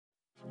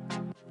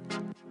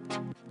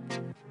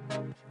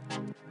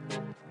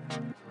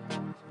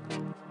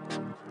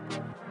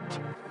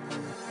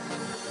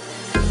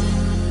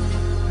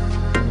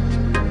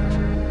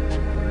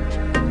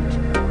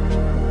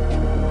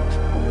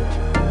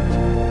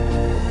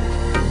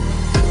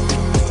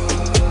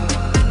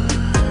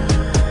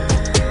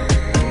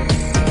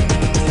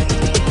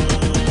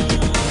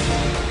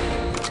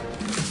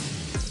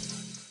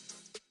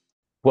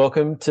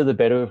Welcome to the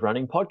Better with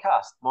Running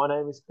podcast. My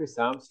name is Chris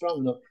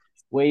Armstrong. Look,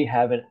 we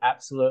have an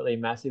absolutely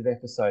massive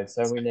episode,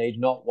 so we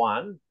need not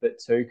one, but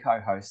two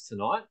co-hosts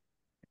tonight.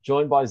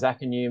 Joined by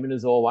Zach and Newman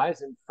as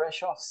always, and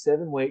fresh off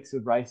 7 weeks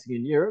of racing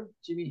in Europe,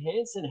 Jimmy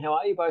Hansen. How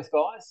are you both,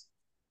 guys?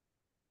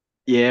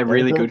 Yeah,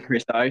 Very really good. good,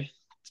 Christo.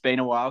 It's been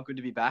a while. Good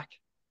to be back.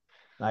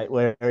 Mate,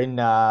 we're in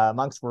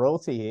amongst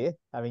royalty here,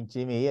 having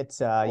Jimmy. It's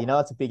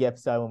it's a big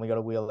episode when we got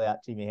to wheel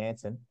out Jimmy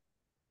Hansen.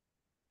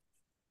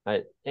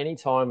 Any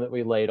time that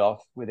we lead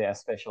off with our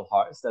special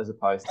host, as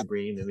opposed to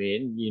bringing them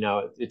in,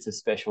 it's a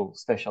special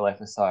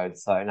episode.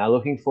 So now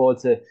looking forward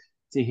to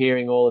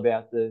hearing all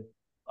about the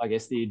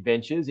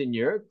adventures in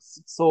Europe.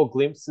 Saw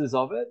glimpses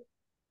of it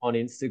on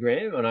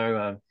Instagram. I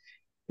know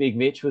Big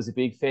Mitch was a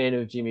big fan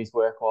of Jimmy's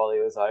work while he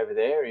was over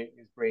there. He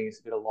was bringing us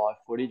a bit of live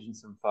footage and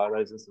some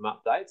photos and some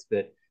updates.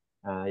 But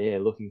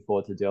looking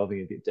forward to delving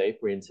a bit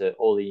deeper into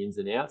all the ins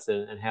and outs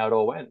and how it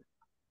all went.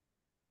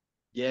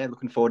 Yeah,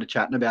 looking forward to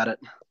chatting about it.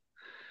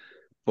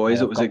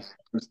 Boys, Yeah,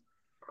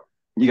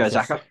 you go,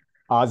 Zach.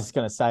 I was just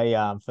going to say,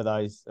 for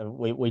those,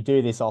 we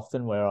do this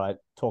often where I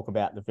talk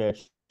about the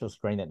virtual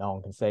screen that no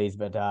one can see,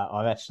 but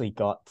I've actually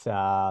got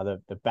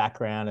the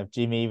background of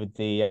Jimmy with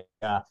the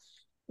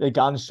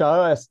gun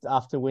show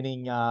after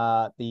winning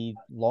the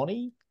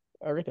Lonnie.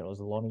 I reckon it was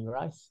the Lonnie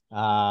race.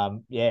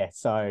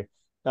 So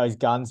those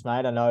guns,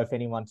 mate. I know if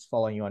anyone's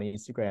following you on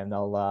Instagram,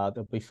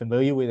 they'll be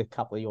familiar with a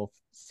couple of your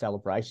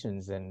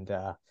celebrations and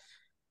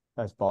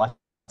those biceps,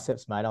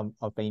 mate.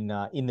 I've been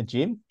in the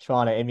gym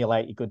trying to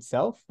emulate your good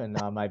self and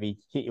maybe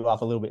hit you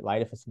up a little bit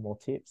later for some more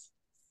tips.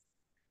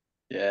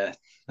 Yeah,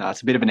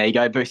 it's a bit of an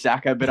ego boost,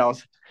 Zach, but I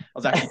was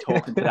actually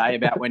talking today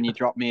about when you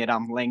dropped me at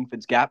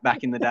Langford's Gap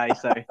back in the day.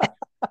 So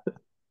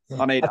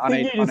I need a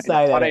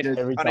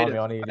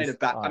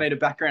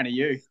background of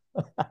you.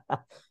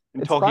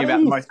 I'm talking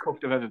about the most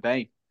cooked I've ever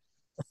been.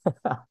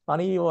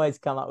 Funny you always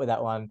come up with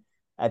that one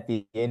at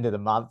the end of the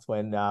month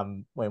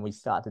when we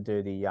start to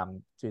do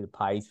the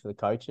pays for the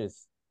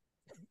coaches.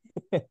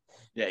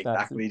 Yeah,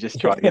 exactly. Just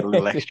try to get a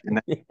little extra in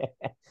there.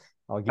 Yeah.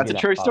 That's a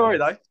true story,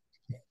 though.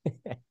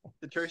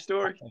 It's a true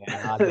story. It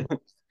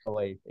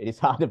is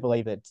hard to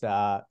believe that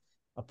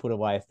I put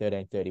away a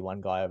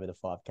 13:31 guy over the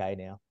 5K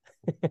now.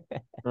 I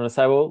want to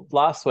say, well,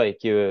 last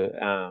week you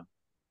were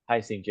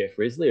pacing Jeff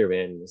Risley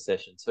around in the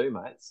session too,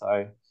 mate.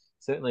 So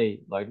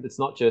certainly, it's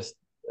not just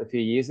a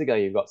few years ago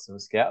you got some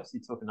scalps.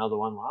 You took another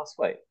one last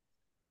week.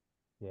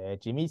 Yeah,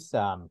 Jimmy's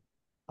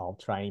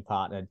old training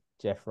partner,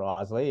 Jeff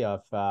Risley.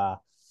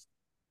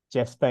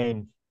 Jeff's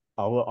been.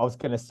 I was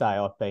going to say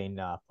I've been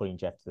putting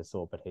Jeff to the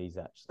sword, but he's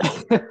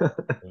actually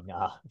been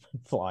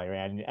flying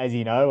around. As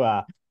you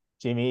know,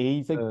 Jimmy,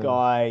 he's a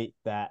guy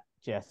that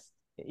just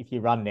if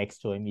you run next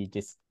to him,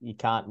 you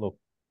can't look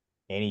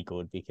any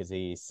good because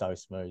he is so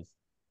smooth.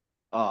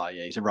 Oh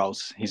yeah, he's a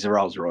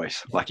Rolls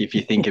Royce. Like if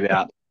you think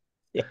about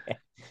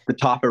the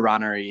type of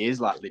runner he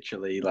is, like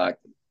literally like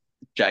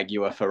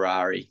Jaguar,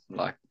 Ferrari,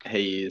 like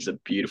he is a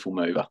beautiful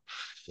mover.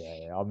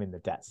 Yeah, I'm in the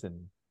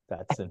Datsun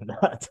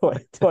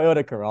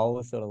Toyota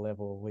Corolla sort of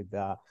level with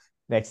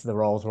next to the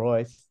Rolls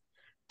Royce.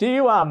 Do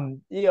you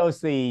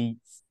obviously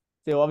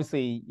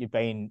you've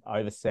been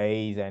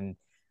overseas and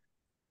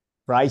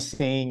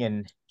racing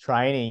and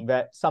training,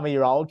 but some of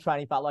your old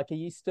training are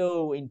you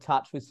still in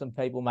touch with some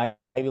people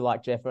maybe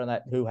like Jeff and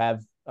that who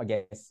have, I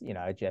guess,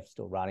 Jeff's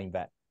still running,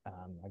 but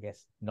I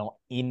guess not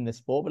in the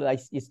sport, but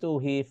you still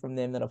hear from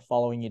them that are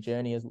following your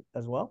journey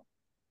as well?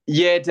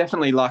 Yeah,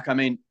 definitely. Like, I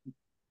mean,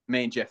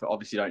 me and Jeff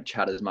obviously don't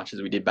chat as much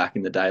as we did back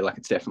in the day. Like,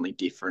 it's definitely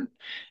different,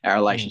 our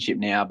relationship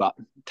now, but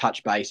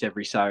touch base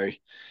every so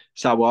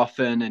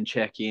often and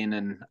check in.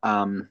 And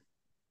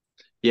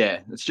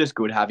it's just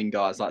good having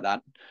guys like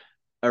that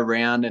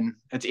around. And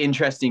it's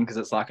interesting because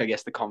it's like, I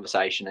guess the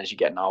conversation as you're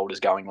getting older is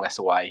going less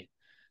away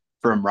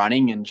from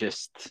running and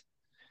just,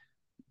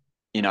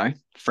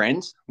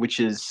 friends, which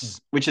is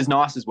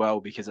nice as well,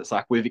 because it's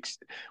like we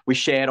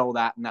shared all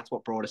that and that's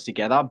what brought us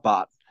together.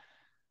 But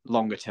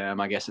longer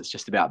term, I guess it's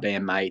just about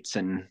being mates.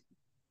 And,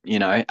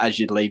 as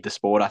you leave the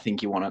sport, I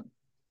think you want to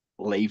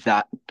leave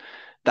that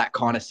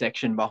kind of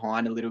section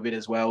behind a little bit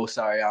as well.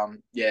 So,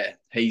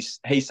 he's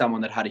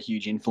someone that had a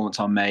huge influence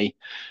on me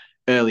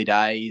early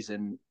days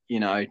and,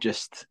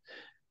 just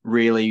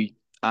really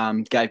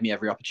gave me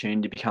every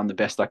opportunity to become the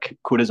best I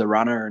could as a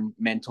runner and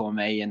mentor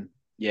me. And,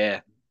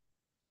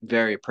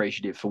 very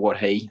appreciative for what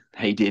he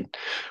did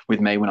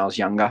with me when I was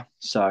younger.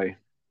 So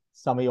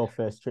some of your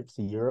first trips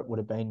to Europe would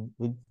have been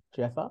with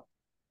Jeffa?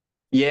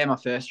 Yeah, my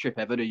first trip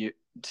ever to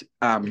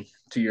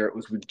Europe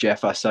was with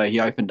Jeffa. So he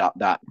opened up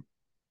that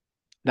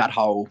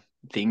whole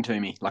thing to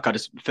me. Like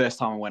first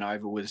time I went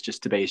over was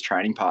just to be his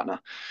training partner.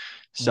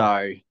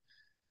 So,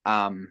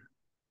 and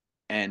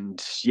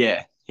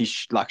yeah, he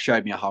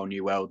showed me a whole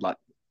new world. Like,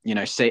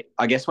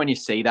 I guess when you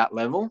see that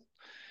level,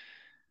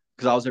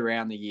 because I was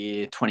around the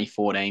year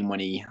 2014 when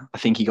I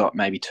think he got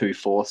maybe 2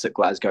 fourths at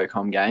Glasgow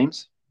Com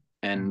Games,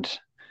 and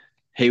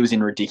he was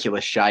in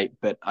ridiculous shape.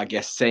 But I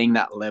guess seeing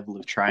that level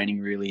of training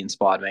really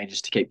inspired me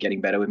just to keep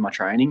getting better with my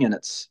training. And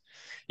it's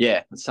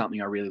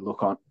something I really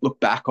look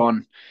back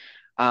on.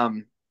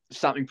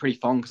 something pretty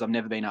fun because I've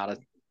never been able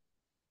to,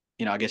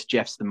 I guess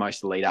Jeff's the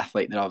most elite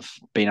athlete that I've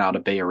been able to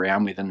be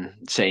around with, and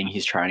seeing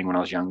his training when I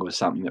was younger was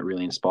something that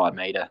really inspired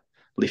me to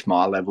lift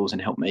my levels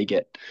and help me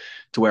get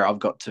to where I've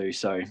got to.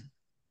 So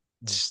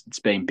it's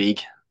been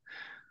big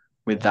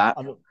with that.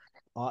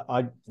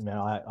 I've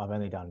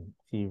only done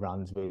a few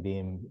runs with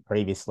him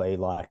previously,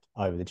 like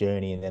over the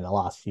journey, and then the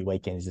last few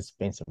weekends just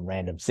spent some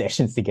random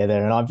sessions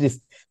together. And I've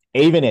just,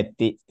 even at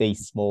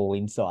these small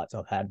insights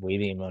I've had with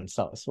him on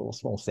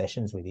small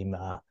sessions with him,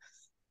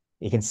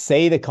 you can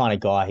see the kind of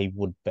guy he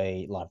would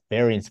be, like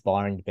very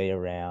inspiring to be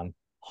around,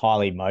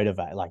 highly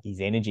motivated, like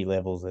his energy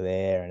levels are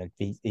there, and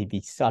he'd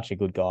be such a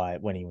good guy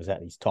when he was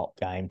at his top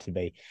game to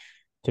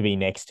be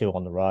next to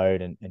on the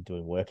road and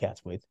doing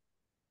workouts with.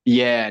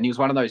 Yeah, and he was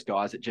one of those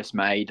guys that just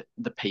made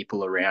the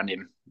people around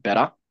him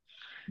better.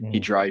 He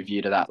drove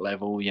you to that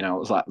level. It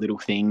was like little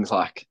things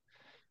like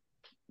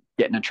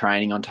getting a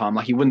training on time.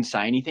 Like he wouldn't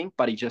say anything,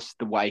 but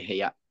the way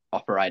he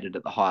operated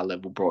at the high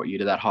level brought you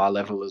to that high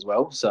level as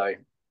well. So,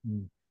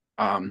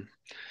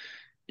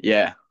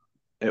 yeah,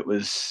 it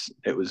was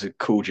a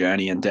cool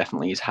journey, and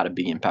definitely has had a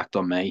big impact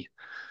on me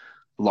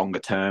longer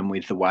term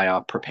with the way I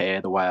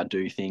prepare, the way I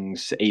do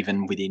things,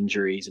 even with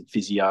injuries and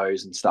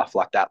physios and stuff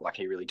like that. Like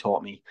he really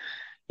taught me,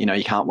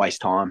 you can't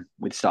waste time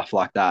with stuff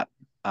like that.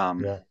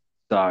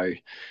 So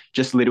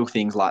just little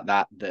things like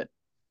that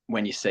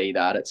when you see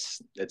that,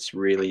 it's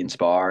really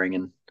inspiring,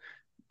 and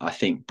I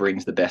think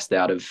brings the best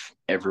out of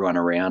everyone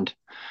around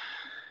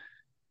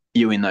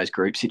you in those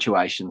group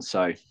situations.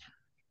 So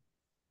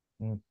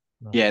and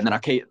then I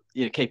keep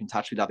in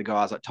touch with other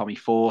guys like Tommy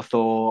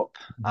Forthorpe,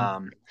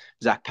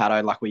 Zach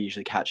Pato. Like we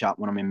usually catch up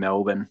when I'm in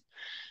Melbourne.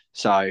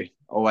 So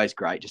always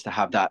great just to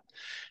have that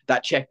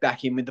check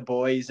back in with the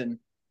boys, and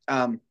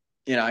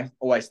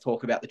always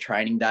talk about the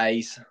training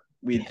days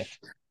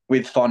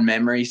with fond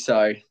memories.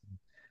 So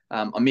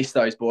I miss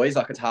those boys.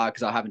 Like it's hard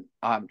because I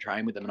haven't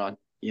trained with them, and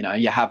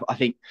I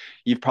think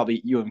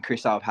you and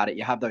Chris have had it.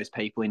 You have those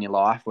people in your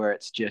life where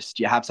it's just,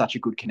 you have such a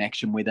good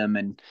connection with them,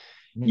 and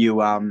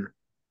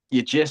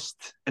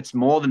it's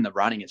more than the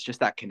running. It's just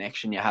that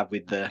connection you have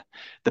with the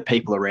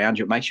people around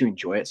you. It makes you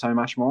enjoy it so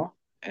much more.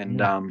 And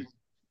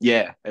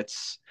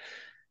it's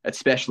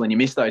special, and you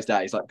miss those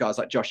days, like guys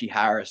like Joshy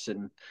Harris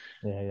and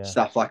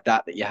stuff like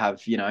that you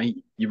have, you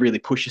really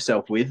push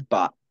yourself with,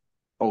 but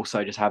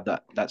also just have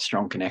that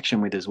strong connection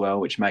with as well,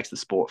 which makes the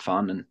sport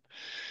fun, and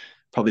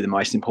probably the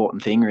most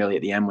important thing really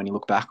at the end when you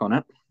look back on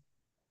it.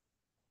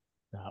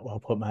 Well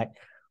put, mate.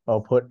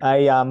 Well put.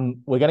 We're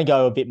going to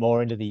go a bit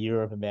more into the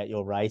Europe about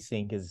your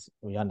racing, because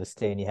we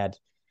understand you had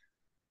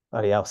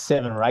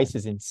 7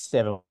 races in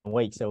 7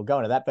 weeks. So we'll go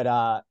into that.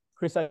 But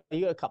Chris,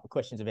 you got a couple of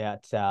questions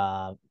about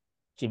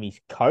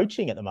Jimmy's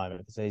coaching at the moment,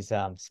 because he's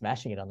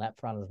smashing it on that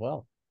front as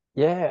well.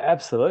 Yeah,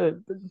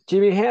 absolutely.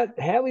 Jimmy,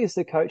 how is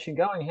the coaching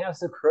going? How's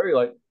the crew?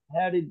 Like,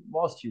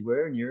 whilst you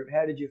were in Europe,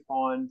 how did you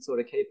find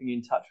sort of keeping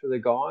in touch with the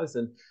guys,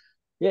 and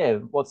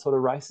what sort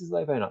of races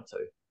they've been up to?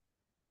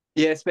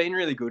 Yeah, it's been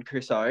really good,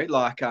 Chris.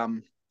 Like,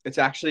 it's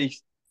actually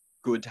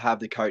good to have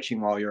the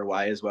coaching while you're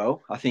away as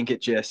well. I think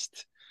it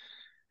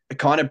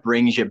kind of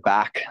brings you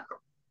back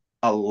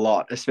a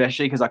lot,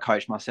 especially because I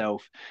coach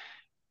myself,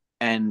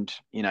 and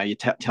you're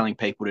telling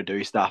people to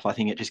do stuff. I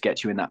think it just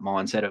gets you in that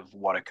mindset of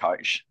what a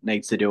coach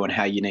needs to do and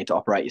how you need to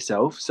operate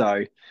yourself.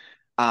 So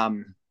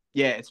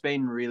it's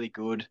been really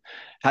good.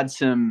 Had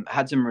some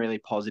really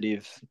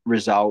positive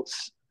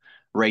results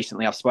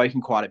recently. I've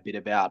spoken quite a bit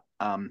about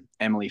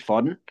Emily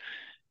Fodden,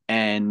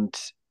 and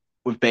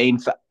we've been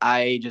for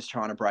ages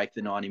trying to break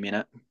the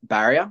 90-minute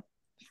barrier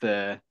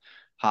for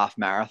half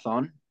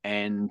marathon,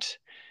 and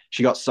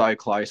she got so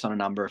close on a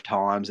number of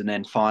times, and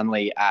then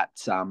finally at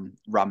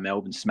Run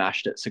Melbourne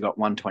smashed it. So got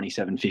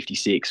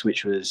 1:27.56,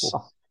 which was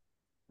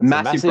a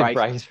massive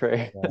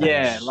breakthrough.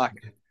 Yeah,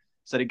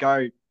 so to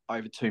go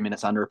over 2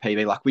 minutes under a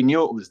PB, like we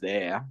knew it was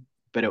there,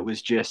 but it was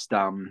just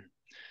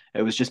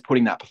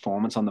putting that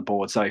performance on the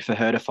board. So for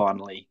her to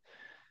finally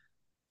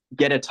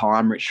get a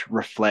time which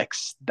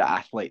reflects the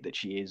athlete that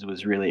she is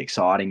was really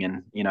exciting,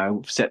 and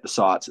set the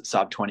sights at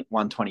sub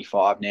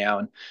 1:25 now,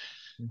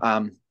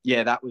 and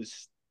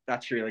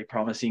that's really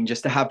promising.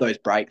 Just to have those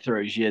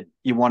breakthroughs,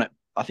 you want it.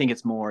 I think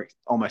it's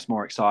almost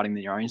more exciting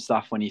than your own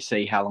stuff when you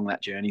see how long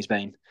that journey's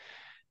been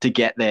to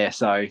get there.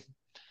 So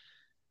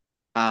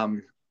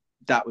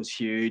that was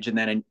huge. And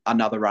then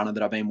another runner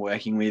that I've been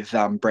working with,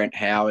 Brent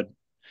Howard.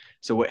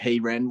 So he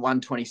ran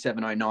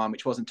 1:27.09,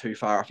 which wasn't too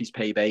far off his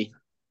PB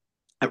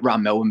at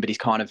Run Melbourne, but he's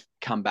kind of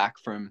come back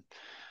from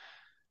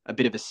a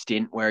bit of a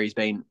stint where he's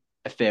been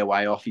a fair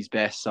way off his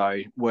best. So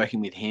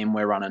working with him,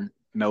 we're running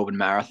Melbourne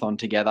Marathon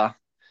together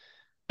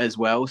as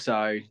well.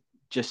 So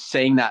just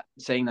seeing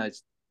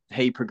those,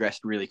 he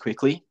progressed really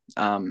quickly.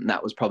 That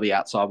was probably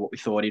outside what we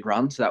thought he'd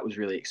run. So that was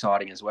really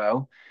exciting as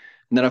well.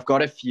 And then I've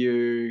got a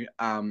few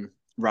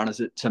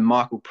runners to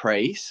Michael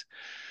Priest.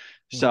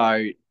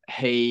 So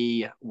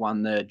he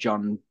won the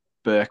John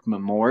Burke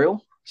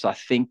Memorial. So I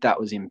think that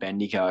was in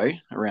Bendigo,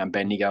 around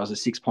Bendigo. It was a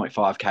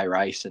 6.5K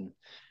race, and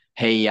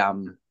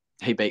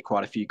he beat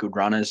quite a few good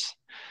runners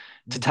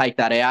to take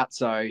that out.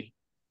 So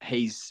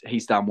he's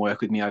done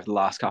work with me over the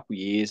last couple of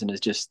years and has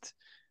just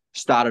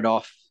started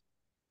off.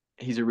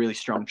 He's a really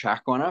strong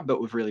track runner,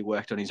 but we've really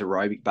worked on his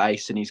aerobic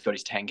base, and he's got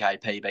his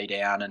 10K PB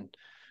down, and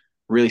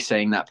really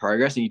seeing that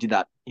progress. And he did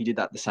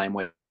that the same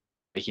week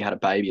he had a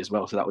baby as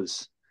well. So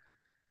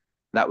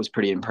that was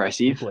pretty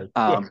impressive.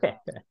 Yeah.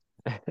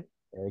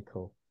 Very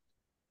cool.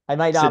 Hey,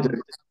 mate, So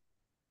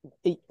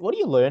what are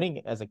you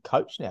learning as a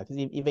coach now? Because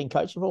you've been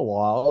coaching for a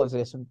while. Is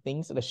there some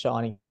things that are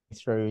shining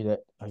through that,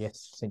 I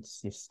guess,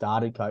 since you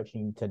started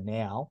coaching to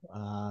now,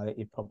 that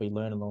you've probably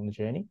learned along the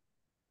journey?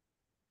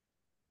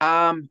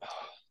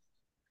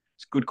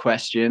 it's a good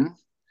question.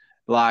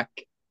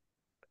 Like,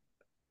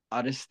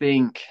 I just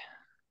think,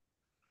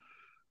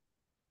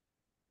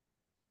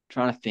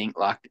 trying to think,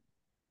 like,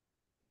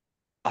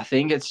 I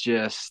think it's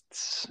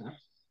just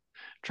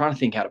trying to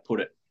think how to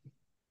put it.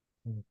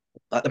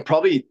 Like,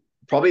 probably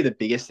the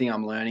biggest thing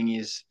I'm learning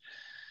is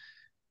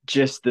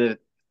just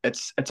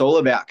it's all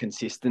about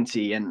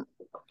consistency, and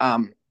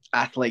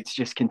athletes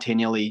just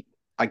continually,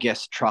 I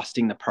guess,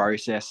 trusting the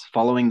process,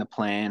 following the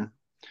plan,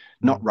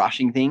 not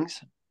rushing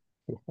things,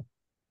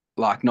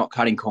 like not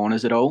cutting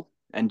corners at all,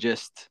 and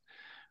just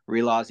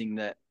realizing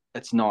that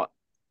it's not,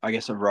 I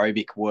guess,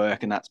 aerobic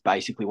work, and that's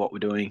basically what we're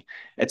doing.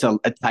 It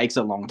takes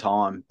a long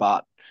time,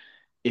 but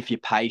if you're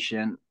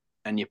patient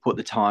and you put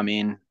the time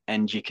in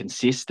and you're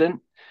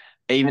consistent,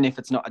 even if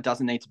it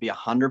doesn't need to be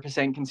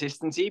 100%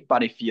 consistency,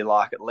 but if you're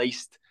like at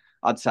least,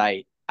 I'd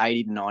say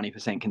 80 to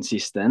 90%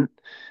 consistent,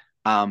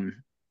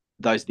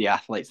 those are the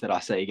athletes that I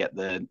see get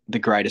the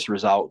greatest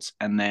results.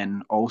 And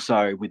then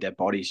also with their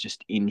bodies,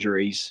 just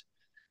injuries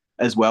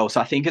as well. So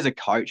I think as a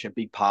coach, a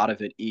big part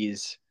of it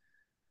is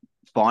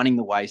finding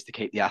the ways to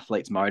keep the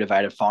athletes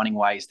motivated, finding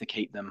ways to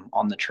keep them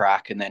on the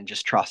track, and then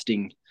just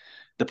trusting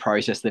the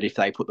process that if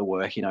they put the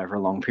work in over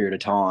a long period of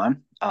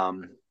time,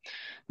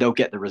 they'll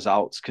get the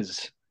results.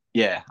 Because,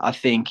 yeah, I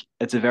think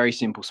it's a very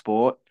simple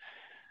sport,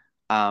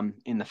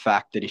 in the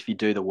fact that if you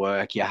do the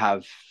work, you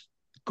have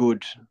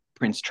good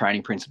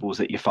training principles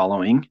that you're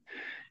following,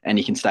 and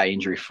you can stay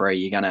injury free,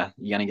 you're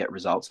gonna get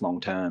results long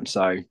term.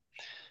 So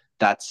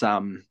that's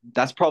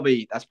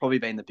probably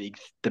been the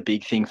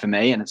big thing for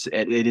me, and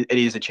it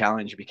is a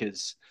challenge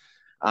because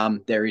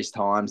there is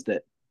times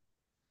that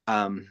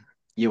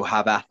you'll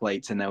have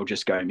athletes and they'll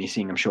just go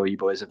missing. I'm sure you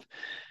boys have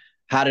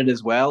had it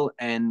as well,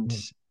 and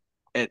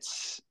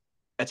it's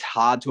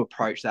hard to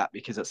approach that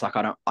because it's like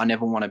I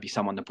never want to be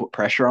someone to put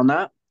pressure on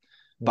that,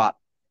 but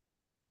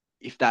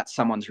if that's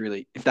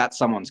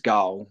someone's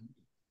goal,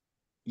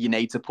 you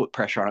need to put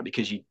pressure on it,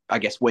 because I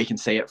guess we can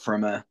see it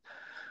from a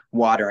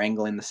wider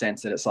angle, in the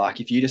sense that it's like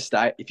if you just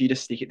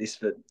stick at this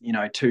for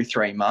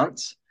 2-3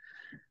 months,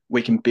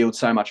 we can build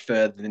so much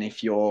further than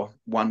if you're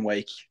 1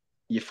 week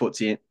your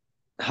foot's in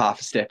half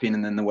a step in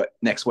and then the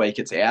next week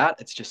it's out.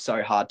 It's just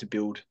so hard to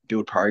build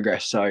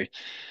progress. So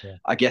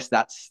I guess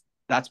that's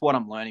what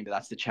I'm learning, but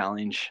that's the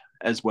challenge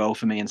as well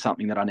for me, and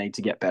something that I need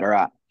to get better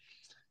at.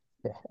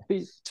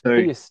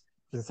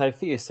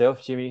 For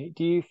yourself, Jimmy,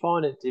 do you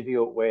find it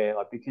difficult where,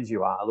 like, because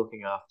you are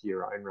looking after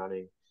your own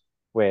running,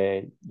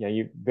 where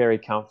you're very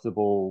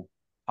comfortable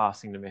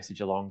passing the message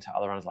along to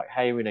other runners, like,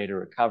 hey, we need a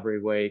recovery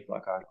week,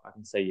 like I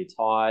can see you're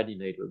tired, you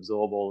need to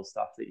absorb all the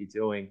stuff that you're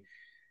doing.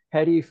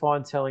 How do you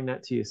find telling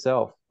that to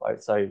yourself?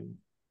 Like, so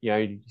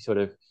you sort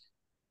of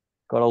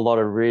got a lot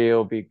of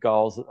real big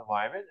goals at the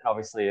moment,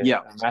 obviously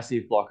a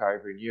massive block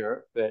over in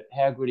Europe, but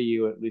how good are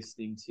you at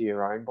listening to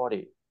your own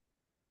body?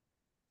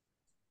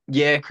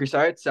 Yeah, Chris,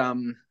 it's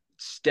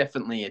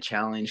definitely a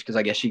challenge, because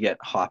I guess you get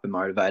hyper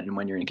motivated, and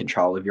when you're in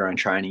control of your own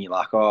training, you're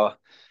like, oh,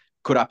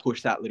 could I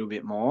push that little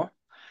bit more?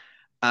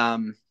 I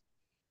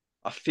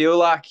feel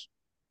like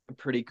I'm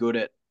pretty good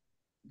at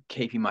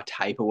keeping my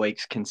taper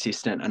weeks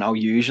consistent, and I'll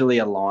usually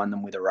align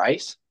them with a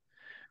race,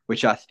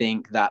 which I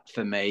think that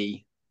for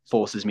me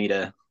forces me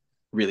to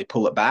really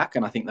pull it back.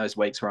 And I think those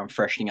weeks where I'm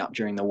freshening up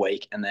during the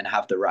week and then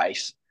have the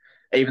race,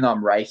 even though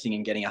I'm racing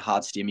and getting a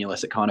hard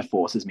stimulus, it kind of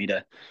forces me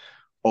to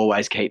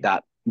always keep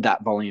that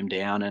volume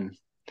down. And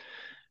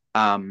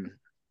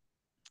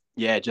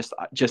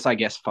just I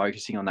guess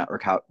focusing on that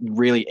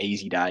really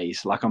easy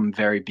days. Like, I'm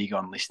very big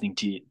on listening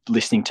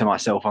to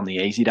myself on the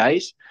easy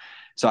days.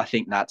 So I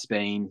think that's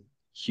been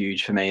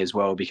huge for me as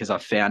well, because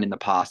I've found in the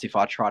past, if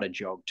I try to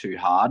jog too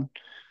hard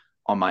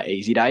on my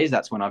easy days,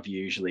 that's when I've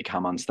usually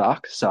come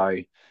unstuck. So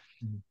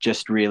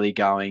just really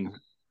going,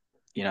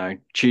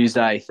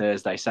 Tuesday,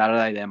 Thursday,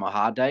 Saturday, they're my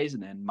hard days.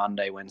 And then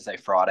Monday, Wednesday,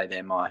 Friday,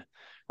 they're my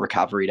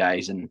recovery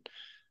days. And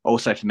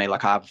also for me,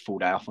 like, I have a full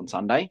day off on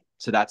Sunday.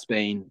 So that's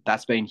been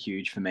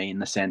huge for me, in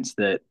the sense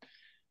that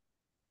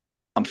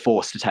I'm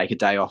forced to take a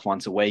day off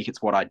once a week.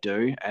 It's what I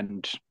do.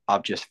 And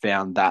I've just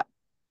found that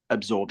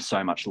absorbs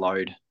so much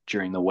load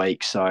during the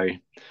week. So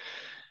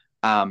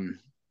when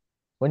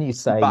you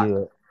say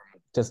you're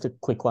just a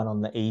quick one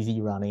on the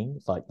easy running,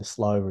 like the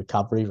slow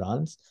recovery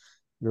runs,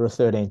 you're a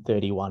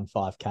 13:31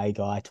 5K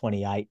guy,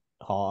 28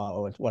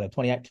 or what, a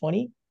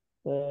 28:20?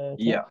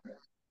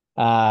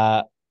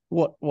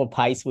 What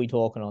pace are we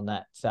talking on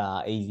that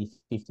easy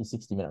 50,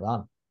 60-minute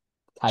run?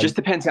 Just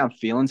depends how I'm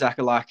feeling,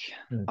 Zach. Like,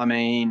 I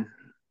mean,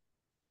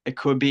 it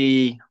could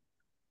be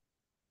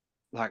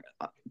like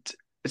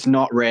it's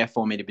not rare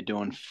for me to be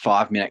doing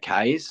 5 minute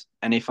Ks.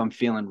 And if I'm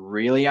feeling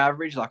really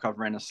average, like I've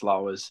ran as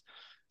slow as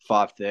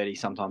 5:30,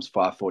 sometimes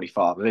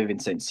 5:45. I've even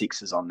seen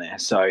sixes on there.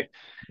 So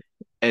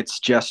it's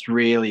just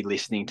really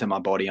listening to my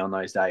body on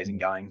those days and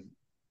going,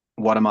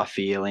 what am I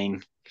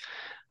feeling?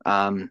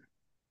 Like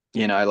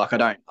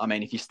I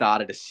mean, if you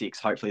start at a 6,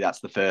 hopefully that's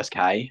the first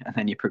K and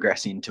then you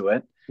progress into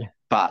it. Yeah.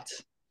 But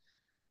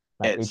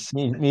it's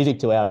music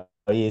to our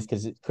ears,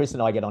 because Chris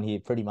and I get on here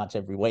pretty much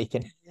every week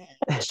and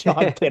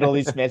try and peddle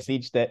this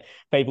message that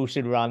people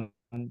should run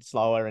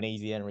slower and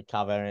easier and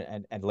recover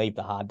and leave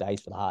the hard days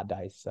for the hard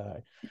days.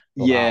 So,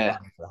 yeah,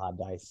 for the hard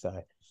days.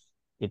 So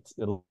it's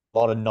a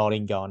lot of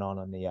nodding going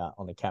on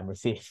the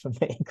cameras here for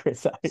me and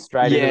Chris.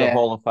 Straight into the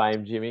Hall of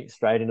Fame, Jimmy.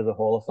 Straight into the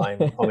Hall of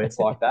Fame. Comments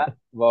like that.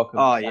 Welcome.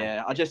 Oh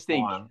yeah, I just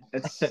think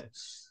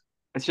it's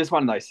just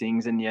one of those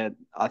things, and yeah,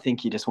 I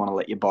think you just want to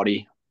let your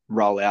body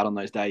roll out on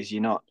those days.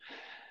 You're not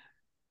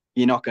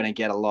going to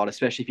get a lot,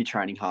 especially if you're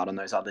training hard on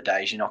those other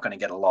days. You're not going to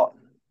get a lot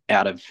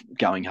out of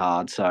going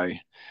hard. So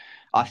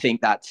I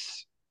think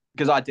that's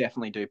because I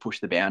definitely do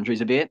push the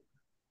boundaries a bit,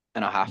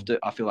 and I have to.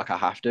 I feel like I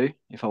have to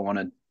if I want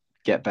to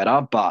get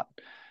better. But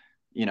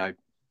I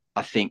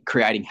think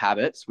creating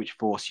habits which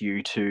force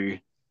you to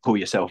pull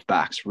yourself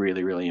back is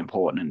really, really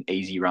important. And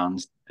easy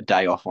runs, a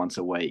day off once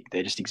a week,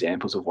 they're just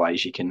examples of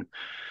ways you can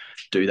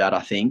do that,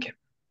 I think.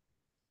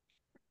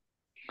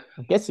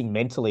 I'm guessing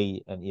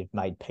mentally, and you've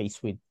made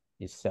peace with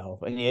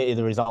yourself, and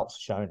the results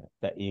shown it,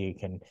 that you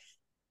can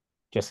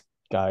just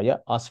go, yeah,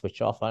 I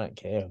switch off. I don't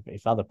care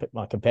if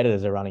my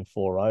competitors are running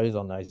 4 rows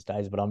on those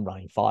days, but I'm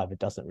running 5. It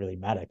doesn't really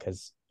matter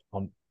because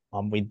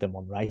I'm with them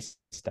on race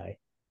day.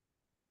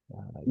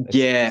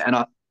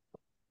 And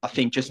I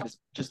think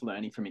just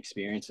learning from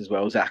experience as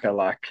well, Zaka.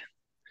 Like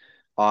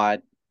I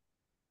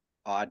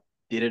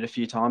did it a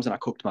few times and I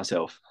cooked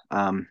myself.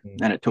 And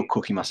it took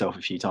cooking myself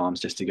a few times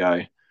just to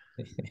go,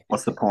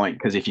 what's the point?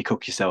 Because if you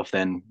cook yourself,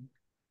 then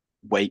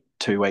week,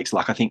 2 weeks,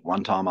 like I think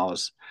one time I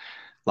was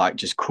like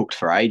just cooked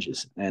for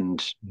ages,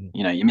 and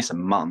you miss a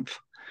month.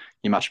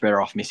 You're much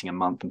better off missing a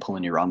month and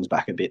pulling your runs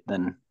back a bit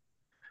than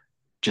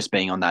just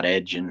being on that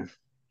edge and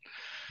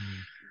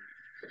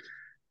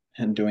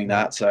doing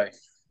that. So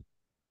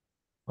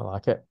I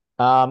like it.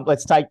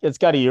 Let's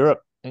go to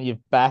Europe. And you're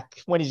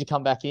back. When did you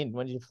come back in?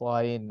 When did you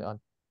fly in? I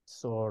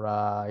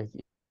saw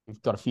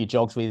you've got a few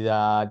jogs with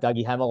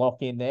Dougie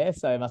Hammerlock in there,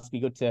 so it must be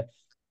good to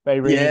be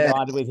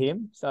reunited with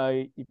him.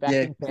 So you're back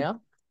in town.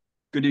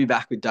 Good to be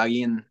back with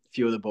Dougie and a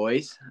few of the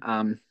boys.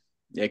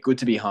 Good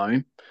to be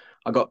home.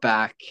 I got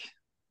back,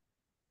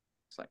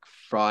 it's like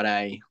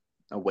Friday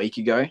a week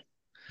ago.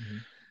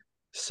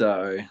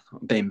 So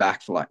I've been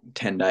back for like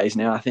 10 days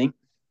now, I think,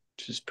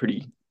 which is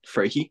pretty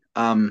freaky.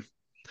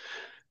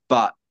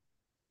 But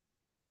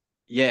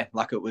yeah,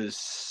 like it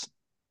was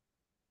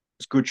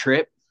a good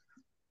trip,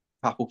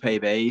 couple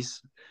PBs.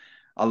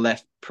 I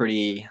left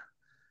a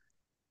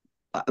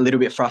little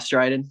bit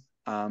frustrated.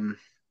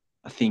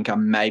 I think I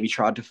maybe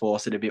tried to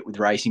force it a bit with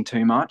racing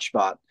too much,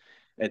 but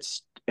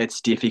it's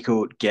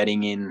difficult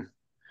getting in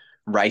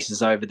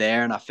races over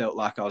there. And I felt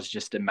like I was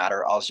just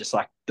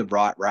like the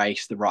right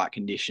race, the right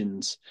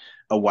conditions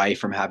away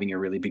from having a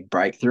really big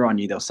breakthrough. I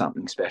knew there was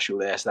something special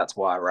there. So that's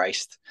why I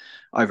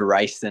over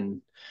raced.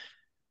 And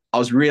I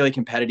was really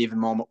competitive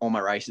in all my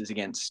races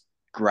against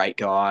great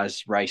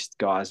guys, raced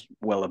guys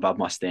well above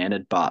my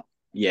standard. But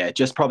yeah,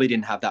 just probably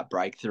didn't have that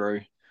breakthrough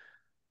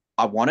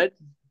I wanted,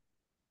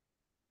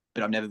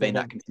 but I've never been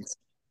that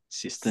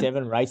consistent.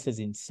 7 races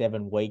in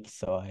 7 weeks.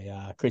 So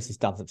Chris has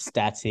done some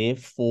stats here.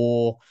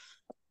 4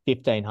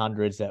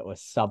 1500s that were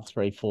sub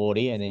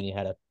 340, and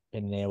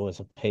then there was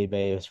a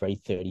PB of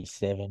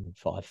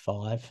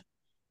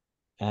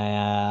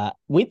 337.55.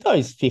 With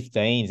those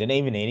 15s and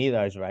even any of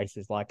those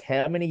races, like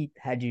how many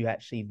had you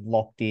actually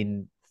locked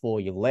in before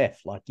you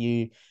left? Like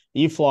you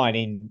flying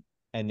in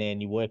and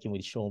then you're working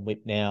with Sean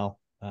Whip now,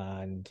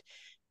 and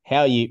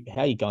how are you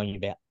going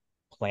about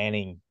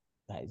planning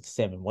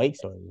 7 weeks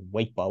or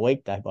week by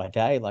week, day by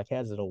day? Like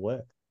how does it all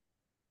work?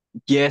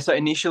 Yeah, so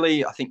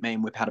initially I think me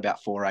and Whip had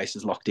about 4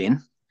 races locked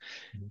in,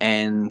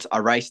 and I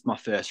raced my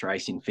first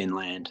race in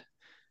Finland,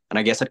 and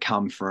I guess I'd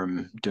come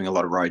from doing a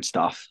lot of road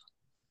stuff,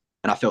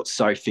 and I felt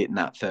so fit in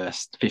that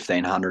first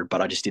 1500,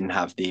 but I just didn't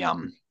have the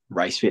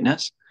race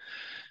fitness.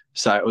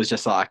 So it was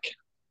just like,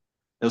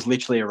 there was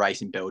literally a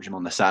race in Belgium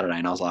on the Saturday,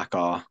 and I was like,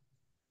 I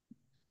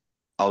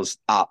was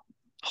up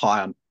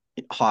high on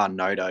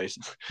no-dos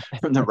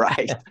from the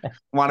race,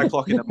 1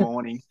 o'clock in the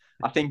morning.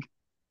 I think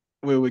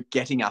we were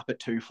getting up at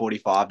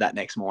 2:45 that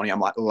next morning. I'm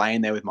like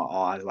laying there with my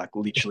eyes like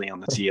literally on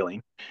the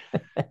ceiling.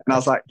 And I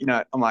was like,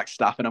 I'm like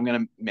stuffing. I'm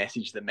going to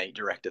message the meet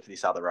director for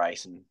this other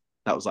race. And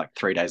that was like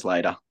 3 days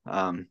later.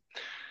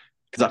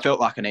 Because I felt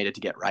like I needed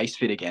to get race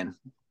fit again.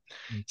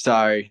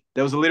 So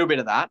there was a little bit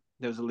of that.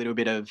 There was a little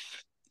bit of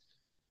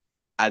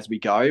as we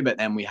go, but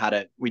then we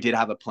did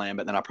have a plan,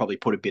 but then I probably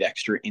put a bit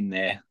extra in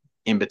there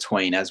in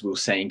between as we were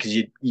seeing, because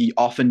you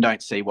often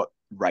don't see what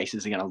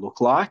races are going to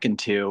look like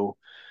until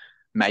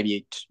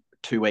maybe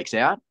 2 weeks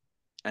out.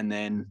 And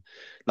then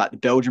like the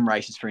Belgium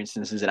races, for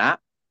instance, is an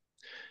app,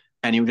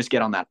 and you'll just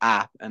get on that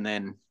app, and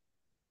then,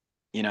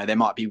 you know, there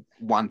might be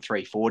 1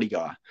 340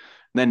 guy. And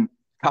then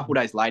a couple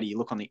of days later, you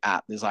look on the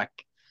app, there's like,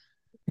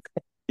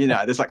 you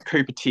know, there's like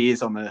Cooper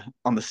Tears on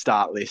the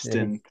start list,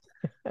 Yeah.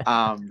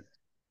 and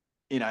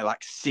you know, like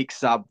 6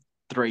 sub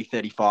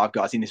 335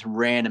 guys in this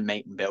random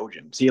meet in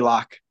Belgium. So you're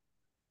like,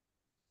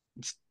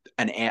 it's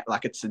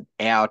it's an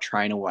hour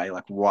train away.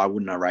 Like, why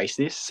wouldn't I race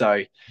this?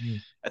 So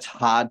it's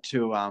hard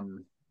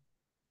to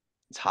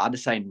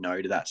say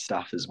no to that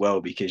stuff as well,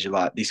 because you're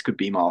like, this could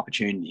be my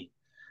opportunity.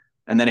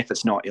 And then if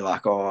it's not, you're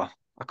like, oh,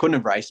 I couldn't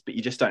have raced, but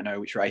you just don't know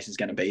which race is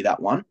going to be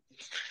that one.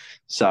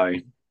 So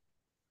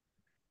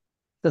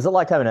Does it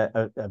like having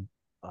a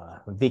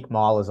Vic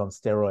Milers on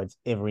steroids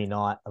every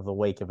night of the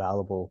week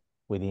available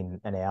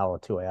within an hour or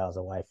 2 hours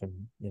away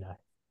from, you know,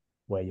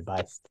 where you're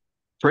based?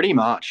 pretty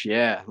much,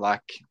 yeah.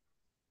 Like,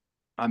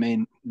 I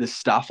mean, the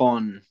stuff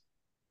on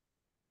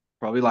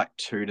probably like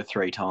 2 to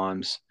 3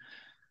 times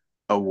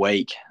a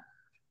week.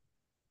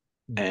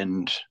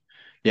 And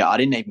yeah, I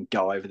didn't even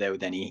go over there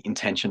with any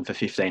intention for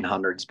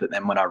 1500s. But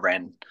then when I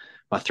ran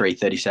my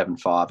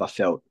 3:37.5, I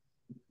felt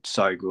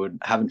so good.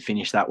 I haven't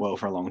finished that well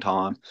for a long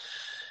time.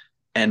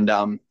 And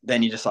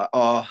then you're just like,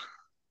 oh,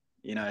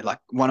 you know, like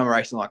one of my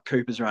racing, like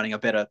Cooper's running, I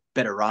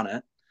better run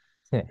it.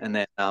 Yeah. And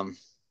then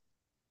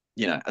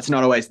you know, it's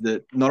not always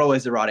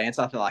the right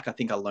answer. I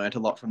think I learned a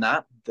lot from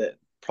that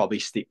probably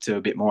stick to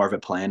a bit more of a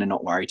plan and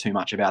not worry too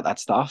much about that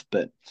stuff.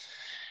 But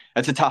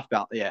it's a tough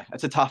balance. Yeah,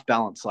 it's a tough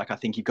balance. Like, I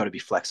think you've got to be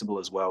flexible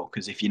as well,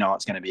 because if you know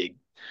it's going to be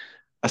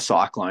a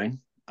cyclone,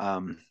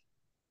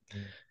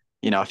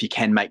 you know, if you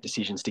can make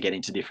decisions to get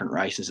into different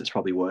races, it's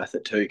probably worth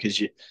it too,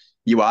 because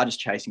you are just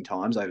chasing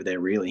times over there,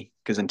 really,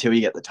 because until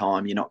you get the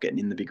time, you're not getting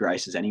in the big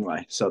races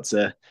anyway. So it's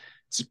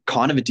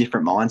kind of a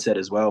different mindset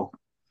as well.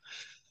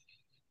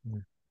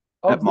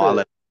 At my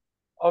level.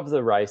 Of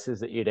the races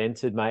that you'd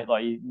entered, mate,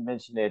 like you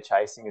mentioned there,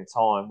 chasing a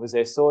time, was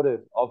there sort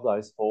of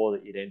those 4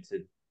 that you'd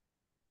entered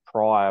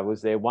prior,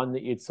 was there one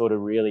that you'd sort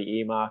of really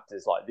earmarked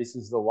as like, this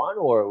is the one,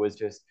 or it was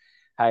just,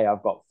 hey,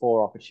 I've got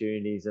 4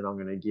 opportunities and I'm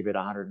going to give it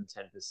 110%,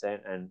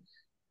 and,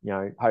 you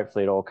know,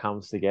 hopefully it all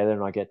comes together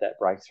and I get that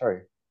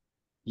breakthrough?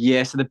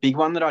 Yeah, so the big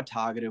one that I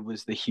targeted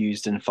was the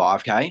Houston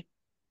 5K.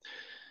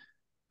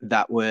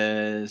 That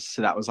was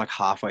like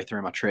halfway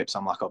through my trip. So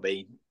I'm like, I'll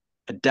be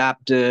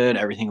adapted,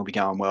 everything will be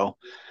going well.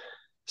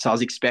 So I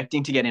was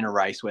expecting to get in a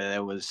race where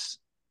there was,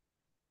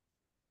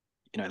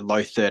 you know,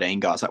 low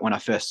 13 guys. Like when I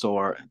first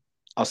saw it,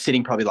 I was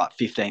sitting probably like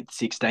 15th,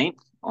 16th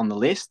on the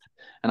list.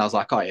 And I was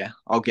like, oh yeah,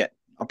 I'll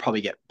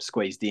probably get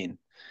squeezed in.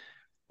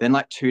 Then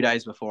like 2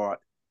 days before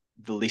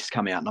the list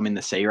come out and I'm in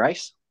the C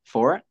race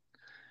for it.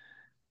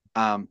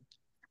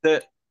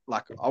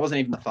 Like I wasn't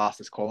even the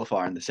fastest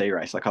qualifier in the C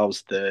race. Like I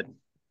was third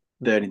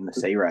in the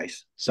C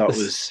race. So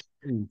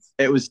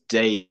it was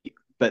deep,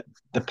 but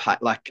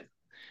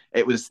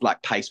it was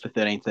like pace for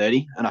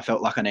 13:30, and I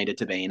felt like I needed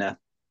to be in a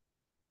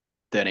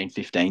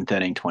 13:15,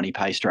 13:20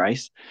 paced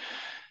race.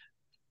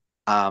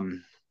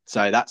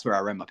 So that's where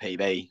I ran my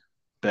PB.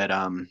 But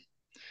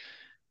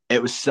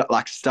it was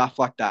like stuff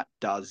like that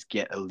does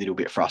get a little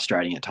bit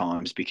frustrating at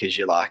times, because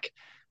you're like,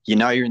 you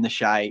know, you're in the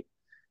shape,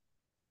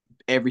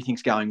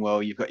 everything's going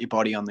well, you've got your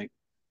body on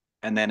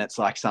and then it's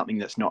like something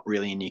that's not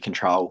really in your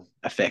control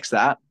affects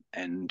that.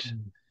 And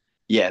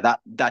yeah,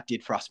 that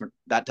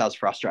does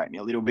frustrate me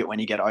a little bit when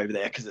you get over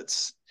there, because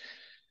it's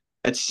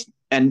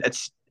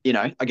you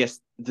know, I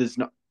guess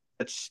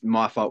it's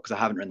my fault because I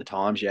haven't run the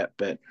times yet,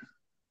 but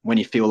when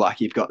you feel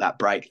like you've got that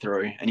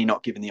breakthrough and you're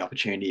not given the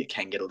opportunity, it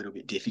can get a little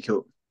bit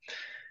difficult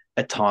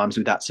at times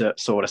with that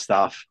sort of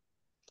stuff.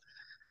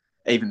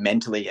 Even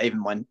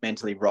when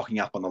mentally rocking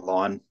up on the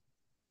line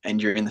and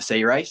you're in the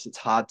C race, it's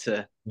hard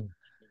to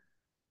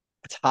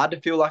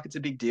feel like it's a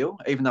big deal,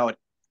 even though it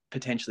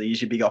potentially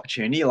is your big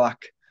opportunity.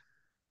 Like,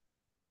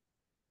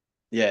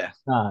 yeah.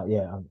 Yeah.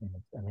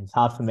 I mean, it's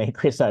hard for me,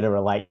 Chris, to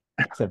relate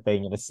to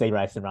being in a C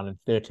race and running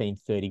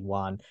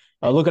 13:31.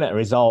 Looking at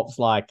results,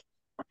 like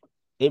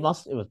it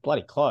was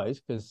bloody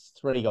close, because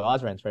 3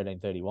 guys ran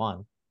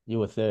 13:31. You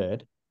were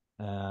third.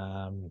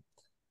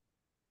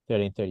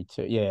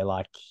 13:32. Yeah,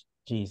 like,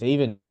 geez,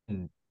 even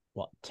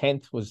what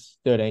 10th was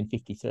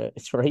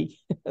 13:53.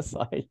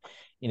 So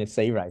in a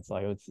C race,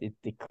 like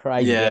it's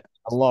crazy. Yeah.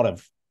 A lot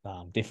of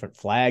different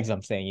flags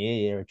I'm seeing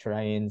here,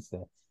 Eritreans,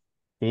 the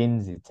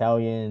Finns,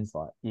 Italians.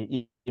 Like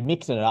you're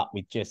mixing it up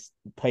with just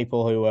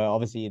people who are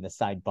obviously in the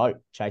same boat,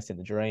 chasing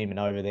the dream, and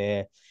over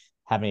there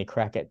having a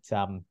crack at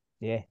getting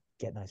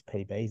those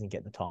PBs and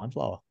getting the times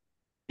lower.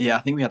 Yeah,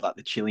 I think we had like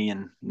the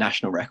Chilean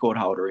national record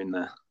holder in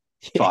the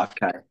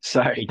 5K.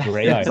 So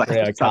Rio, like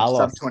Rio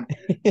Carlos.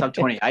 sub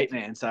 28,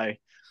 man. So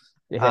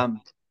Yeah.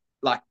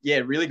 like, yeah,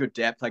 really good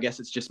depth. I guess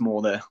it's just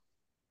more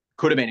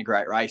could have been a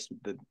great race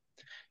with the,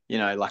 you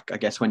know, like I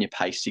guess when you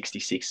pace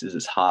 66s,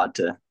 it's hard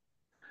to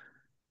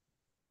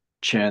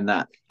churn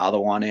that other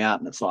one out.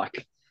 And it's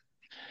like,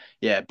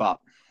 yeah, but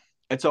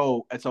it's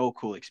all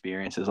cool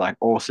experiences, like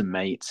awesome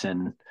meets,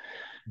 and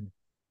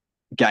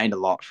gained a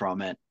lot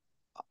from it.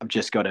 I've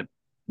just got to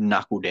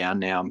knuckle down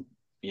now.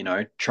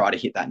 try to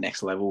hit that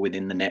next level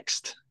within the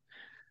next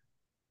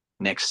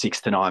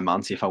 6 to 9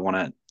 months if I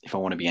want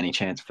to be any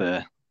chance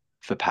for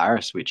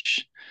Paris,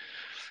 which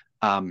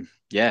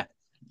yeah,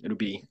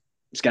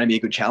 it's going to be a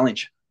good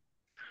challenge.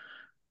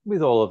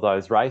 With all of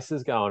those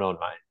races going on,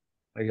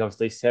 mate, like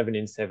obviously 7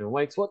 in 7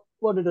 weeks.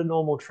 What did a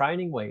normal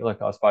training week?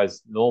 Like, I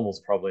suppose normal's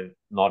probably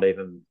not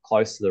even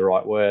close to the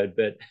right word,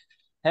 but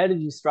how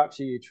did you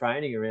structure your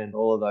training around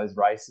all of those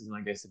races and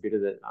I guess a bit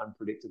of the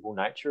unpredictable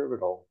nature of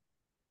it all?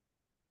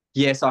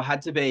 Yes, I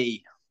had to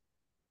be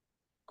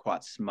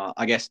quite smart,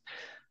 I guess,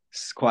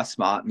 quite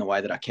smart in the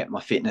way that I kept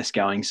my fitness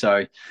going.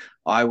 So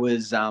I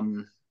was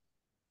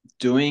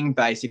doing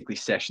basically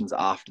sessions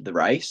after the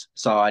race.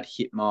 So I'd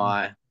hit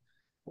like,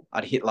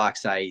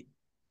 say,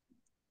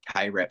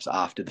 K reps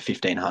after the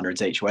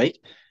 1500s each week.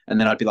 And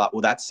then I'd be like,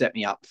 well, that set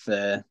me up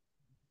for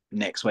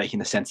next week in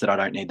the sense that I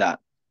don't need that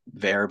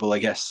variable, I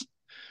guess,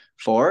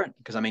 for it.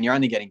 Because I mean, you're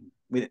only getting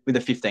with a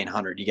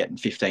 1500, you're getting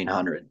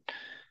 1500.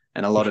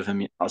 And a lot of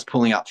them I was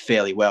pulling up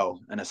fairly well.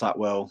 And it's like,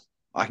 well,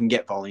 I can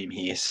get volume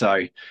here.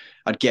 So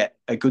I'd get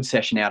a good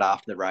session out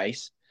after the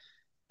race.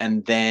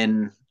 And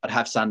then I'd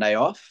have Sunday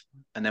off.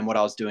 And then what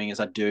I was doing is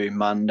I'd do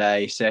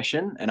Monday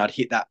session and I'd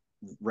hit that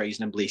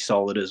reasonably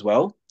solid as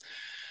well.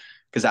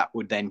 Because that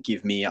would then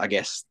give me, I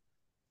guess,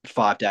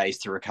 5 days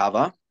to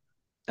recover.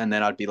 And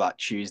then I'd be like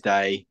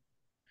Tuesday,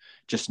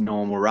 just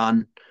normal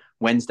run.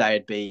 Wednesday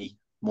would be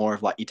more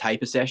of like your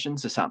taper session.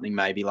 So something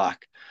maybe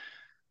like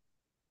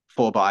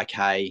 4x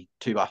K,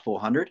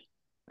 2x400.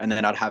 And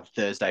then I'd have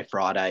Thursday,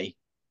 Friday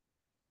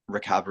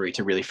recovery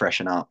to really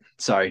freshen up.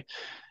 So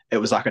it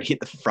was like I'd hit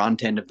the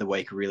front end of the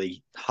week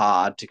really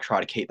hard to try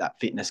to keep that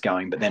fitness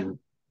going, but then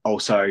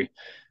also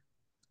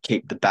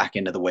keep the back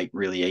end of the week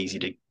really easy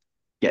to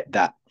get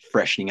that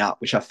freshening up,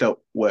 which I felt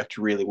worked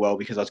really well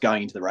because I was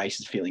going into the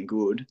races feeling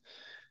good.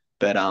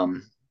 But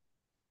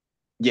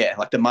yeah,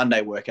 like the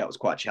Monday workout was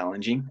quite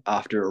challenging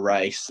after a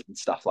race and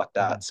stuff like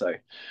that. So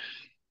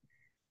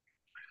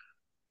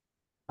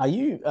Are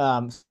you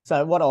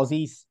so what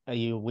Aussies are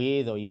you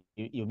with, or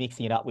you're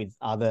mixing it up with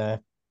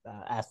other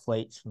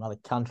athletes from other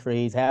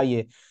countries?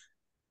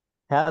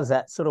 How's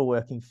that sort of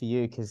working for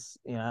you? Because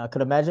I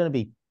could imagine it'd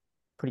be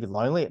pretty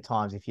lonely at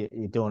times if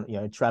you're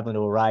doing traveling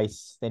to a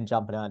race, then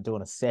jumping out and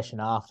doing a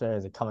session after,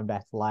 as it coming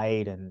back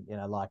late, and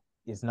like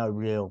there's no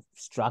real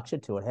structure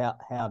to it.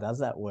 How does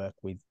that work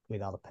with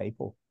other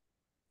people?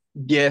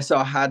 yeah, so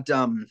I had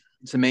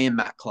so me and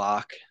Matt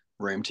Clark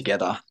roomed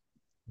together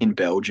in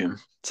Belgium.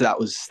 So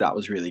that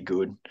was really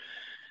good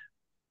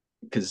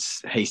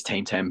because he's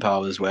team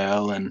tempo as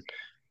well, and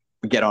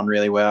we get on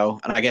really well.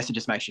 And I guess it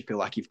just makes you feel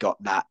like you've got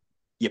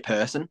your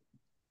person,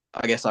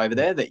 I guess, over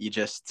there, that you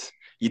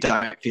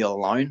don't feel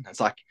alone. It's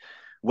like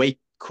we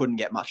couldn't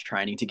get much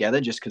training together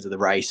just because of the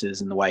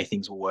races and the way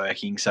things were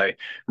working. So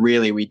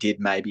really we did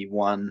maybe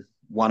one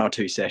or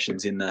two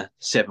sessions in the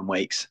 7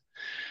 weeks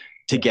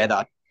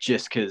together,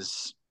 just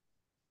because,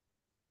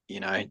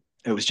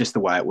 it was just the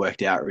way it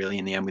worked out really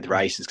in the end with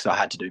races, because I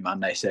had to do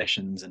Monday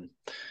sessions, and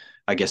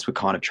I guess we're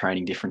kind of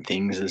training different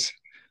things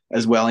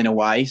as well in a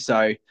way.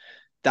 So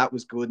that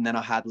was good. And then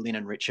I had Lynn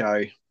and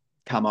Richo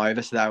come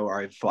over. So they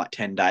were over for like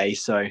 10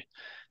 days. So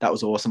that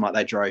was awesome. Like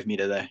they drove me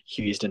to the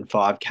Houston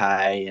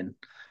 5K, and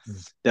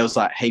there was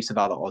like heaps of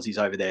other Aussies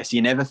over there. So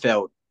you never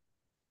felt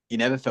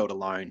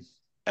alone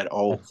at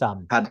all.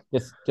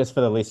 That's just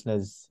for the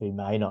listeners who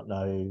may not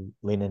know who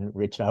Lynn and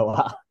Richo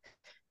are.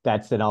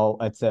 It's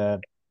a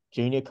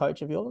junior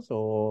coach of yours,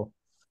 or?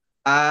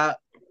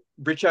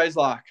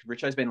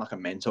 Richo's been like a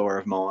mentor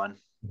of mine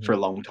for a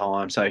long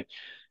time. So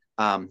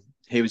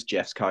he was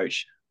Jeff's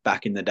coach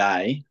back in the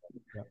day.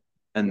 Yep.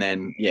 And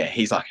then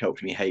he's like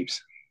helped me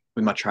heaps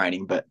with my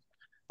training, but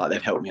like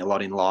they've helped me a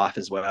lot in life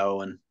as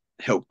well, and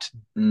helped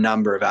a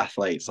number of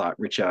athletes. Like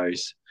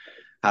Richo's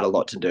had a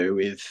lot to do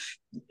with,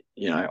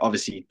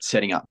 obviously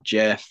setting up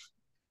Jeff.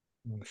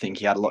 I think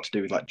he had a lot to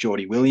do with like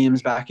Geordie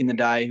Williams back in the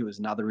day, who was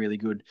another really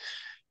good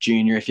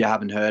junior, if you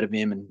haven't heard of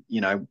him.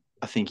 And,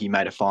 I think he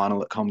made a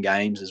final at Com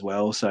Games as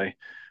well. So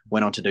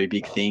went on to do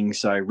big things.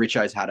 So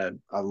Richo's had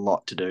a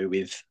lot to do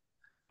with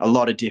a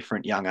lot of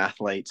different young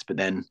athletes, but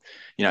then,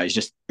 he's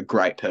just a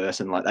great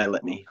person. Like I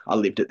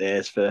lived at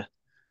theirs for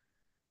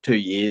 2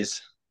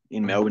 years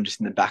in Melbourne, just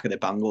in the back of their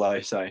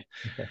bungalow. So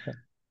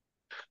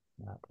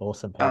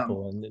awesome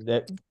people.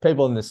 And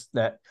people in this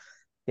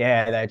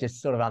they're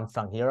just sort of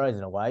unsung heroes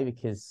in a way,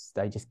 because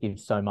they just give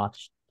so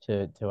much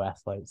to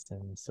athletes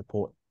and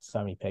support so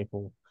many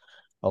people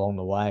along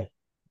the way.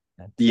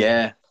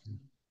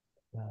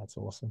 That's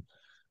awesome.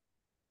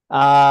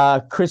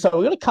 Chris, so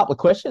we've got a couple of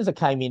questions that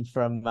came in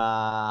from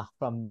the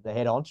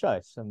head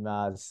honcho, from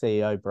the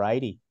CEO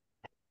Brady.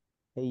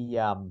 He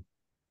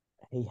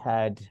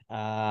had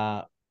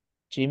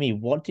Jimmy,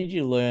 what did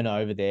you learn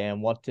over there,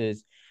 and what do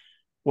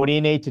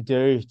you need to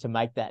do to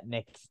make that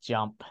next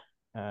jump?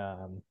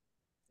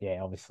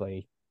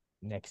 Obviously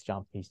next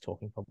jump, he's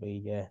talking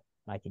probably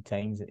making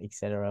teams,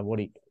 etc. What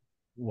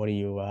are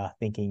you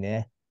thinking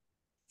there?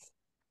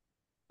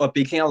 A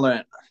big thing I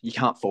learned, you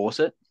can't force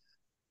it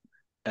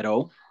at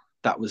all.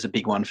 That was a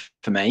big one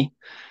for me,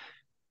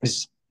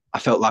 because I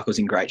felt like I was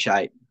in great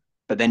shape.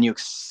 But then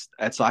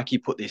it's like you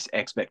put this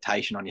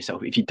expectation on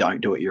yourself. If you don't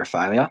do it, you're a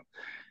failure.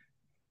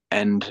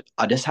 And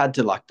I just had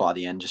to, like, by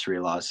the end, just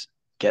realize,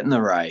 get in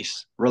the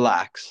race,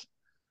 relax,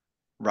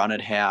 run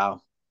it how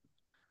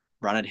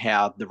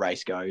the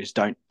race goes.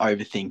 Don't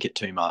overthink it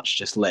too much.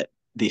 Just let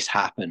this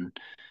happen.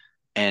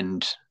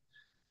 And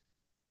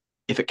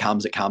if it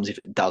comes, it comes. If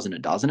it doesn't,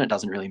 it doesn't. It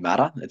doesn't really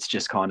matter. It's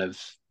just kind of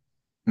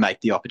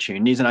make the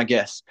opportunities. And I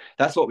guess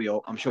that's what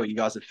I'm sure you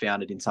guys have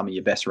found it in some of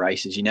your best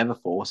races. You never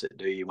force it,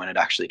 do you, when it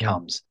actually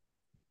comes?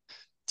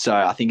 So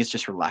I think it's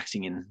just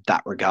relaxing in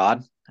that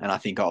regard. And I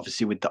think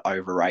obviously with the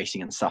over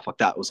racing and stuff like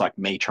that, it was like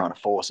me trying to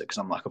force it because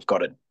I'm like, I've got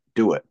to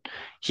do it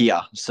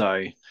here.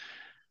 So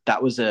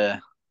that was a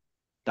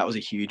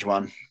huge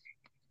one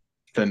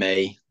for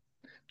me.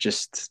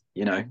 Just,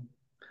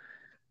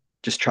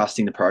 just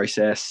trusting the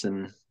process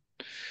and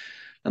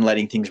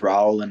letting things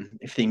roll. And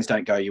if things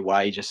don't go your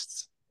way,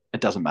 just, it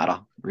doesn't matter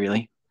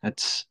really.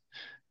 It's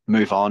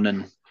move on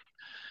and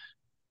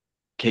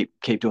keep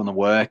doing the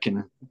work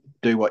and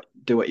do what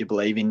you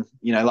believe in.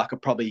 Like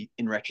probably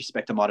in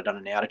retrospect, I might have done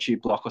an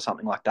altitude block or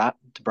something like that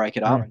to break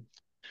it up.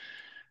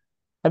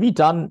 Have you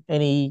done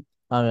any?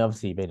 I mean,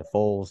 obviously you've been to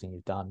Falls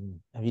and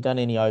have you done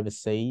any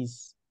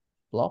overseas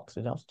blocks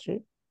at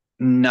altitude?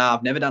 No,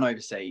 I've never done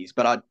overseas,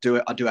 but I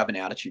do have an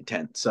altitude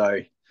tent. So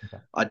okay.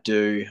 I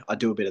do a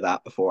bit of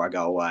that before I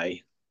go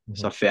away. Mm-hmm.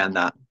 So I found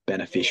that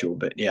beneficial,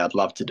 but yeah, I'd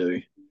love to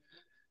do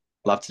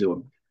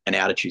an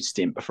altitude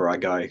stint before I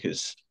go,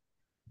 because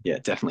yeah,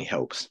 it definitely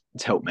helps.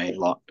 It's helped me a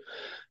lot.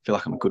 I feel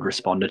like I'm a good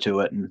responder to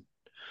it. And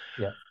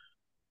yeah.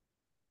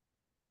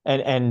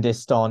 And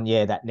just on,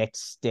 that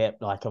next step,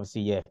 like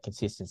obviously,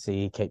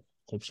 consistency, keep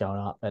showing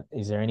up. But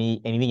is there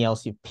anything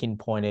else you've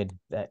pinpointed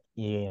that,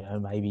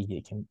 maybe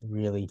you can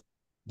really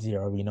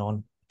zero in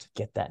on to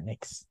get that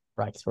next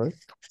breakthrough?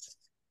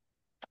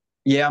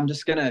 Yeah, I'm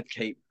just gonna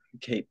keep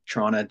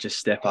trying to just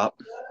step up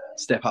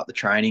the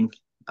training.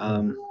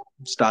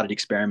 Started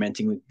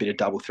experimenting with a bit of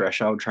double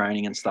threshold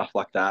training and stuff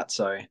like that.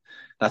 So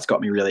that's got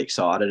me really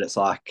excited. It's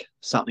like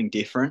something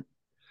different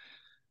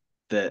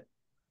that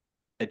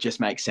it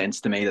just makes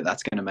sense to me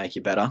that's going to make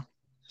you better.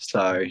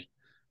 So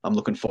I'm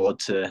looking forward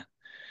to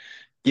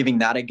giving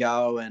that a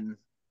go. And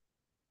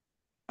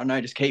I don't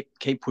know, just keep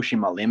pushing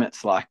my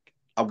limits. Like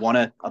I'd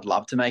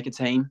love to make a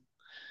team,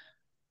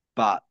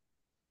 but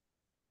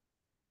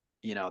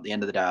at the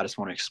end of the day, I just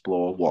want to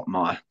explore what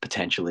my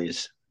potential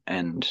is.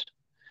 And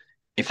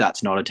if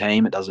that's not a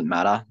team, it doesn't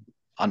matter.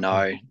 I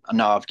know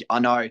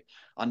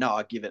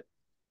I give it,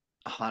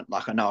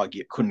 like I know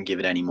couldn't give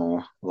it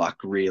anymore. Like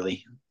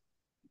really,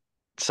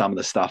 some of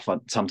the stuff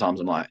sometimes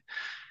I'm like,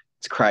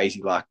 it's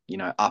crazy. Like,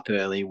 up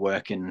early,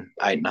 working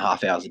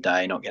 8.5 hours a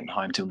day, not getting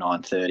home till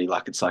 9:30.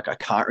 Like, it's like I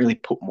can't really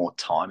put more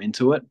time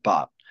into it.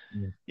 But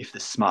if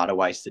there's smarter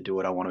ways to do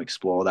it, I want to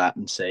explore that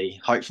and see.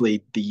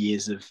 Hopefully, the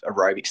years of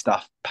aerobic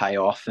stuff pay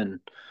off,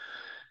 and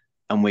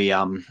we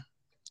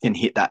can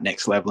hit that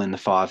next level in the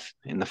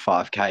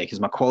 5K,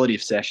 because my quality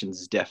of sessions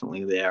is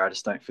definitely there. I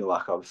just don't feel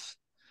like I've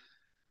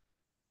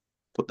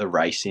put the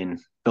race in.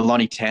 The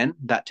Lonnie 10,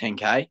 that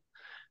 10K,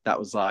 that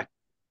was like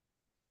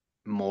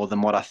more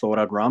than what I thought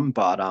I'd run,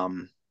 but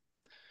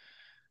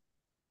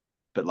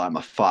like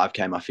my 5K,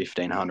 my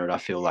 1500, I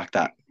feel like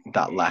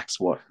that lacks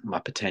what my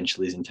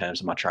potential is in terms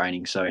of my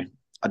training. So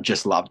I'd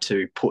just love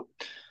to put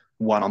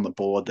one on the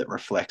board that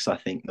reflects, I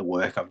think, the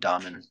work I've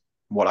done and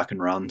what I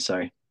can run.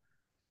 So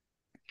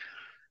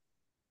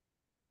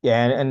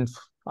yeah, and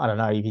I don't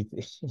know, if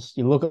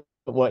you look at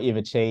what you've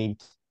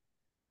achieved,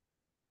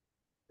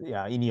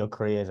 in your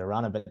career as a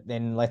runner, but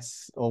then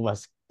let's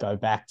almost go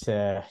back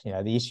to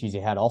the issues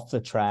you had off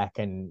the track,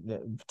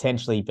 and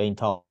potentially being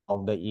told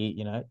that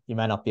you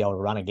may not be able to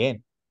run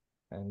again.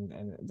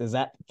 And does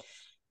that,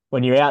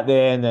 when you're out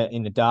there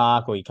in the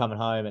dark, or you're coming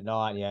home at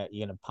night,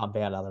 you're going to pump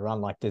out another run,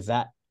 like does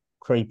that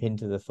creep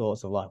into the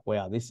thoughts of like,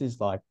 wow, this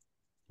is like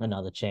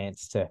another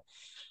chance to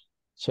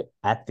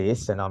at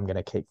this, and I'm going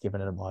to keep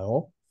giving it my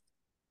all?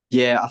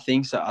 Yeah, I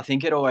think so. I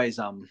think it always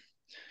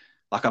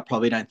like I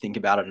probably don't think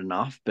about it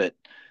enough, but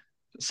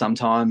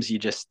sometimes you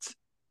just,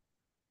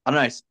 I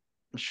don't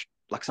know,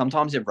 like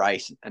sometimes you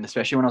race, and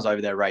especially when I was over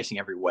there racing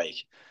every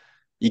week,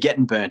 you're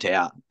getting burnt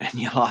out and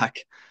you're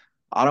like,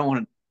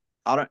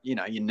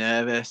 you're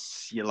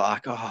nervous. You're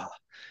like, oh,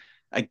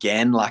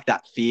 again, like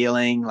that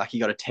feeling, like you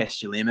got to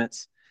test your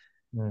limits.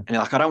 And you're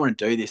like, I don't want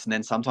to do this. And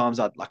then sometimes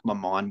my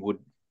mind would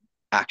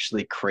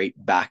actually creep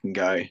back and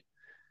go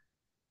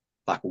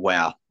like,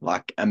 wow,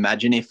 like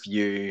imagine if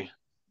you,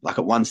 like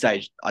at one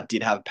stage I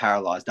did have a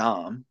paralyzed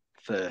arm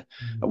it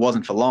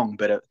wasn't for long,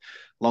 but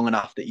long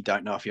enough that you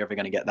don't know if you're ever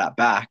going to get that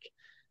back.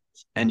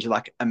 And you're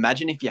like,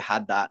 imagine if you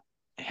had that,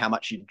 how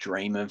much you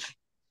dream of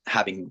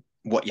having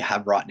what you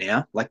have right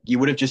now. Like you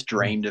would have just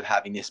dreamed of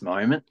having this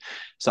moment.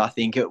 So I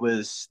think there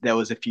was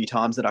a few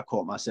times that I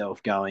caught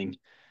myself going,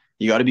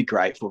 you got to be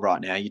grateful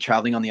right now. You're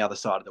traveling on the other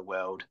side of the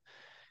world.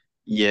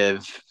 Like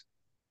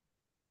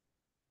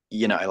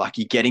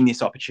you're getting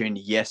this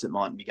opportunity. Yes, it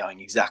mightn't be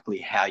going exactly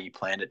how you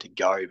planned it to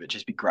go, but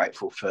just be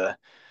grateful for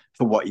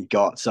what you've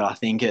got. So I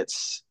think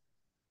it's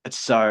it's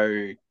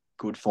so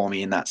good for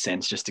me in that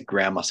sense, just to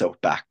ground myself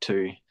back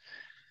to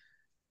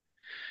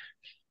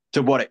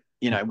what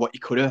what you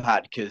could have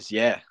had. Because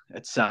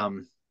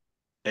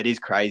it is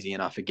crazy,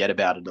 and I forget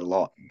about it a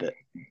lot. But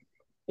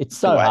It's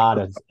the so way,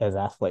 hard as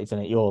athletes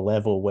and at your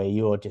level where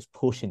you're just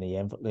pushing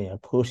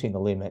pushing the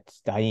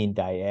limits day in,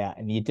 day out.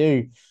 And you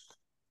do,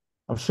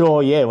 I'm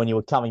sure, yeah, when you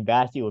were coming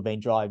back, you were been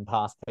driving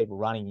past people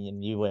running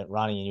and you weren't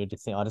running and you were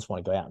just thinking, I just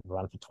want to go out and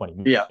run for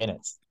 20 yeah,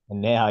 minutes.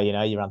 And now,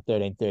 you run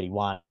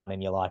 13:31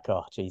 and you're like,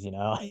 oh, geez,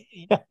 I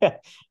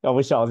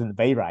wish I was in the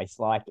B race.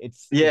 Like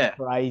it's yeah,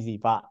 crazy,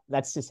 but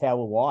that's just how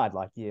we're wired.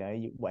 Like,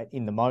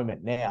 in the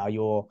moment now,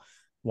 you're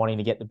wanting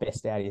to get the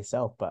best out of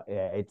yourself. But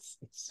yeah, it's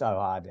so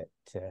hard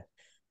to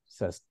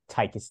sort of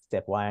take a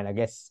step away. And I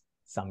guess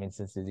some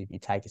instances, if you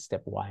take a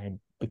step away and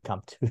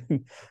become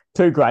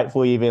too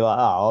grateful, you'd be like,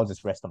 oh, I'll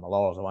just rest on my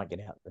laurels. I won't get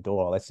out the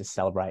door. Let's just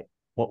celebrate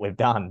what we've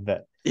done.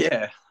 But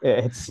yeah, yeah,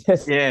 it's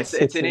just yeah. It's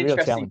it's an a real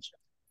challenge.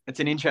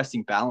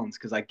 interesting balance,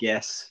 because I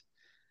guess,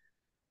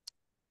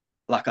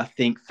 like, I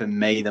think for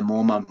me, the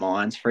more my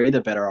mind's free, the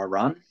better I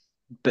run.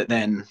 But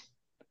then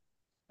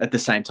at the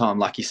same time,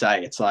 like you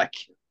say, it's like,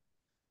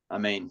 I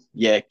mean,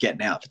 yeah,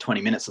 getting out for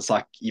 20 minutes, it's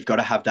like you've got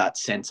to have that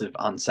sense of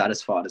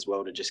unsatisfied as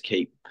well to just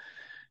keep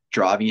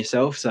driving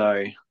yourself.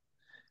 So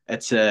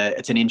it's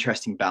an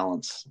interesting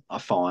balance, I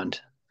find,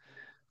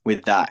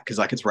 with that, because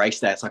like it's race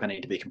day, it's like I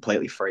need to be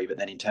completely free, but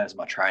then in terms of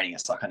my training,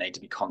 it's like I need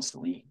to be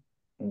constantly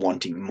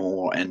wanting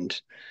more.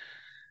 And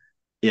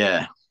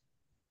yeah,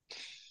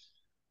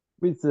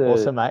 With the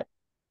Awesome, mate.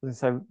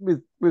 so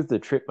with the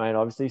trip, mate,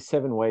 obviously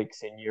 7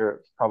 weeks in Europe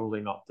is probably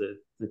not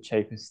the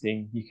cheapest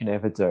thing you can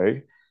ever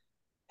do.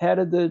 How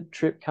did the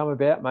trip come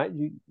about, mate?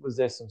 Was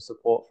there some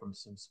support from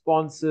some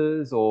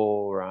sponsors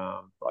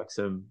or like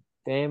some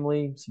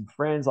family, some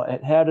friends?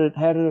 Like how did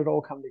it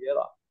all come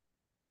together?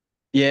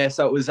 yeah.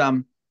 So it was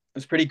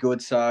pretty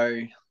good. So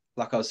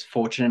like I was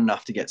fortunate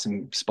enough to get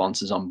some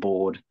sponsors on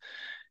board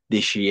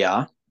this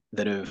year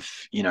that have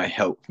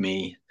helped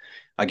me,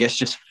 I guess,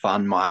 just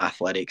fund my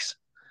athletics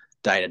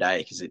day to day,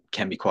 because it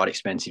can be quite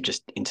expensive,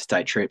 just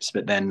interstate trips.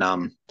 But then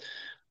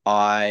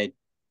I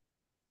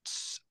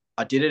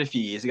I did it a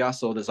few years ago. I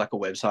saw there's like a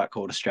website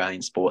called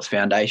Australian Sports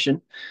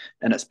Foundation,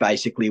 and it's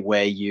basically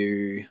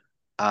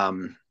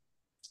um,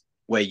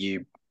 where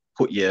you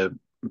put your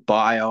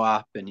bio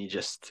up, and you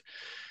just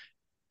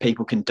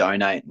people can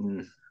donate,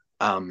 and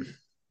um,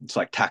 it's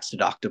like tax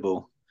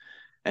deductible.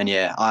 And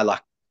yeah, I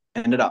like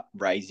ended up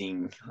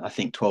raising, I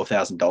think,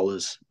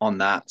 $12,000 on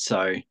that.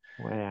 So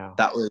Wow.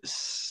 that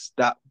was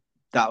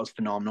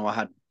phenomenal. I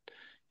had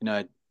you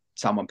know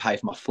someone pay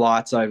for my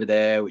flights over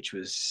there, which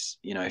was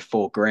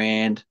 4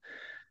 grand.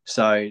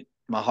 So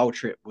my whole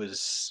trip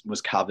was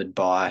covered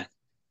by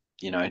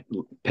you know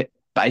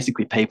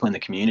basically people in the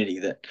community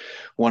that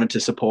wanted to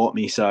support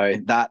me. So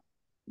that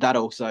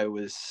also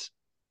was,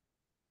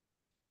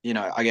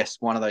 I guess,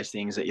 one of those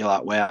things that you're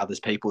like, wow, there's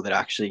people that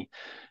actually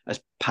are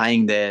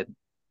paying their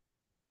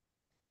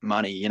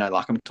money.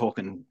 Like, I'm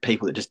talking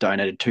people that just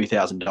donated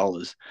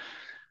 $2,000.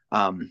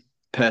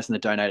 Person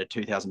that donated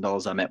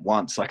 $2,000 I met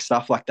once, like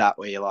stuff like that,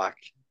 where you're like,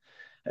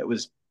 it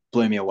was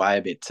blew me away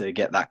a bit to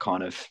get that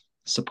kind of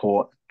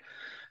support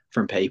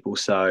from people.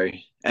 So,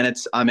 and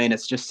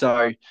it's just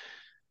so,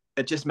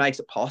 it just makes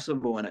it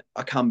possible. And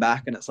I come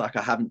back and it's like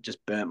I haven't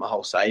just burnt my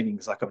whole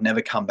savings. Like, I've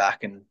never come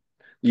back, and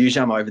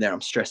usually I'm over there,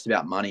 I'm stressed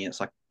about money. And it's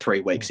like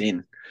 3 weeks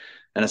in,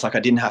 and it's like I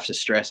didn't have to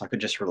stress. I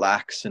could just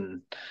relax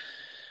and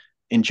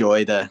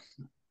enjoy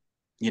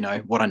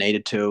what I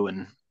needed to.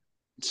 And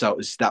so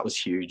that was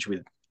huge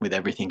with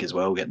everything as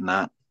well, getting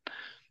that.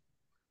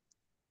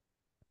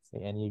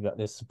 And you got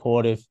this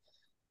supportive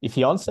your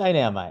fiance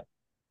now, mate.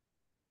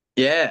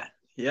 Yeah,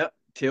 yep,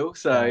 Till.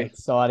 So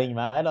Exciting,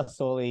 mate. I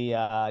saw the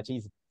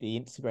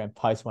Instagram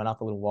post went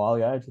up a little while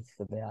ago, just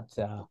about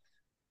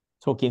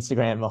took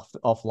Instagram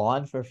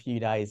offline for a few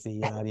days.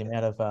 The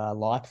amount of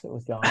likes that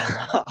was going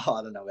on.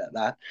 I don't know about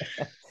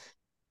that.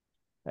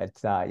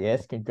 But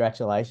yes,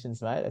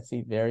 congratulations, mate. That's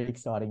very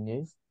exciting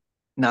news.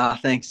 Nah,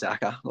 thanks,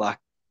 Zaka. Like,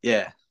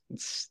 yeah,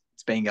 it's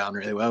been going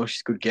really well.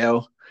 She's a good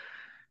girl.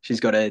 She's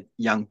got a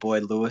young boy,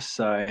 Lewis,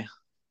 so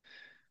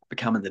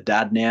becoming the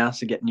dad now.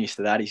 So getting used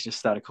to that. He's just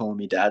started calling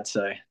me dad.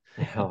 So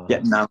Oh,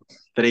 getting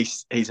but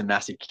he's a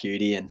massive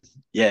cutie, and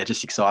yeah,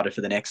 just excited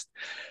for the next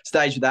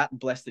stage of that. And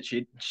blessed that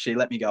she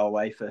let me go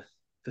away for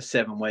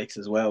 7 weeks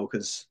as well,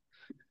 because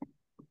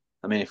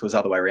I mean, if it was the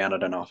other way around, I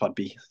don't know if I'd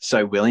be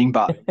so willing.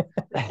 But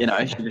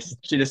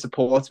she just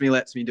supports me,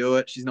 lets me do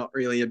it. She's not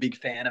really a big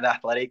fan of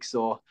athletics,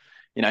 or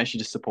she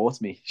just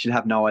supports me. She'd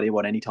have no idea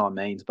what any time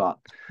means, but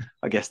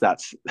I guess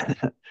that's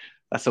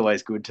that's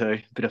always good too.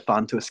 Bit of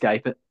fun to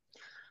escape it.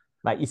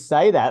 Mate, you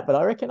say that, but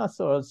I reckon I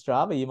saw on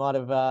Strava you might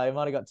have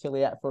got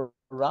Tilly out for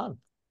a run.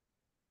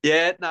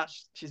 Yeah, no,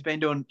 she's been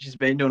doing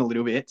a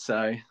little bit.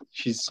 So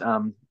she's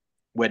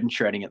wedding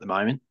shredding at the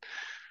moment.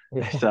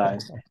 So,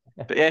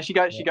 but yeah, she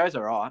goes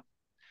all right.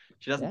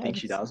 She doesn't Yeah, think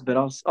she does, but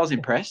I was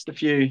impressed. A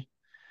few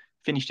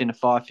finished in a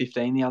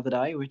 5:15 the other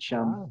day, which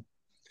wow.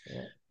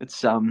 Yeah,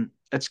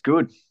 it's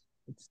good.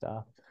 good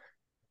stuff.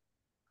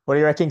 What do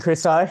you reckon,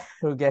 Chriso?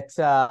 We'll get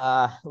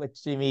let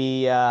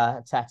Jimmy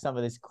attack some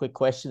of these quick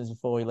questions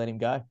before we let him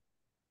go.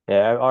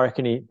 Yeah, I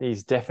reckon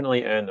he's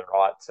definitely earned the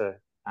right to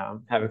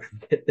have a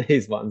crack at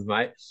these ones,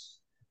 mate.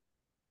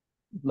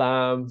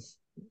 We'll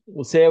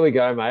see how we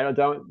go, mate. I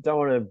don't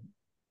want to,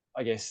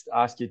 I guess,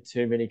 ask you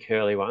too many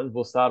curly ones.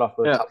 We'll start off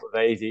with a couple of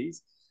easies.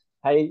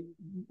 Hey,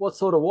 what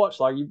sort of watch?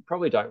 Like, you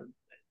probably don't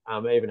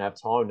even have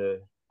time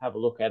to have a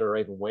look at or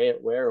even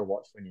wear a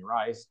watch when you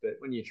race. But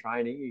when you're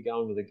training, you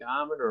going with a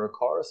Garmin or a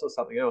Chorus or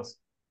something else?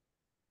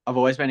 I've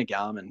always been a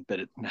Garmin, but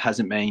it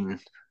hasn't been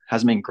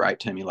great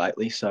to me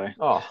lately. So,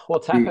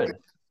 what's happened?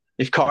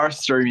 If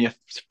Chorus threw me a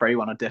free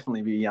one, I'd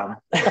definitely be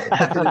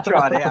happy to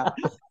try it out.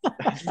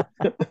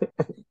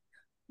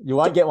 You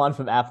won't get one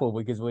from Apple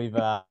because we've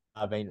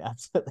been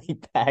absolutely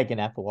bagging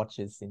Apple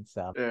watches since.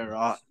 Yeah,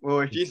 right.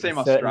 Well, if you see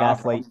my certain Strava,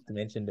 athlete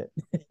mentioned it.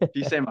 if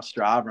you see my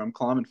Strava, I'm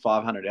climbing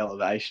 500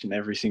 elevation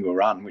every single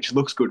run, which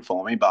looks good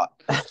for me, but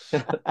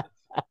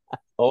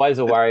always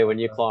a worry when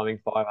you're climbing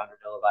 500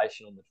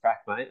 elevation on the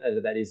track, mate.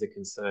 That is a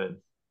concern.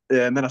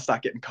 Yeah, and then I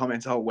start getting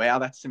comments, oh, wow,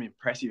 that's some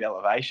impressive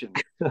elevation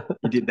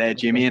you did there,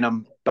 Jimmy, and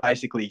I'm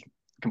basically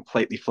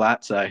completely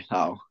flat, so,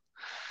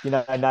 You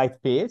know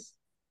Nate Pierce?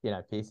 You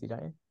know Piercey,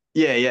 don't you?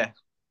 Yeah.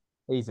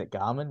 He's at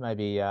Garmin.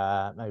 Maybe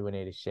we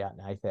need to shout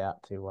Nate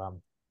out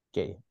to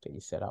get you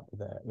set up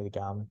with a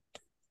Garmin.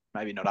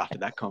 Maybe not after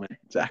that comment,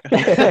 Zach.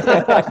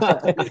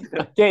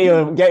 get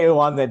you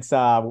one that's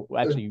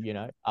actually,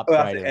 upgraded. We'll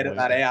have to edit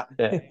that out.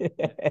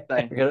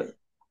 Yeah.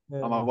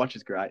 My watch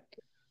is great.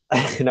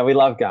 No, we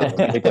love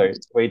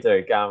Garmin. We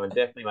do. Garmin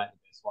definitely make the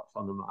best watch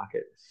on the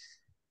market.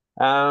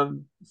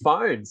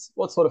 Phones.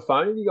 What sort of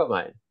phone have you got,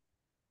 mate?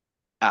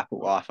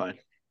 Apple iPhone.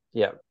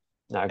 Yeah.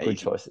 No, good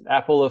choice.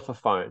 Apple are for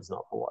phones,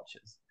 not for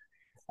watches.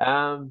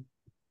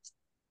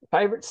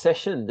 Favorite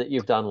session that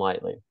you've done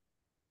lately?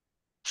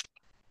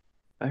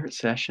 Favorite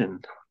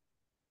session?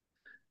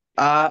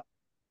 I've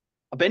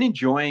been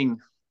enjoying,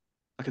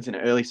 like, it's an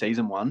early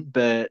season one,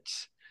 but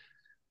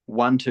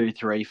 1, 2,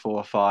 3,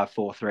 4, 5,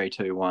 4, 3,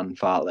 2, 1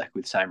 fartlek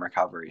with same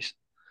recoveries.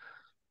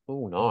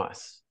 Oh,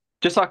 nice.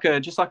 Just like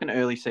an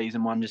early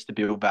season one, just to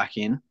build back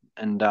in,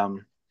 and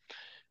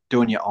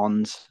doing your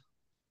ons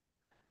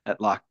at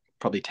like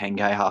probably 10K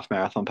half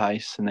marathon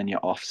pace, and then your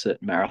offs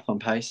at marathon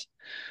pace.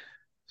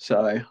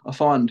 So I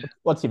find.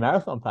 What's your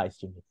marathon pace,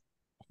 Jimmy?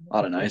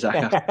 I don't know,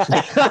 Zach.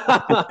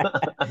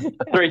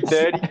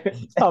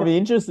 3:30. I'll be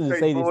interested to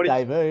see this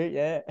debut.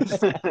 Yeah.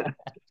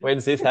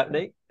 When's this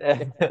happening?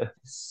 I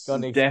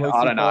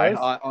don't know.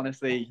 I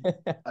honestly,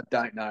 I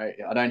don't know.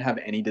 I don't have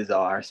any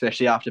desire,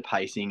 especially after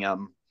pacing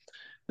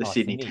the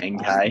Sydney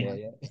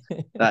 10K.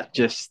 That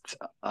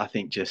I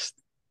think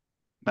just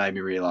made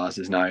me realise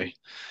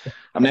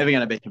I'm never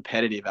going to be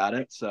competitive at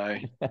it. So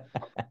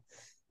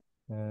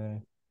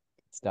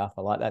stuff.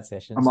 I like that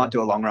session. I might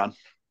do a long run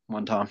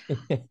one time.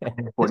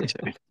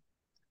 42.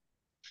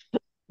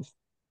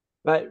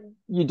 Mate,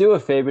 you do a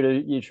fair bit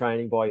of your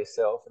training by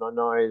yourself, and I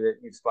know that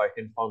you've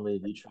spoken fondly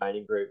of your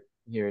training group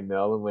here in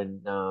Melbourne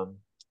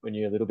when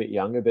you're a little bit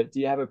younger. But do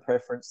you have a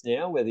preference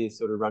now, whether you're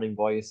sort of running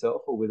by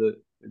yourself or with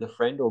a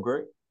friend or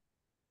group?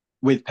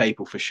 With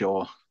people, for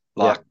sure,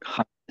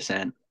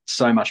 100%.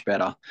 So much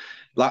better.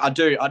 Like I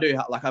do.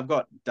 Like I've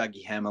got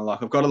Dougie Hammer.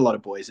 Like I've got a lot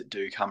of boys that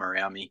do come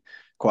around me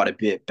quite a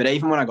bit. But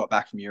even when I got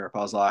back from Europe, I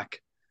was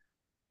like,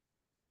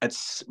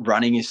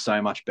 running is so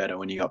much better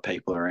when you got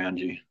people around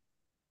you,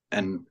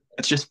 and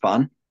it's just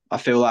fun. I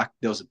feel like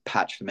there was a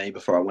patch for me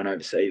before I went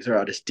overseas where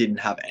I just didn't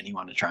have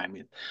anyone to train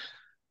with,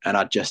 and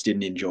I just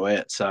didn't enjoy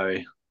it. So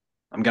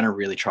I'm going to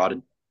really try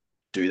to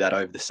do that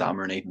over the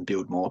summer and even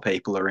build more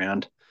people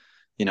around.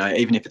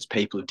 Even if it's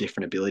people of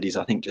different abilities,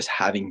 I think just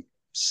having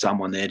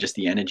someone there, just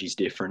the energy's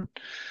different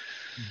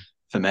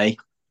for me.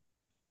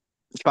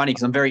 It's funny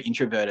because I'm very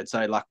introverted.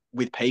 So like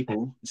with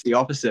people, it's the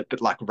opposite.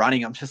 But like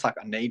running, I'm just like,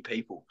 I need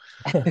people.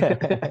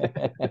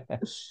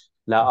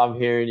 No, I'm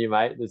hearing you,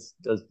 mate.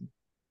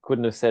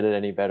 Couldn't have said it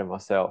any better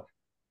myself.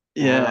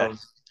 Yeah.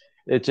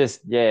 It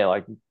just,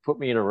 like put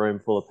me in a room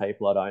full of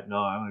people I don't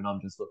know and I'm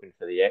just looking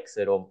for the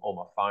exit or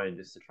my phone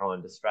just to try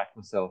and distract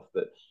myself.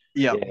 But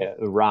the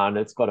run,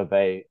 it's got to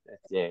be,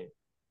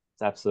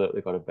 it's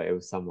absolutely got to be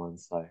with someone.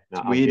 So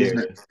it's weird, isn't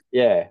it?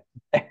 Yeah.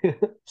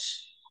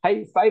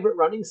 Hey, favorite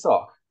running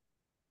sock?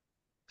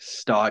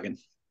 Steigen.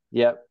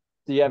 Yep.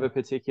 Do you have a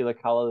particular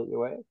color that you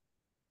wear?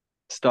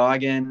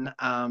 Steigen.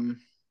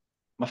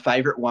 My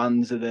favorite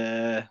ones are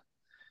the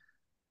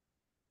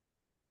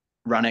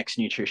Run2PB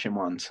Nutrition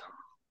ones.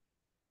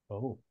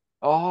 Oh,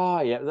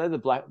 yeah. They're the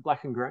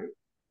black and green.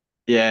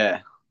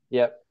 Yeah.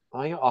 Yep.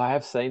 I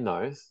have seen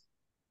those.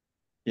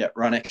 Yep.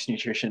 Run2PB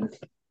Nutrition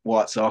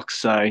white socks.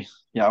 So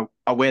yeah,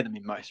 I wear them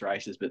in most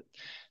races, but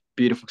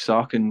beautiful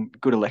sock and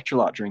good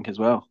electrolyte drink as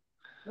well.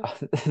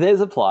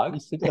 There's a plug.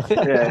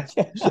 Yeah.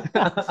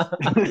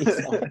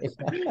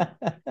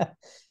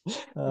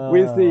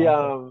 With the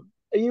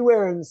are you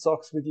wearing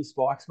socks with your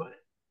spikes, mate?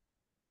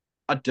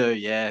 I do,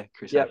 yeah,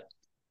 Chris. Yep.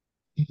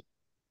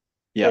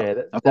 Yeah.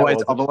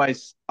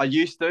 I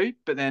used to,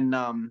 but then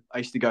I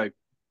used to go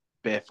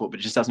barefoot, but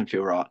it just doesn't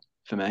feel right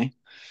for me.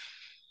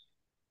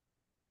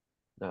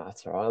 No,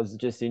 that's all right. I was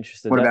just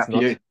interested. What That's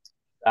about not you?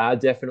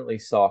 definitely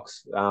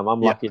socks. I'm Yeah.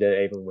 lucky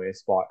to even wear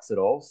spikes at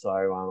all, so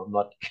I'm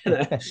not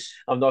gonna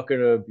I'm not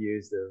gonna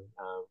abuse them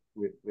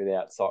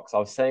without socks. I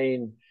have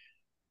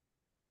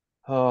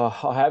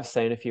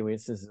seen a few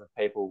instances of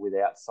people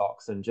without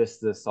socks, and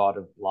just the sight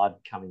of blood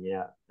coming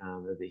out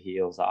of the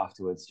heels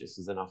afterwards just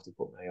was enough to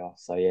put me off.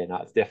 So yeah, no,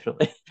 it's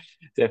definitely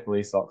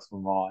definitely socks for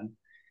mine.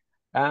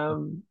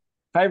 Um,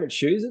 Favorite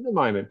shoes at the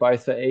moment,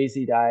 both for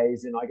easy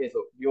days, and I guess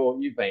look,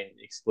 you've been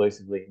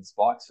exclusively in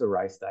spikes for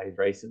race days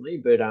recently,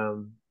 but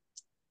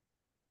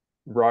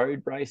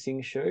road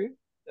racing shoe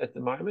at the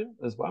moment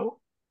as well.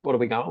 What are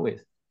we going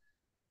with?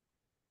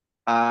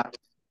 Uh,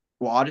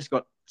 well, I just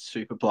got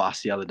Super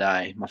Blast the other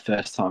day, my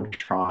first time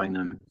trying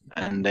them,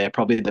 and they're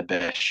probably the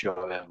best shoe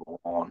I've ever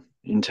worn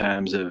in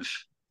terms of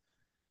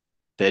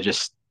they're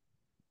just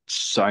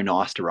so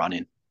nice to run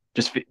in.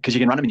 Just because you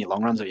can run them in your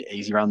long runs or your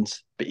easy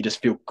runs, but you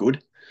just feel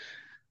good.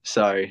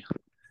 So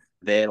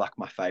they're like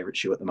my favorite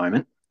shoe at the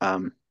moment.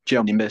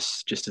 Gel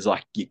Nimbus just as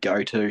like your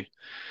go-to,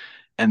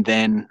 and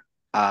then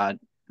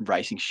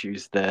racing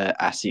shoes, the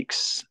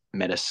Asics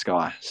Meta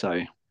Sky.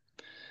 So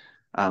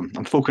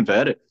I'm full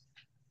converted.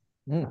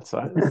 That's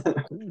right.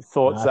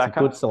 Thoughts, That's a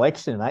good Zaka?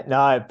 selection, mate.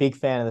 No, big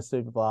fan of the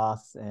Super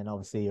Blast, and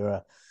obviously you're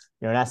an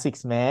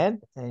Asics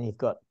man, and you've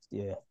got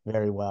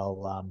very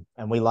well.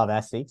 And we love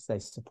Asics. They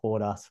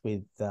support us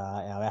with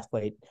our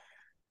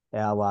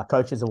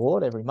coaches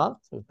award every month.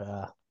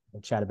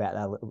 We'll chat about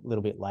that a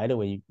little bit later.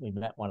 We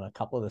met a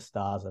couple of the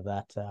stars of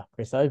that,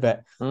 Chriso.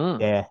 But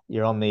yeah,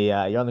 you're on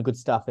the good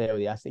stuff there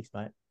with the Asics,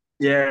 mate.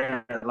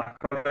 Yeah, like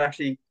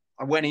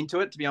I went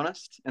into it to be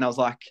honest, and I was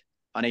like,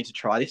 I need to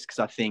try this because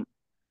I think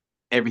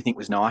everything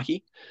was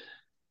Nike,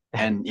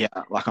 and yeah,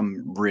 like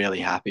I'm really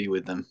happy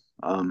with them.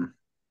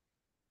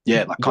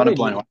 Yeah, like kind of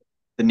blown away.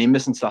 The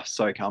Nimbus and stuff's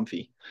so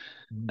comfy,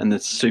 and the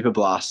Super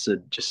Blasts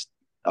are just.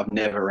 I've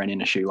never ran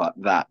in a shoe like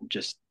that.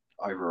 Just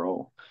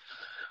overall.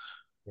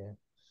 Yeah.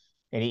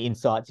 Any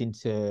insights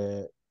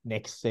into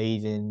next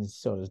season's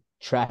sort of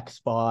track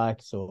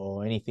spikes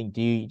or anything?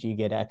 Do you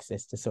get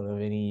access to sort of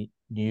any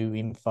new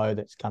info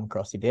that's come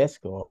across your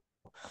desk or?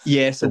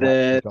 Yeah, so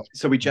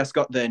we just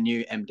got the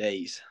new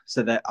MDs.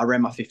 So that I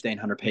ran my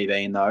 1500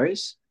 PB in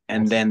those,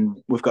 and then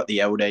we've got the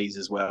LDs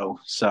as well.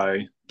 So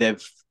I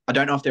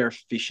don't know if they're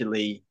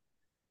officially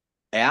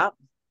out.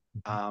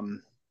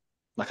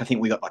 Like I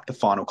think we got like the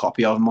final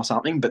copy of them or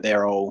something, but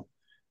they're all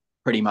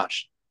pretty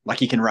much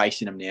like you can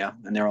race in them now,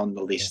 and they're on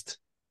the list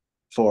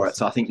for it.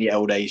 So I think the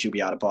LDs you'll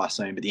be able to buy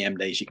soon, but the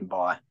MDs you can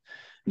buy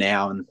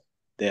now, and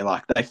they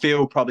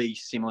feel probably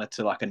similar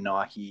to like a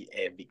Nike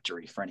Air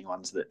Victory for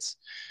anyone's that's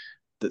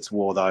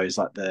wore those,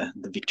 like the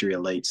Victory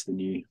Elites, the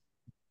new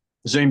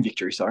Zoom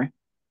Victory, sorry.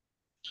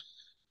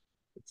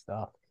 Good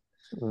stuff.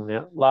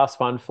 Yeah, last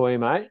one for you,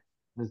 mate.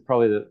 This is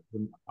probably the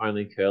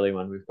only curly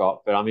one we've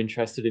got, but I'm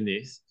interested in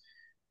this.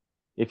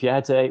 If you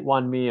had to eat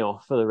one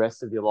meal for the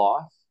rest of your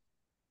life,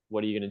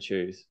 what are you going to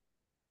choose?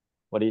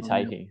 What are you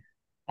taking?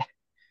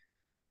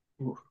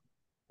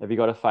 Have you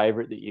got a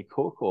favorite that you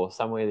cook or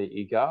somewhere that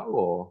you go,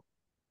 or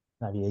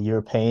maybe a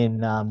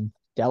European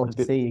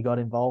delicacy you got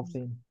involved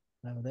in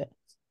over there?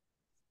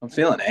 I'm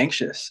feeling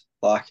anxious.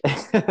 Like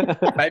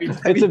maybe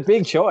it's a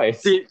big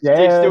choice. Do you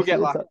still get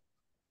like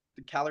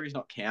the calories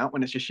not count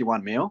when it's just your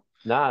one meal?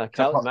 No,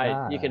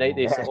 mate, you can eat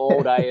this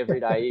all day, every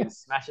day. You can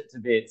smash it to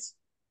bits.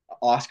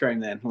 Ice cream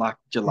then, like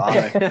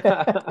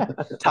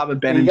gelato. Tub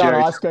of Ben and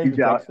Jerry's. Ice cream for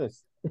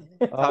breakfast.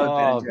 Tub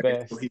of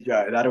Ben and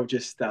Jerry's. That'll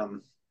just that'll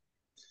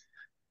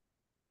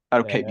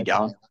keep me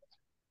going.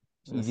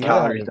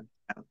 Calories.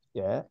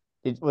 Yeah.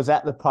 Was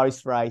that the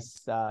post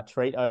race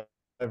treat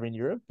over in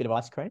Europe? Bit of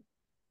ice cream.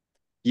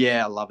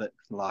 Yeah, I love it.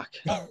 Like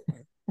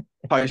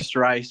post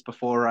race,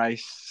 before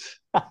race,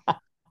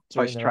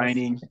 post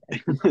training,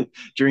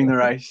 during the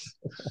race.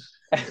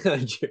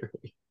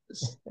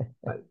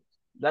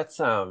 That's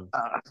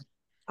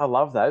I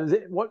love that. Is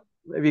it what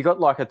have you got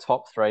like a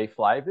top 3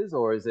 flavors,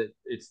 or is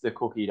it's the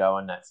cookie dough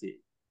and that's it?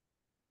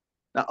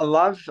 I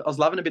was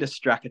loving a bit of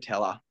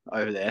stracciatella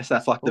over there. So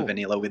that's like the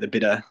vanilla with a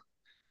bit of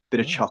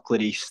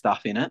chocolatey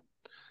stuff in it.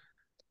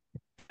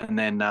 And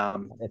then a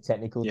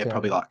technical term.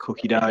 Probably like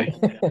cookie dough.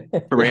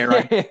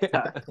 Ferrero.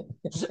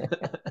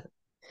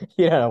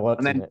 You don't know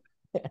what's in it.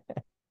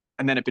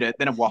 And then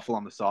a waffle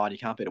on the side. You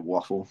can't beat a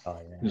waffle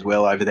as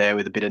well over there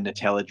with a bit of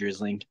Nutella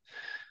drizzling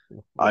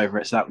over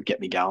it. So that would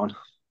get me going.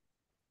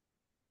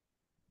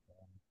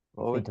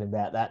 Thinking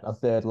about that in a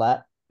third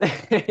lap.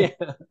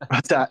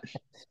 What's that?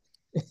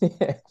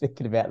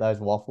 Thinking about those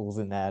waffles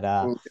in that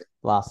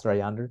last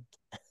 300.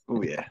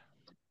 Oh yeah.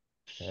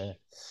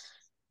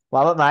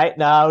 Love it, mate.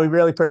 No, we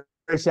really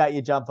appreciate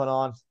you jumping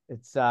on.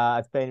 It's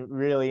been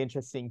really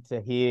interesting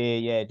to hear.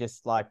 Yeah,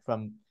 just like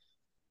from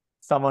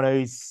someone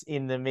who's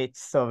in the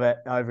midst of it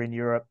over in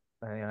Europe,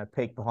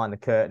 peek behind the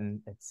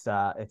curtain. It's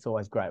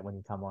always great when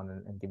you come on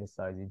and give us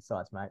those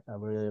insights, mate. I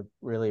really,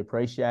 really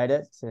appreciate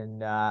it. And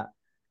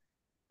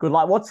good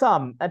luck. What's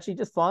actually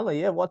just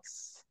finally,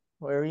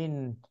 we're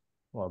in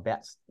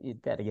about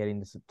to get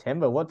into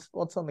September.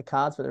 What's on the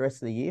cards for the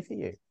rest of the year for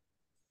you?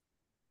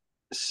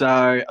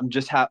 So I'm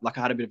just I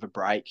had a bit of a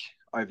break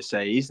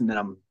overseas, and then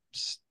I'm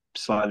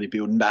slowly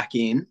building back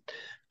in.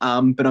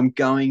 But I'm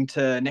going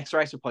to next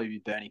race will probably be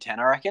Burnie 10,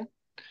 I reckon.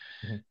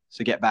 Mm-hmm.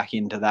 So get back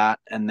into that,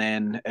 and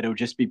then it'll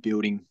just be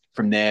building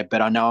from there.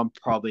 But I know I'm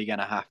probably going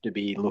to have to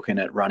be looking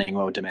at running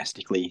well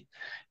domestically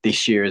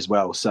this year as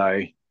well.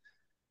 So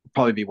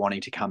probably be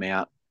wanting to come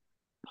out,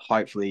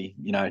 hopefully,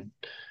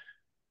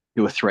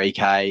 do a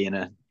 3K and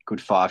a good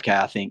 5K.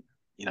 I think,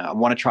 I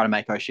want to try to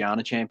make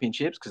Oceania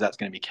championships because that's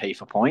going to be key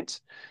for points.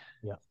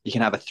 Yeah. You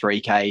can have a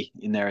 3K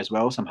in there as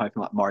well. So I'm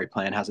hoping like Maury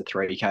Plan has a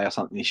 3K or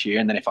something this year.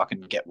 And then if I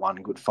can get one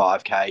good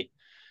 5K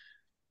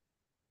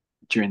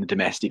during the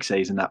domestic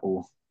season, that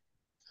will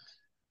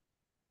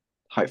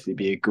hopefully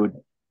be a good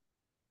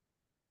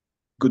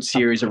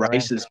series of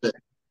races. But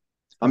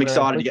I'm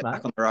excited to get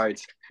back on the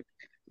roads.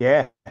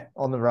 Yeah,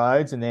 on the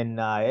roads, and then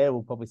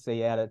we'll probably see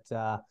you out at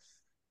a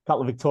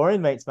couple of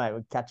Victorian meets, mate.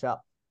 We'll catch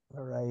up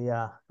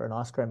for an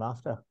ice cream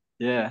after.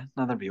 Yeah,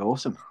 no, that'd be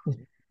awesome.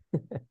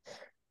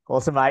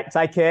 Awesome, mate.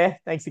 Take care.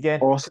 Thanks again.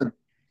 Awesome.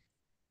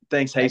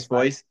 Thanks, heaps,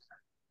 boys.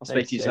 I'll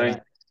speak to you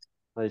soon.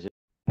 Pleasure.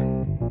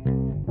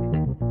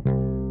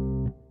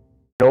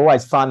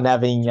 Always fun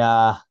having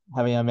our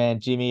man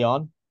Jimmy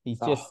on. He's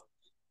just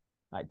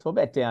mate, talk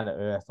about down to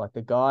earth. Like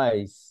the guy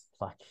is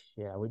like,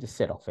 we just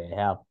set off there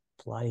how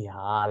bloody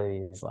hard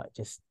it is. Like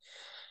just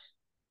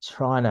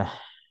trying to,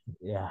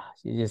 you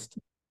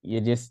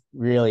just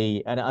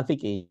really, and I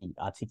think he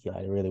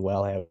articulated really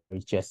well how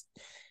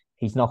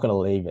he's not going to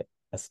leave it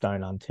a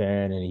stone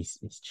unturned, and he's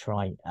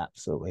trying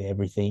absolutely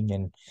everything,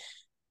 and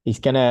he's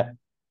gonna,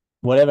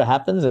 whatever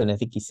happens, and I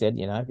think he said,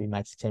 if he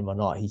makes a team or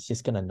not, he's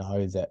just gonna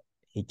know that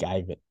he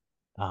gave it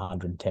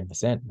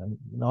 110%. And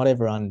not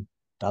everyone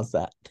does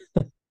that.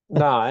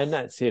 No, and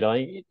that's it.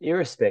 I think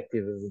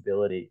irrespective of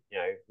ability,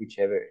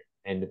 whichever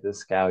end of the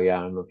scale you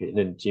are and look at it.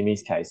 In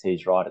Jimmy's case,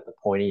 he's right at the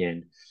pointy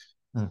end.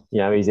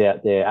 He's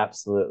out there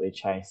absolutely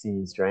chasing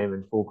his dream,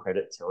 and full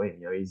credit to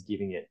him. He's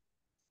giving it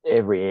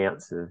every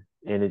ounce of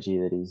energy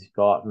that he's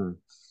got, and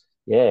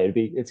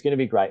it's going to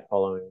be great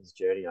following his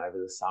journey over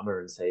the summer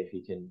and see if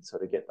he can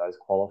sort of get those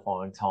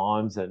qualifying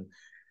times, and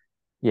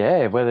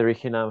whether he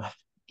can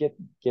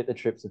get the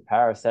trip to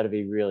Paris. That'd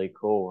be really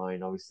cool. I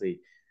mean,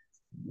 obviously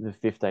the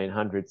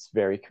 1500's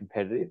very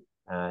competitive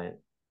for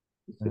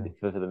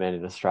the men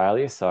in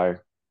Australia, so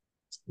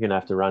you're gonna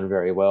have to run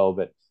very well.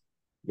 But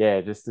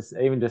just to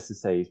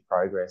see his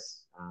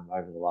progress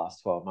over the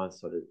last 12 months,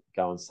 sort of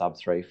going sub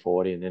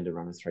 340 and then to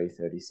run a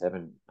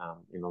 337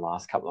 in the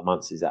last couple of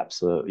months is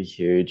absolutely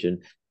huge. And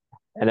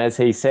as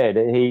he said,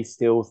 he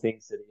still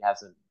thinks that he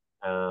hasn't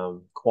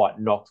quite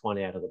knocked one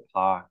out of the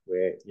park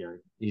where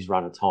he's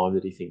run a time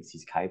that he thinks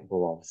he's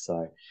capable of.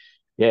 So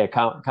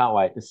can't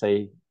wait to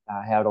see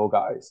how it all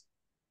goes.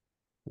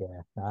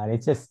 And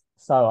it's just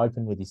so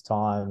open with his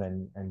time,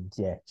 and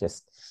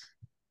just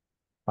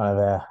one of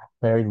a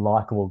very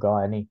likable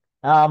guy, isn't he?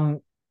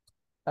 And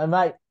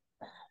mate,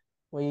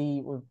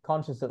 we're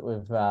conscious that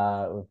we've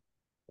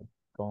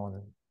gone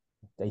a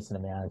decent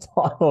amount of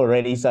time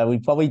already, so we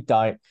probably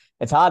don't.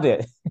 It's hard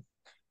to,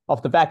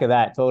 off the back of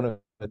that, talking to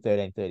a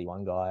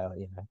 1331 guy,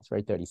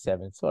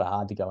 337. It's sort of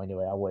hard to go into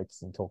our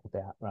weeks and talk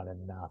about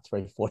running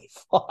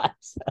 345.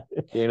 So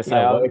you're gonna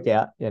say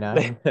workout, you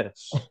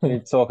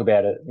talk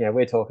about it.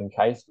 We're talking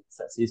case.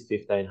 That's his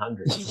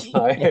 1500.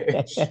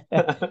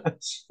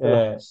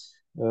 So.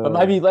 But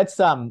maybe let's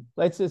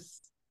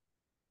just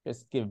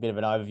give a bit of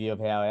an overview of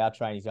how our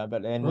training's going.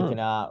 But then we can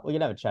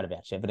have a chat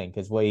about Shepparton,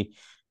 because we're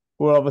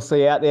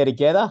obviously out there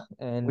together,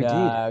 and we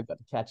got to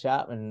catch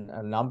up, and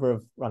a number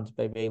of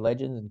Run2PB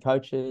legends and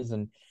coaches,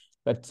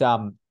 but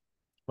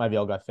maybe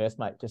I'll go first,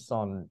 mate, just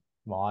on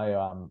my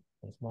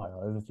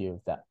overview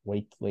of that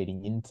week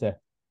leading into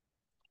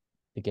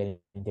the getting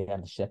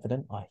down to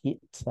Shepparton. I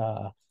hit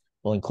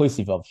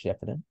inclusive of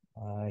Shepparton,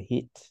 I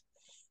hit,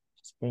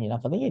 just bring it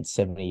up, I think it's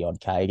 70 odd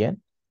K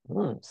again.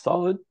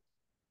 Solid.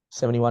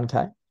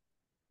 71K.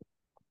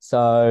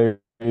 So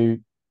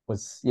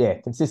was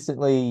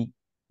consistently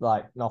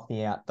like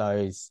knocking out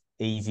those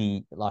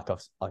easy, like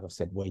I've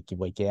said, week in,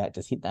 week out,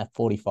 just hit that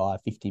 45,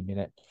 50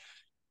 minute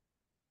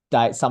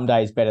day. Some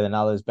days better than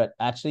others, but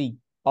actually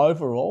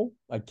overall,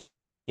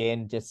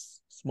 again,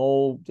 just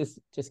small, just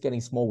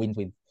getting small wins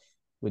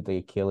with the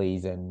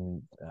Achilles,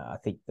 and I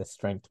think the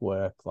strength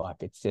work, like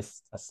it's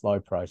just a slow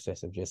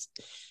process of just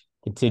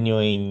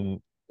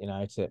continuing,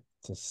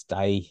 to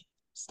stay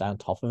on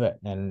top of it.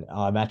 And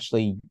I'm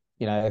actually,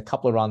 a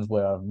couple of runs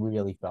where I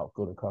really felt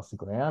good across the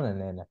ground, and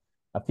then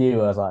a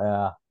few I was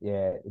like,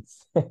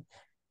 it's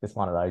just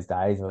one of those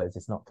days where it's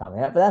just not coming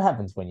out. But that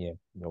happens when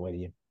whether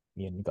you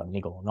got a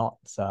niggle or not.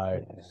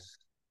 So,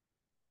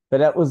 but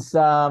that was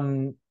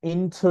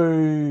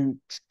into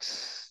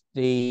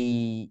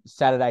the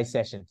Saturday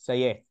session. So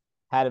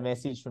had a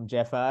message from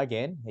Jeffa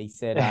again. He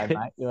said, "Hey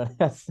mate, you want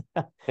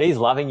to..." He's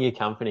loving your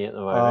company at the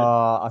moment.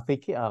 I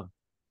think he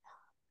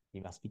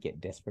must be getting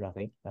desperate. I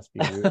think must be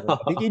weird. I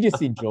think he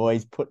just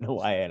enjoys putting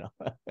away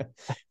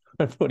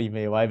and putting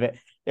me away. But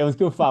it was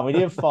good fun. We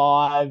did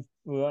 5.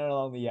 We went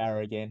along the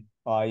Yarra again.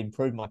 I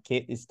improved my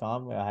kit this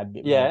time. I had a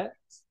bit more.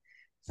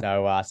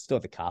 still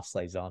have the calf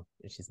sleeves on,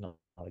 which is not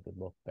a good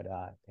look. But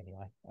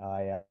anyway,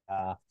 I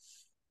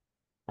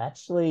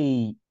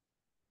actually,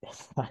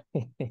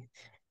 it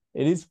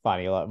is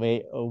funny. Like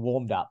we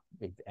warmed up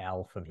with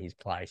Al from his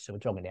place, so we're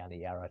jogging down the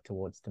Yarra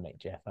to meet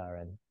Jeffer,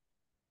 and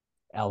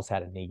Al's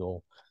had a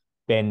niggle.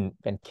 Ben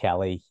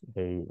Kelly,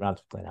 who runs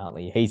for Glen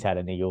Huntley, he's had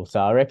a niggle. So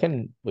I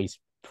reckon we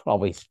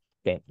probably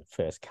spent the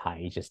first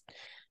K just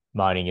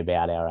moaning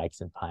about our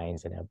aches and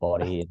pains in our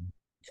body. And,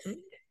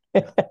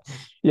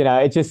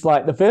 it's just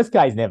like the first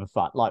K is never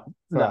fun. Like,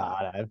 no,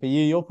 I don't know. For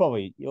you,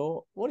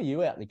 what are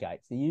you out the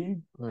gates? Are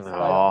you straight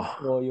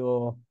off or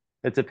you're.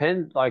 It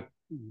depends. Like,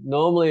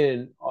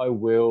 normally I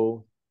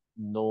will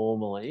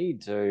normally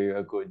do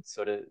a good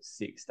sort of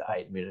 6 to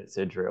 8 minutes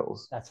of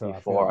drills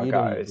before I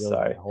go. So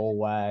the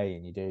hallway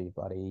and you do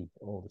bloody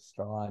all the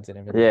strides and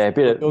everything. Yeah,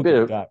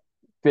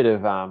 bit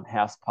of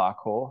house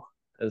parkour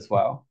as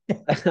well,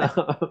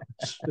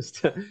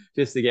 just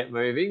to get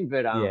moving.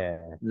 But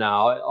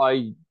no,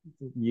 I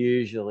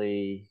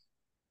usually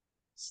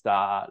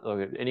start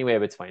anywhere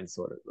between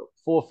sort of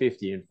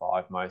 450 and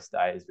 5 most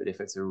days. But if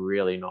it's a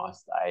really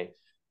nice day,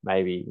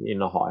 maybe in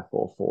the high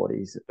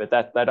 440s. But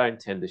they don't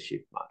tend to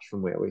shift much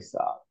from where we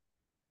start.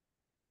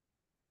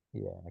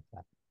 Yeah,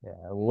 okay.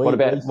 Yeah. What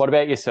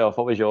about yourself?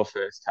 What was your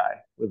first K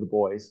with the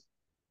boys?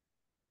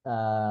 It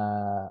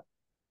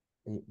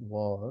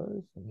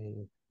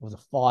was a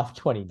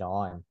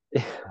 5:29.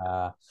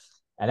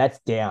 And that's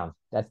down.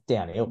 That's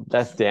downhill.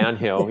 That's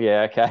downhill.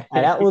 Yeah, okay.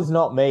 And that was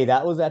not me.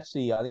 That was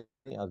actually, I think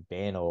it was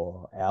Ben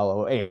or Al.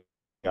 Or anyway,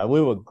 we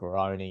were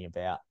groaning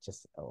about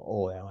just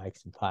all our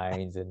aches and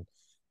pains, and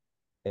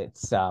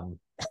it's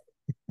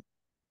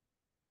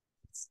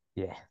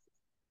yeah.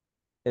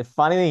 The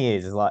funny thing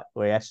is like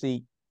we're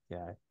actually,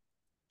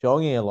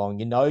 jogging along.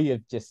 You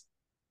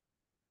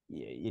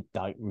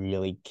don't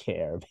really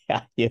care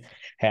about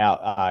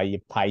how your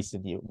pace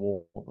and your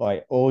walk,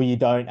 like, or you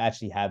don't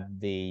actually have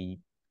the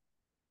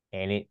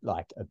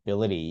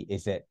ability.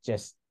 Is it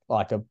just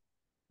like a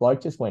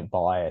bloke just went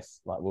by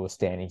us, like we were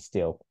standing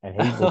still, and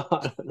he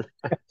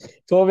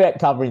it's all about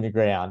covering the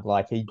ground.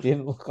 Like he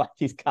didn't look like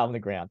he's covering the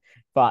ground,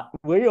 but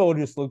we all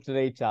just looked at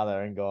each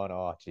other and gone,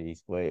 "Oh,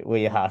 geez,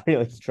 we are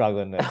really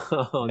struggling."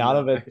 None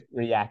of us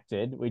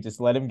reacted. We just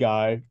let him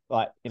go.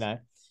 Like a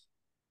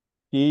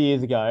few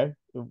years ago,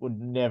 it would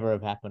never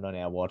have happened on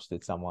our watch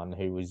that someone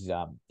who was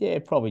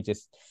probably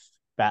just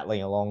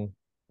battling along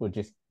would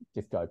just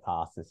go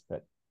past us.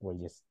 But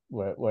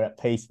we're at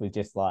peace with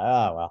just like,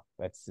 oh well,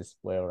 that's just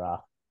where we're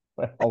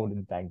old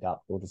and banged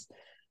up.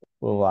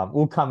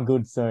 We'll come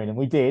good soon, and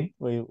we did.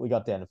 We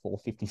got down to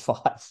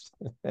 455.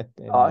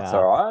 Oh, that's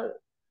all right.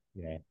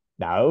 Yeah,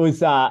 no, it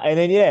was and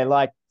then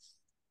like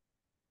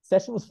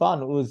session was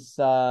fun. It was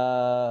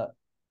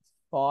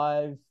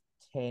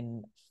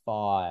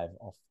 5:10.5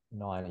 off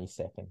 90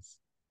 seconds.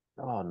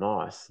 Oh,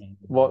 nice.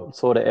 What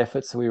sort of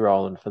efforts are we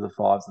rolling for the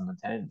 5s and the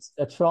 10s?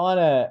 They're trying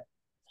to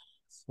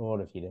sort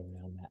of hit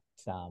around that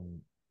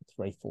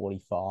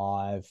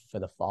 345 for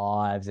the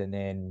 5s, and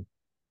then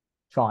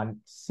try and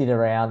sit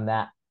around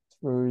that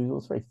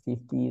through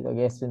 350, I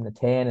guess, in the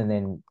 10, and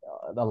then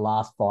the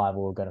last 5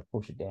 we were going to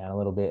push it down a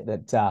little bit.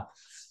 That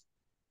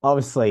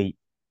obviously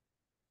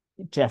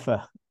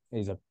Jeffer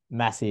is a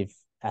massive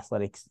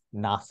athletics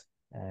nut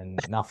and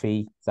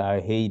nuffy, so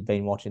he'd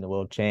been watching the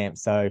world champ,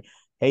 so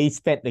he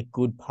spent the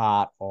good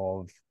part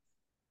of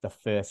the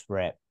first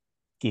rep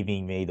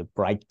giving me the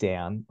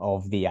breakdown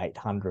of the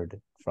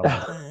 800 from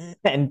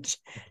and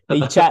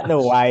he chatting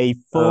away,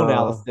 full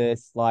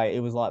analysis. Like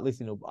it was like,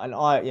 listen, and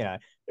I,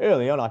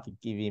 early on I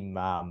could give him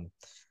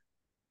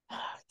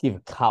give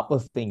a couple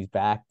of things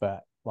back,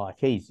 but like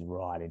he's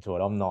right into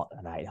it. I'm not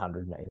an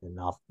 800 meter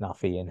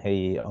nuffy, and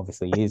he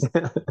obviously is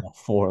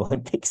 4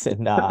 Olympics,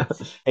 and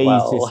he's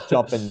just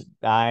chopping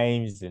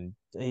names and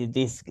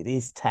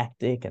this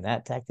tactic and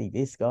that tactic.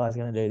 This guy's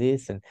going to do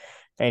this, and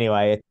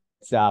anyway,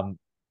 it's that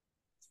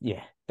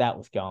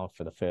was going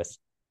for the first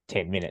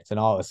 10 minutes, and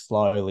I was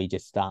slowly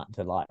just starting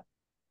to like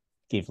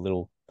give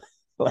little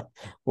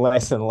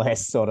less and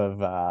less sort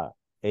of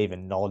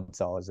even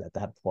nods. I was at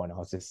that point, I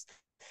was just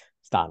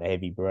starting to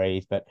heavy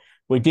breathe, but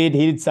he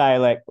did say,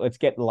 like, let's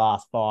get the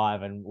last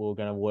 5 and we're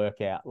going to work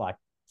out, like,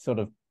 sort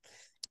of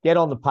get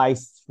on the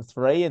pace for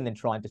 3 and then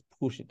try and just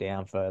push it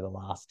down for the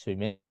last 2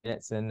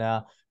 minutes. And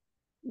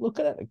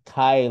looking at the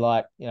K,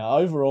 like,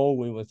 overall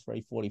we were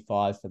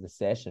 345 for the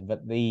session,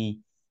 but the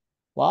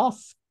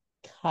last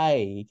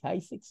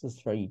K6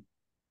 was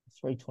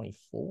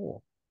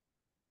 324.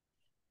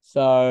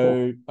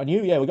 So I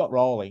knew, we got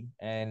rolling,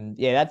 and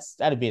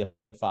that'd be the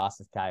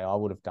fastest K I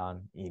would have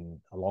done in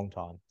a long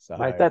time. So,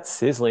 mate, that's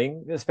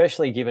sizzling,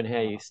 especially given how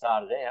you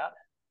started out.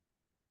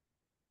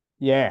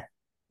 Yeah.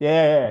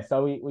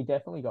 So we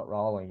definitely got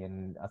rolling,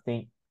 and I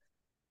think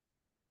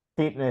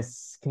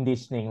fitness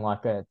conditioning,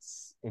 like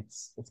it's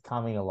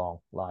coming along.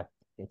 Like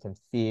you can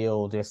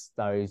feel just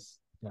those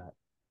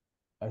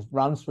those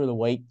runs through the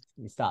week.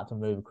 You start to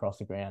move across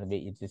the ground a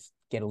bit. You just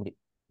get a little bit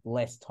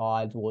less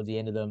tired towards the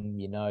end of them.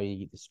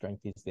 The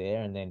strength is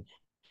there, and then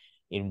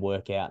in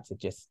workouts, it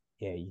just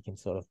you can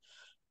sort of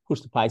push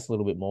the pace a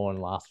little bit more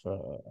and last for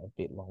a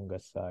bit longer.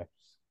 So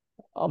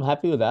I'm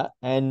happy with that.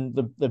 And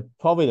the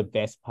probably the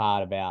best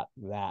part about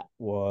that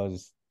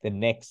was the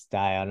next day.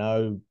 I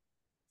know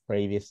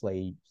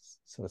previously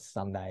sort of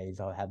Sundays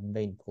I haven't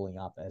been pulling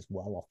up as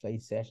well off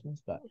these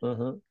sessions, but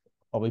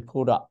probably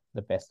pulled up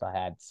the best I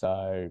had.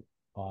 So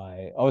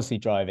I obviously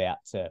drove out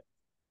to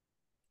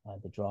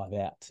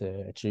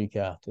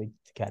Echuca to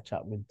catch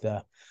up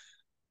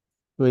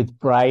with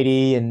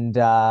Brady and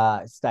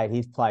stayed at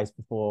his place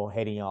before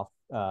heading off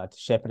to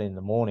Shepparton in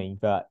the morning.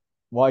 But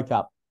woke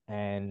up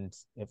and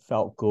it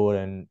felt good.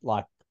 And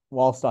like,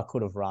 whilst I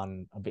could have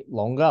run a bit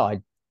longer,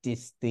 I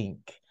just think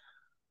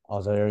I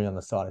was erring on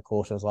the side of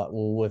caution. I was like,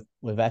 well,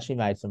 we've actually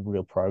made some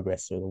real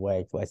progress through the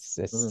week. Let's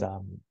just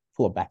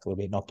pull it back a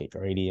little bit, not get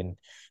greedy, and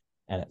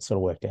it sort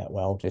of worked out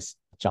well. Just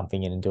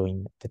jumping in and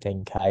doing the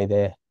 10K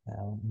there.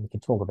 We can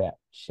talk about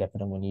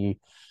Shepparton when you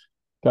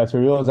go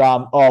through yours.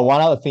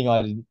 One other thing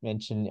I didn't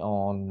mention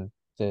on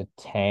the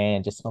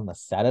tan, just on the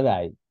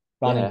Saturday,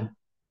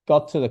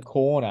 got to the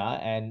corner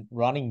and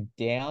running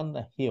down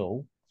the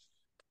hill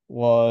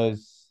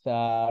was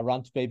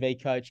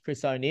Run2PB coach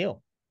Chris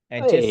O'Neill,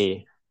 and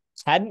just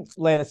hadn't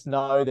let us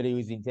know that he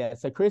was in town.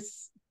 So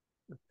Chris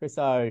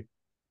O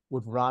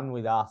would run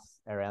with us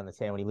around the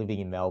town when he living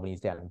in Melbourne.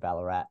 He's down in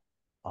Ballarat,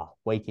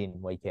 week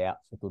in, week out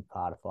for a good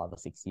part of 5 or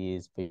 6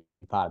 years. Be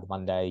part of the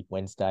Monday,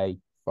 Wednesday,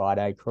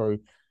 Friday crew.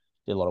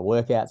 Did a lot of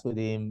workouts with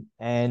him,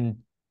 and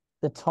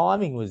the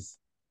timing was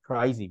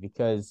crazy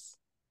because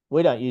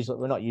we're not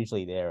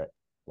usually there at,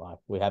 like,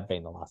 we have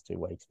been the last 2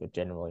 weeks, but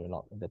generally we're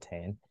not at the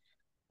 10.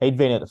 He'd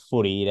been at the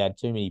footy, he'd had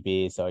too many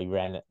beers, so he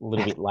ran a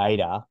little bit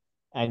later.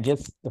 And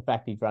just the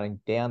fact he's running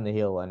down the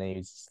hill, and he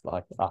was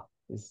like, "Oh,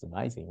 this is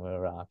amazing."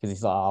 We're because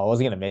he's like, "I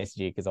wasn't going to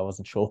message you because I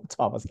wasn't sure what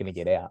time I was going to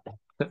get out."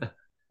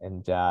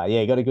 And got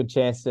a good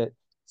chance to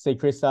see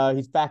Chris.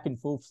 He's back in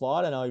full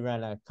flight. I know he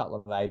ran a couple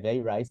of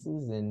AV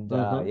races, and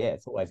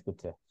it's always good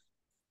to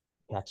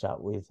catch up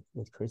with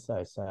Chris.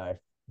 So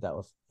that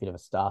was a bit of a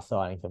star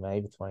signing for me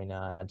between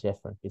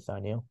Jeff and Chris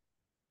O'Neill.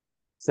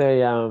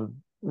 So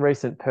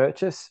recent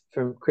purchase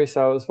from Chris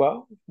O as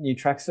well. New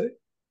tracksuit.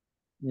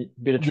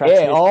 Bit of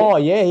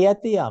tracksmith. He had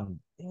the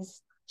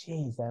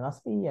geez, they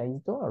must be.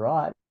 He's doing all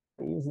right.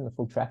 He was in the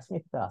full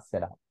tracksmith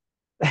setup.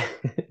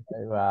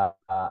 So,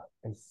 I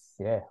think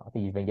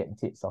he's been getting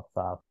tips off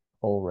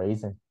Paul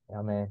Reason,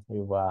 our man,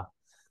 who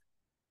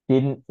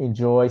didn't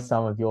enjoy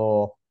some of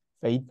your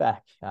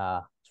feedback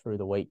through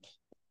the week.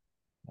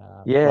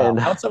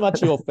 Not so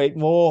much your feed,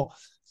 more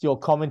your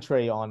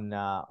commentary on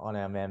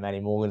our man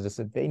Matty Morgan. It's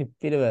been a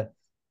bit of a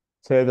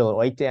turbulent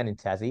week down in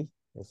Tassie.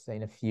 We've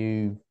seen a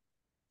few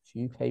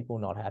people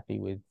not happy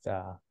with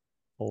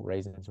Paul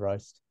Reason's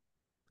roast.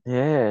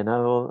 Yeah,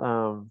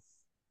 no,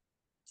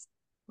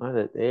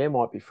 the air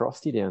might be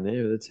frosty down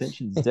there. The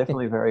tension's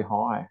definitely very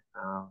high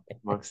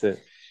amongst the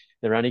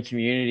running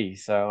community.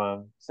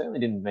 So certainly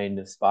didn't mean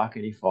to spark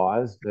any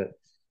fires, but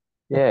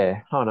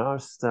yeah, I know.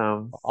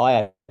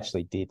 I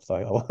actually did.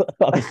 So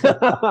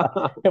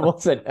it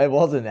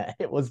wasn't that.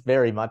 It was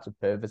very much a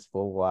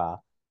purposeful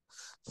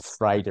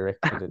spray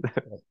directed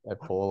at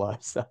Paulo.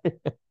 So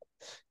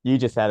you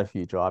just had a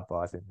few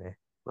drive-bys in there.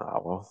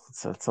 Oh, well,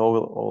 it's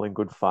all in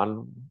good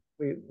fun.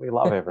 We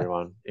love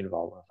everyone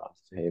involved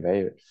in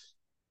Run2PB.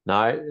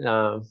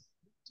 No,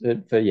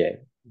 but yeah,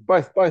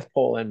 both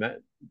Paul and Matt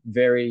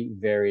very,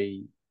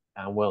 very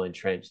well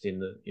entrenched in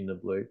the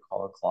blue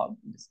collar club.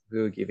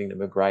 We were giving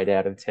them a grade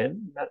out of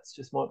 10. That's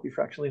just might be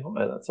fractionally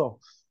higher. That's all.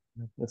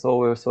 That's all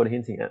we were sort of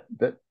hinting at.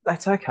 But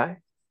that's okay.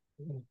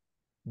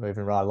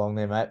 Moving right along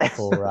there, mate.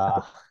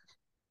 Before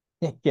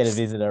get a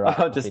visitor.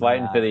 I'm just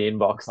waiting for the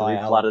inbox to be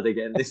flooded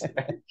again this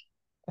week.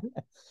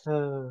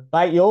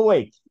 Mate, your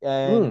week,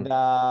 and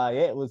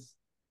it was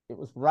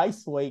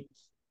race week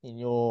in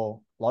your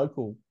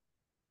local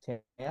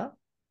town.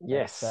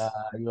 Yes,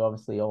 you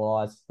obviously all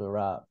eyes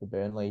for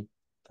Burnley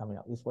coming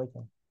up this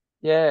weekend.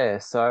 Yeah,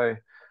 so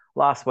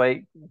last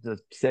week the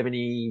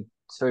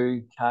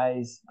 72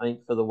 Ks I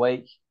think for the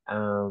week.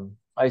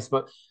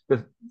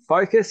 The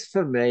focus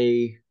for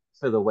me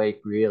for the week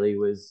really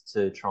was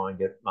to try and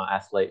get my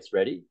athletes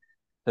ready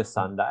for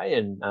Sunday,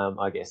 and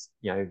I guess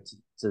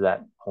to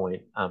that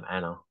point,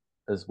 Anna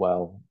as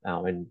well,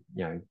 and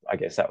I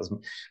guess that was.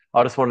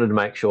 I just wanted to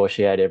make sure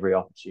she had every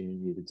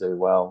opportunity to do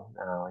well.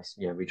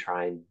 We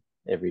train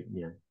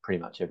pretty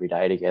much every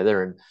day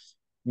together, and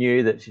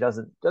knew that she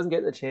doesn't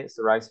get the chance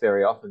to race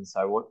very often.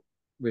 So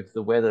with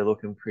the weather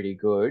looking pretty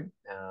good,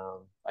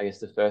 I guess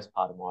the first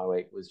part of my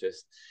week was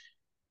just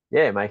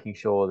making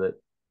sure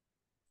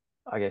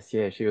that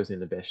she was in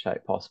the best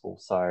shape possible.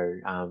 So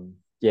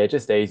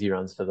just easy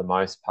runs for the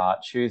most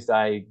part.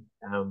 Tuesday,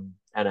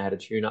 Anna had a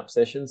tune-up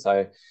session,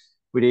 so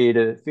we did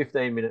a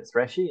 15-minute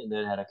threshy and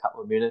then had a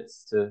couple of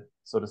minutes to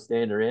sort of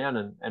stand around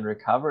and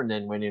recover, and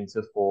then went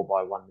into 4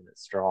 by 1 minute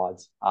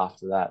strides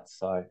after that.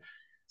 So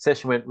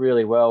session went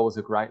really well. It was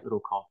a great little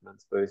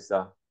confidence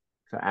booster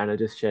for Anna.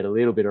 Just shed a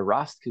little bit of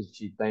rust because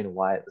she'd been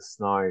away at the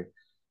snow,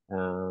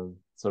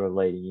 sort of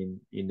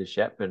leading into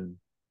Shep, and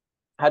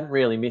hadn't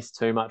really missed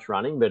too much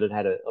running, but it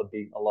had a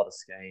lot of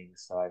skiing.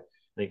 So I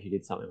think she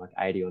did something like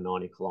 80 or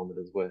 90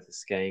 kilometers worth of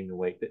skiing the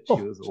week that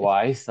she was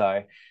away.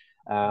 So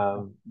yeah,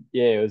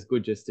 it was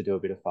good just to do a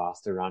bit of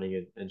faster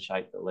running and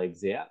shake the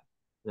legs out.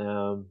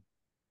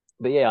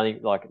 But yeah, I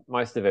think like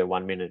most of her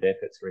 1 minute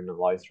efforts were in the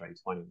low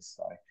 320s.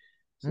 So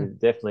she's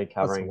definitely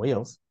covering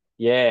wheels.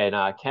 Yeah,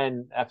 no,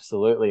 can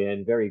absolutely,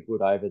 and very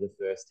good over the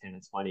first 10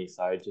 or 20.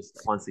 So just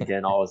once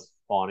again, I was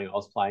finding I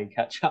was playing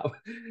catch up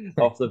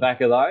off the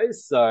back of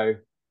those. So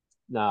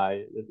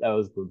no, that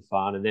was good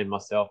fun. And then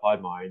myself, I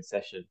had my own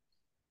session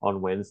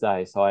on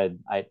Wednesday. So I had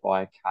 8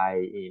 by a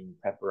K in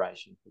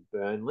preparation for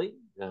Burnley,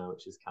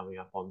 which is coming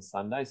up on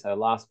Sunday. So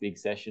last big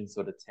session,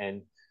 sort of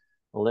 10,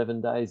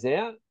 11 days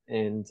out.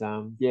 And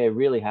yeah,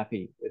 really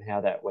happy with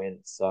how that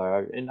went. So I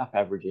ended up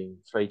averaging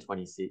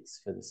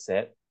 326 for the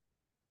set.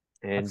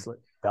 And absolute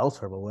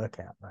belter of a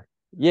workout, mate.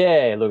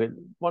 Yeah, look,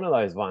 one of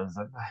those ones.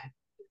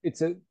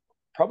 It's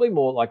probably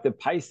more like the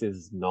pace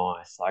is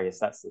nice. I guess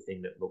that's the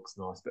thing that looks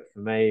nice. But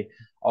for me,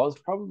 I was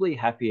probably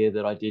happier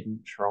that I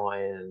didn't try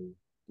and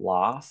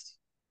blast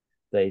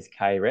these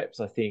K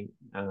reps. I think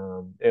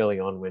early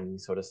on when you're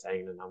sort of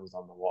seeing the numbers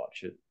on the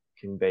watch, it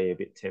can be a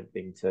bit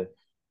tempting to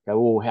go,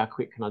 oh, how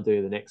quick can I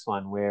do the next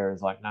one?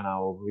 Whereas like,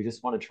 no, we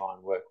just want to try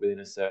and work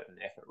within a certain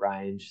effort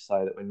range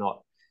so that we're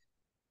not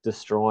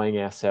destroying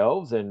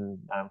ourselves and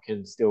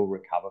can still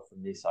recover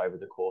from this over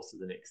the course of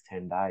the next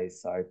 10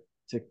 days. So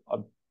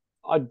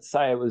I'd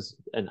say it was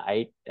an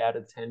 8 out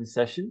of 10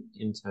 session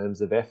in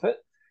terms of effort.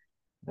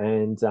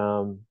 And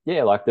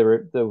yeah, like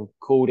the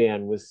cool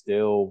down was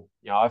still,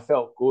 I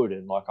felt good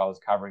and like I was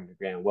covering the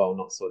ground well,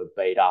 not sort of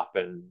beat up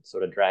and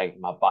sort of dragging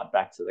my butt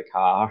back to the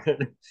car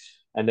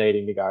and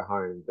needing to go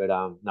home. But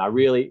no,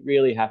 really,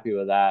 really happy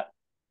with that.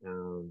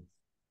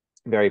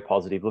 Very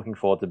positive. Looking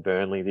forward to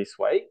Burnley this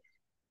week.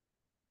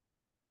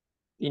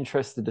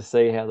 Interested to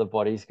see how the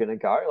body's going to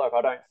go. Like,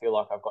 I don't feel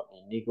like I've got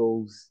any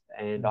niggles,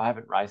 and I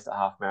haven't raced a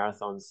half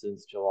marathon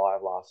since July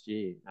of last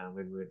year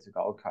when we went to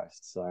Gold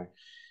Coast. So,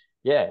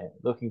 yeah,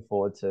 looking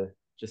forward to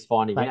just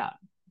finding out.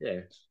 Yeah.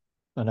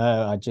 I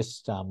know. I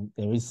just,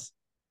 there is,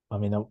 I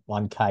mean, a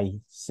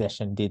 1K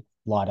session did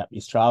light up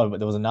your Strava, but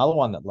there was another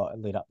one that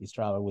lit up your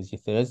Strava was your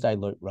Thursday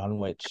loop run,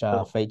 which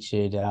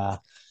featured a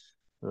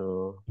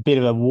bit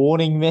of a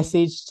warning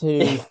message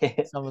to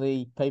some of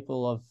the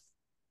people of,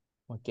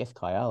 I guess,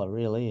 Kyala,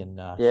 really, and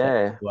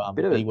yeah,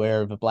 beware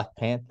of a black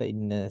panther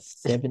in the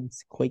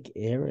Sevens Creek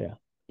area.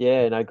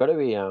 Yeah, no, got to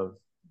be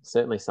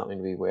certainly something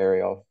to be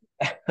wary of.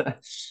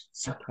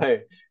 So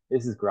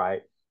this is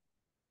great.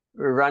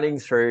 We're running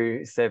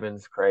through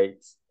Sevens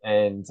Creeks,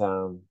 and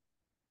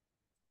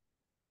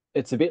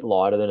it's a bit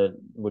lighter than it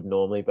would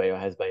normally be or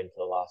has been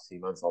for the last few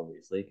months,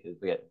 obviously, because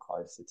we're getting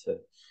closer to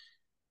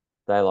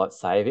daylight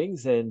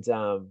savings. And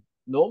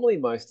normally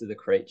most of the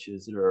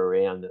creatures that are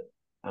around it,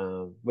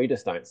 we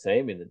just don't see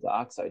them in the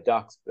dark. So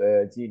ducks,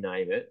 birds, you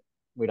name it,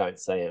 we don't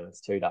see them.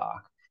 It's too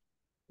dark.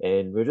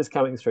 And we're just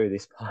coming through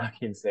this park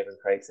in Seven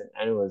Creeks, and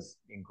Anna was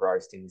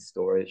engrossed in this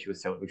story that she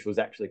was telling, which was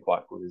actually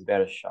quite good. It was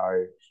about a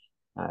show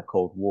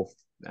called Wolf,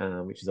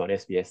 which is on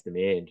SBS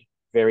Demand.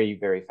 Very,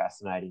 very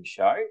fascinating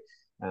show.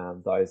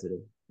 Those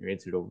that are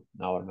into it will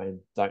know what I mean.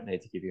 Don't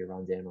need to give you a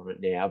rundown on it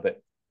now,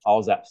 but I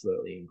was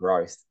absolutely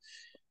engrossed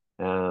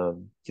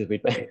because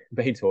we'd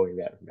been talking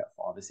about it for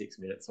about 5 or 6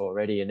 minutes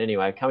already. And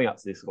anyway, coming up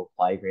to this little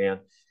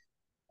playground,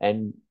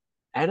 and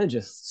Anna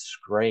just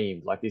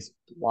screamed, like this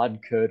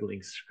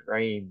blood-curdling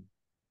scream.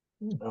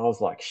 And I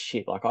was like,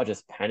 shit, like I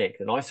just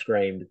panicked. And I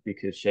screamed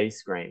because she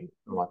screamed.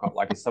 I'm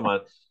like, is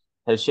someone,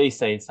 has she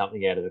seen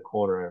something out of the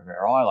corner of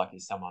her eye? Like,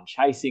 is someone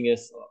chasing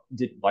us?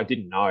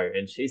 Didn't know.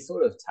 And she's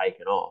sort of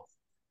taken off.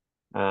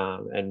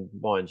 And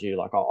mind you,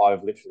 like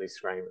I've literally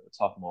screamed at the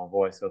top of my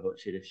voice. I thought,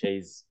 shit, if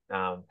she's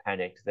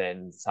panicked,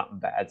 then something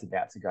bad's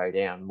about to go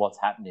down. What's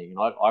happening?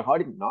 And I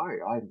didn't know.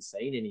 I hadn't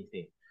seen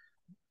anything.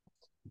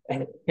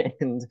 And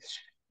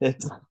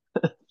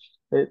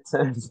it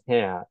turns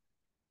out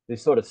they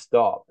sort of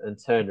stopped and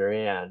turned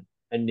around,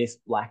 and this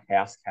black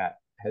house cat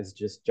has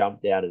just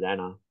jumped out at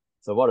Anna.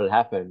 So what had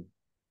happened?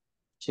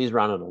 She's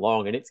running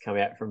along, and it's come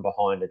out from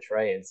behind a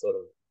tree and sort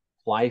of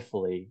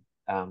playfully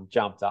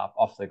jumped up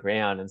off the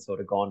ground and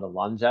sort of gone to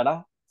lunge at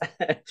her.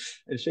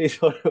 And she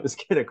thought it was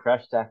going to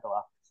crash tackle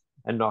her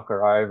and knock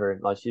her over.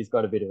 And like she's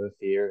got a bit of a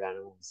fear of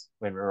animals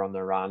when we're on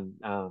the run,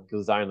 because it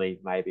was only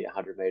maybe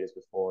 100 meters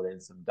before then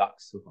some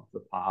ducks took off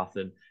the path,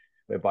 and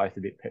we're both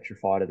a bit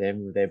petrified of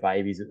them with their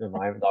babies at the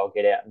moment. They'll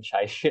get out and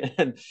chase you.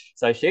 And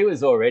so she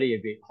was already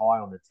a bit high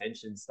on the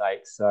tension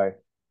stakes. So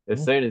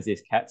as soon as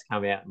this cat's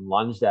come out and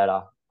lunged at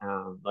her,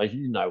 like you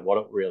didn't know what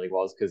it really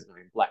was because I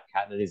mean, black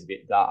cat and it is a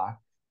bit dark.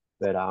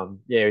 But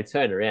yeah, we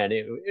turned around.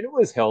 It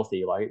was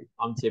healthy. Like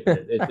I'm tipping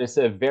it. It's just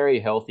a very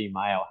healthy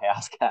male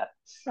house cat.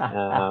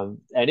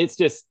 And it's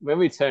just when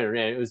we turned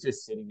around, it was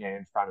just sitting there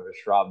in front of a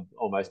shrub,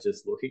 almost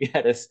just looking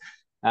at us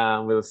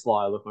with a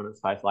sly look on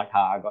its face, like,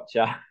 "Ha, I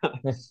gotcha."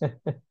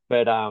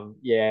 But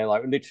yeah,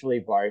 like literally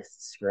both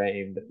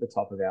screamed at the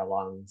top of our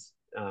lungs.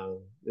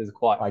 It was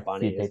quite like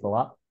funny. People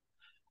up.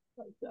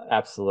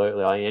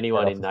 Absolutely. I mean,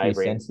 anyone in Set off a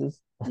few neighbouring. sensors.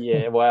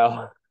 Yeah,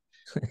 well,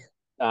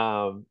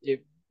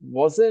 it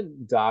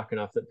wasn't dark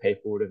enough that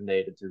people would have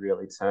needed to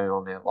really turn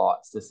on their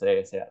lights to see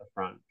us out the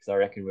front, because I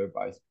reckon we were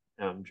both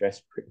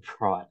dressed pretty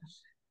bright.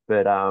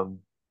 But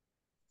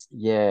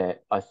yeah,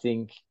 I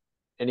think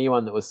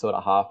anyone that was sort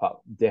of half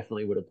up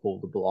definitely would have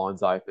pulled the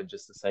blinds open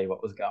just to see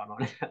what was going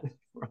on out the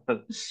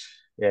front.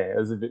 Yeah,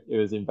 it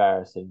was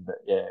embarrassing, but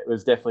yeah, it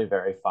was definitely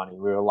very funny.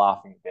 We were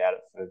laughing about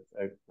it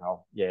for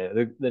well, yeah,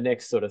 the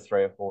next sort of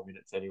 3 or 4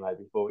 minutes anyway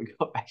before we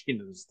got back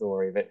into the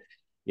story. But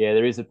yeah,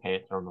 there is a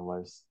panther on the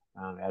loose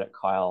out at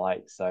Kyle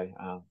Lake,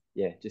 so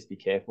yeah, just be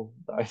careful.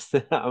 Those,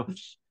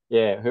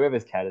 yeah,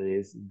 whoever's cat it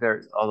is,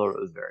 very. I thought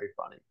it was very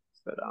funny,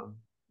 but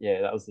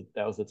yeah, that was the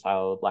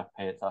tale of the Black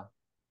Panther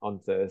on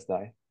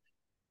Thursday.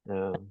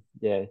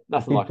 Yeah,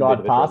 nothing Did like a bit drive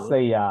of past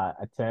adrenaline.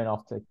 the a turn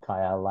off to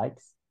Kyle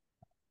Lakes.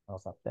 I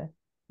was up there.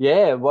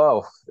 Yeah,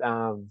 well,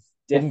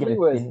 definitely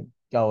was. Didn't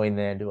go in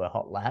there and do a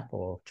hot lap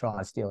or try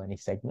and steal any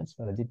segments,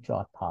 but I did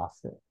drive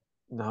past it.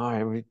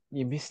 No,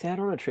 you missed out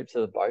on a trip to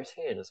the boat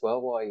hand as well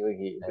while you were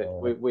here. But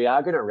Uh, we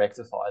are going to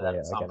rectify that we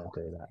at are some going point.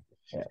 to do that.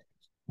 Yeah,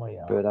 we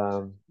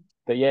are.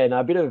 But yeah, no,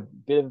 a bit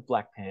of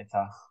Black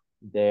Panther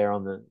there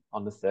on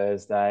the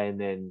Thursday, and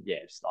then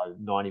yeah, just a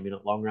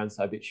 90-minute long run,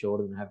 so a bit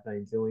shorter than I've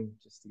been doing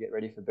just to get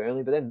ready for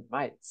Burnley. But then,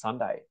 mate,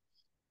 Sunday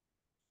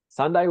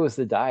was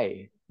the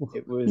day.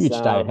 It was Huge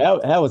day.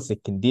 How was the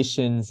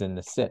conditions and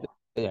the set?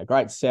 Yeah,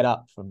 great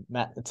setup from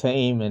Matt, the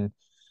team, and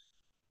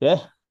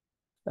yeah,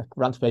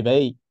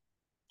 Run2PB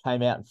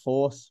came out in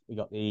force. We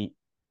got the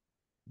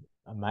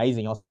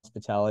amazing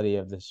hospitality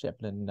of the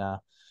Shepparton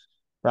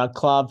Run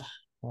Club,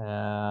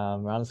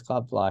 Runners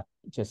Club, like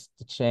just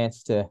the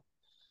chance to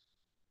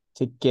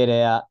get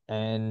out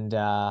and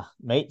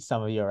meet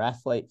some of your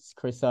athletes,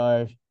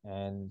 Chriso,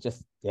 and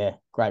just yeah,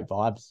 great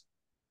vibes.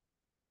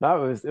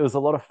 no, it was a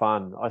lot of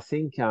fun. I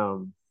think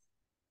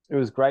it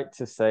was great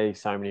to see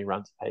so many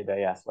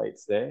Run2PB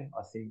athletes there.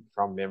 I think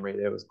from memory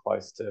there was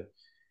close to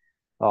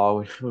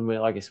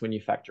I guess when you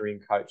factor in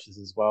coaches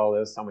as well, there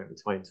was somewhere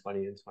between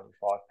 20 and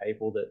 25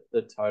 people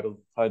that totaled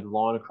the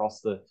line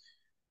across the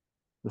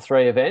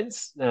three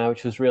events,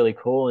 which was really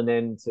cool. And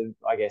then to,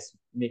 I guess,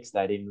 mix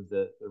that in with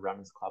the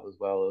Runners Club as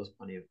well, there was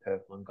plenty of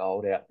purple and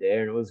gold out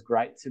there. And it was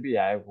great to be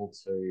able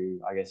to,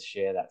 I guess,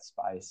 share that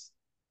space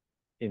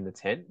in the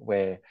tent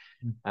where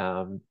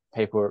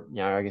people,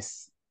 I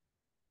guess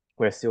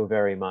we're still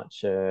very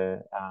much a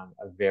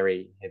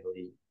very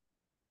heavily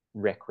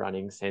rec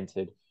running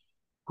centered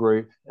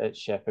group at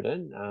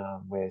Shepparton,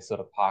 where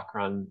sort of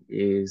parkrun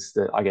is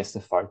I guess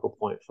the focal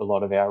point for a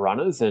lot of our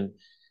runners. And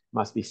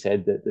must be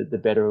said that the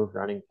Better of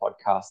Running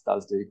podcast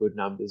does do good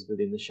numbers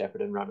within the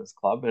Shepparton Runners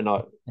Club. And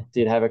I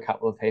did have a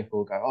couple of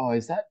people go, "Oh,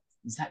 is that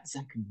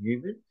Zach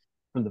Newman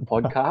from the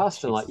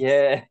podcast?" And like,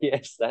 yeah,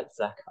 yes, that's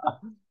Zach.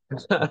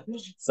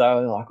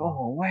 So like,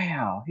 oh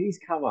wow, he's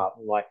come up.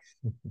 I'm like,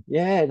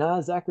 yeah, no,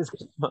 Zach has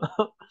come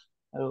up.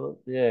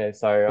 Yeah,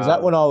 so Was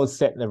that when I was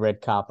setting the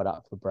red carpet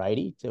up for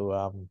Brady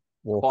to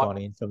walk quite, on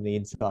in from the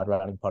Inside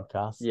Running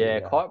podcast? yeah,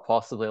 quite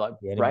possibly. Like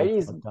the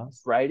Enemy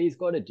podcast. Brady's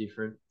got a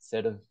different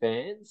set of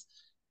fans.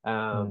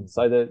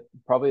 So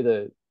probably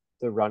the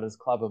Runners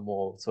Club are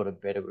more sort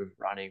of better with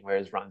running,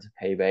 whereas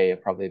Run2PB are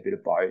probably a bit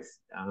of both.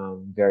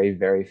 Very,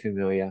 very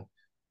familiar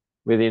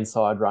with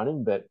inside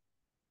running, but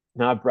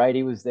no,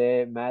 Brady was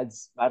there.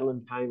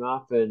 Madeline came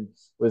up and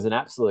was an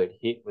absolute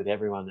hit with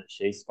everyone that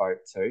she spoke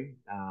to.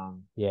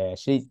 Yeah,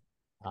 she's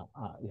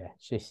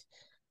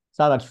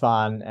so much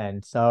fun,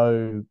 and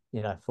so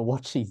for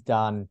what she's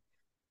done,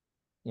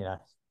 you know,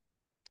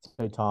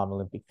 2-time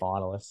Olympic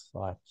finalist.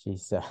 Like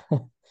she's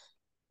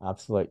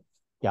absolute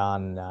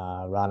gun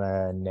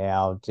runner, and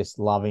now just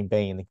loving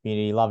being in the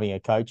community, loving her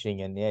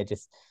coaching, and yeah,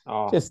 just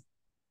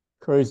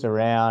cruised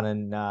around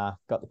and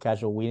got the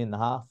casual win in the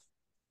half.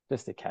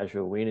 Just a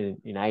casual win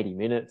in 80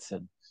 minutes,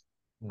 and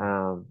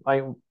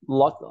I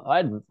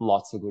had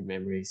lots of good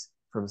memories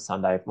from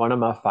Sunday. One of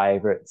my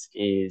favourites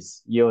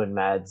is you and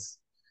Mads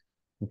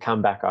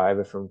come back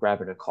over from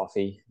grabbing a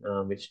coffee,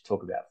 which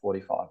took about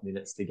 45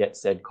 minutes to get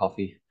said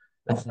coffee.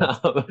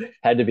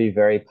 Had to be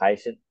very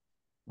patient.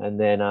 And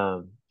then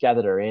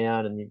gathered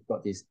around, and you've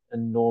got this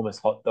enormous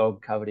hot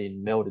dog covered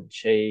in melted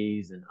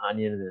cheese and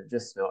onion, and it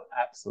just smelled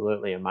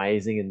absolutely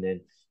amazing. And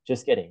then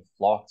just getting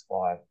flocked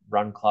by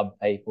Run Club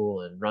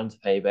people and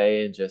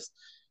Run2PB and just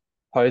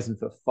posing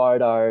for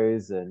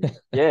photos. And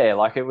yeah,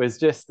 like it was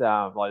just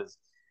like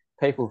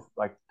people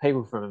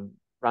from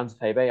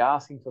Run2PB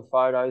asking for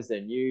photos,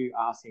 then you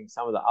asking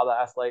some of the other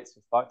athletes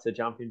to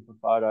jump in for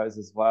photos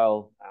as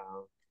well.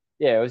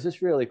 Yeah, it was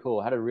just really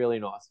cool. Had a really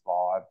nice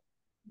vibe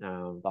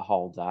the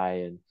whole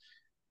day.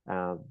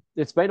 And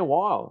it's been a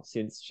while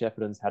since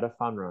Shepparton's had a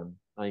fun run.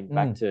 I think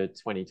back to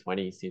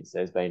 2020 since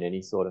there's been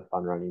any sort of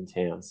fun run in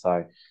town.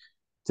 So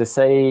to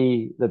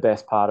see the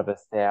best part of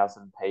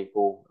 1,000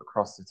 people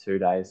across the 2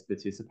 days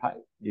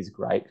participate is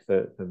great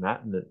for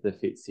Matt and the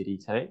Fit City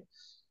team.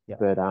 Yeah.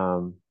 But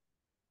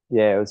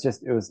yeah,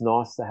 it was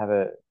nice to have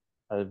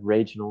a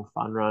regional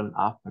fun run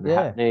up and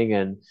happening.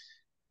 And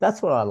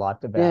that's what I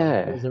liked about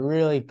it. It was a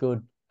really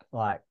good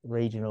like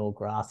regional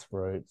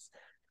grassroots.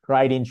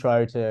 Great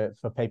intro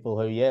for people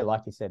who, yeah,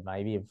 like you said,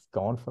 maybe have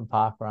gone from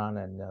park run,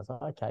 and I was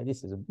like, okay,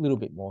 this is a little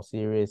bit more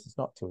serious. It's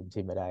not too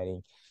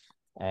intimidating,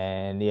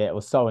 and yeah, it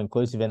was so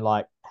inclusive. And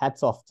like,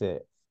 hats off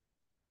to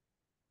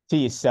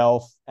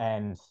yourself,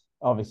 and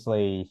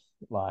obviously,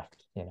 like,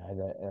 you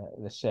know,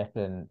 the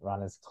Shepparton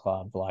Runners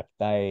Club, like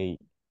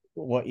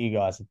what you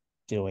guys are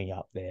doing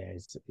up there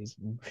is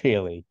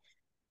really,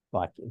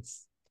 like,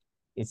 it's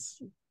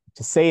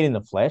to see it in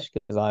the flesh,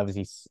 because I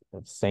obviously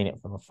have seen it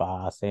from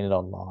afar, seen it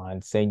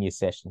online, seen your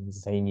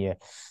sessions,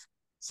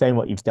 seen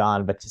what you've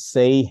done, but to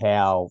see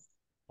how,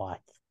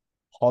 like,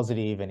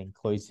 positive and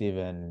inclusive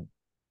and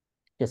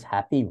just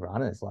happy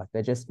runners, like,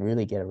 they just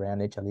really get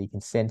around each other. You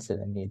can sense it,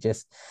 and you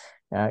just,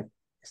 you know,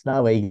 it's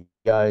no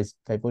egos.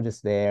 People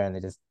just there,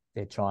 and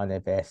they're trying their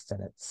best,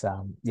 and it's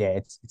yeah,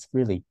 it's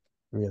really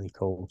really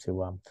cool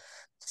to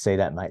see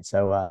that, mate.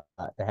 So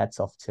the hats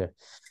off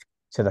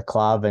to the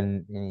club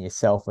and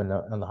yourself and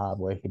the hard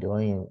work you're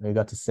doing. And we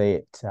got to see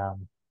it,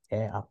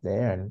 yeah, up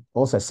there, and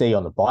also see you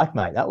on the bike,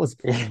 mate. That was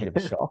a bit of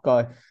a shock.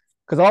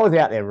 Because I was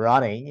out there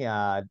running,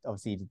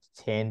 obviously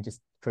 10,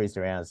 just cruised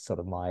around as sort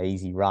of my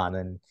easy run,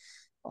 and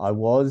I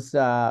was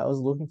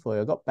looking for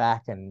you. I got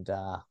back, and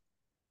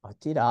I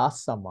did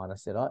ask someone. I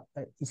said,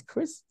 does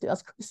Chris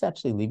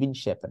actually live in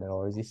Shepparton,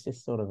 or is this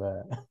just sort of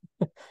a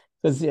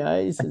because, you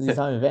know, this is his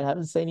home event. I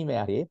haven't seen him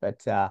out here,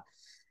 but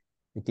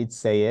we did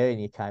see you,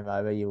 and you came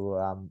over. You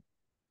were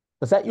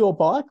was that your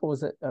bike, or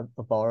was it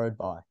a borrowed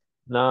bike?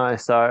 No,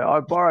 so I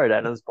borrowed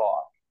Anna's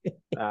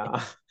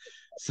bike.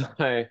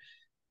 So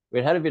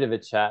we had a bit of a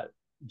chat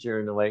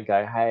during the week.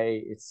 Go,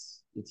 hey,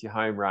 it's your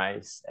home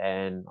race,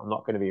 and I'm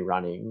not going to be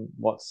running.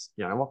 What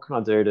can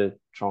I do to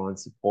try and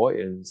support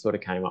you? And sort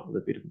of came up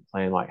with a bit of a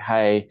plan. Like,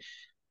 hey,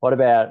 what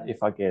about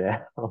if I get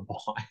out on a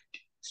bike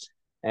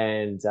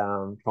and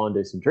try and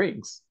do some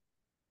drinks?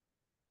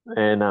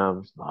 And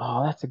oh,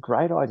 that's a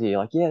great idea.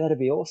 Like, yeah, that'd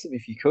be awesome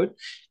if you could.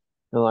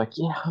 They're like,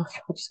 yeah,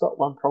 I've just got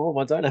one problem.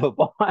 I don't have a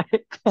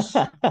bike.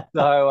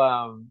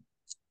 So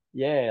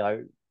yeah, like,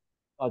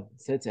 I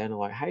said to Anna,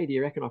 like, hey, do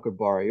you reckon I could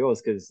borrow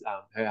yours? Because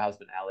her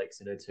husband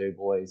Alex and her two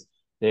boys,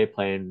 their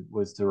plan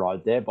was to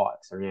ride their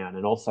bikes around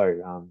and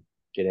also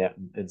get out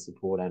and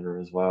support Anna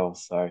as well.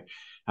 So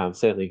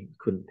certainly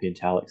couldn't pinch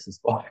Alex's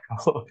bike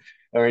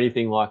or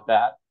anything like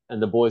that.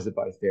 And the boys are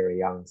both very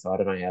young, so I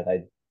don't know how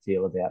they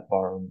feel about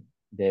borrowing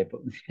their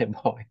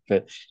bike.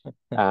 But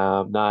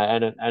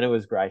no, Anna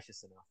was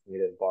gracious enough for me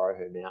to borrow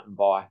her mountain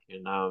bike,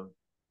 and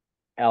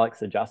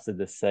Alex adjusted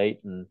the seat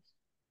and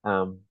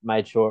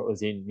made sure it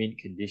was in mint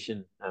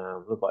condition.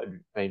 Looked like it had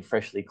been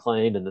freshly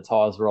cleaned, and the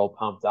tyres were all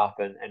pumped up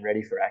and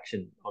ready for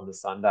action on the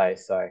Sunday.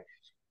 So,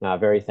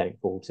 very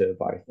thankful to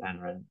both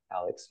Anna and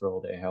Alex for all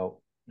their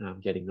help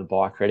getting the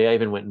bike ready. I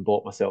even went and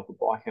bought myself a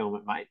bike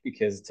helmet, mate,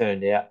 because it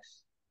turned out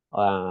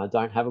I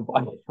don't have a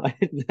bike. I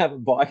didn't have a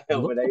bike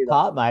helmet either.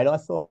 Part, mate. I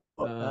thought,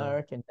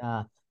 I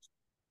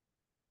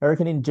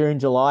reckon in June,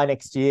 July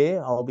next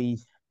year, we'll be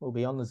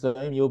on the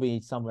Zoom. You'll be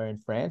somewhere in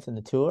France in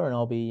the tour, and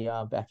I'll be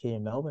back here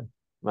in Melbourne.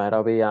 Mate,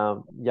 I'll be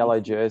yellow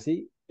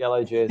jersey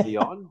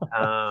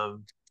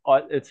on.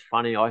 It's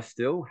funny, I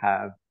still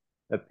have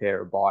a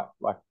pair of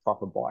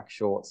proper bike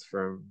shorts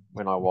from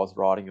when I was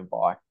riding a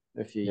bike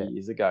a few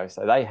years ago.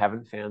 So they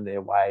haven't found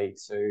their way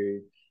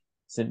to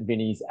St.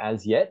 Vinny's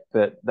as yet,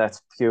 but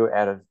that's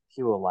out of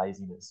pure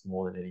laziness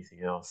more than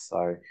anything else.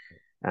 So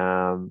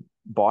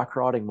bike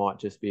riding might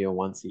just be a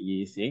once a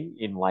year thing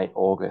in late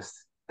August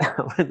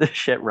when the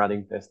Shep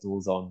Running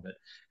Festival's on. But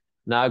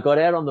no, I got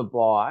out on the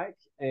bike,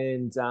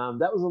 and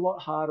that was a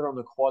lot harder on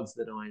the quads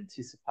than I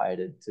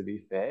anticipated, to be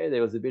fair.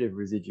 There was a bit of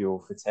residual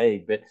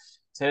fatigue, but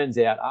turns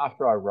out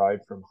after I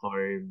rode from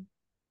home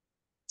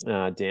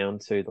down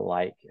to the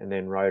lake and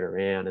then rode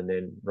around and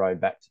then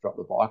rode back to drop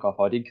the bike off,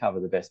 I did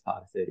cover the best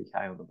part of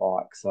 30K on the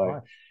bike.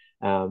 So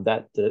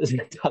that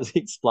does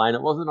explain.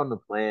 It wasn't on the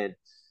plan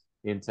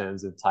in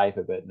terms of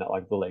taper, but not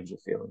like the legs are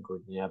feeling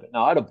good now. But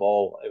no, I had a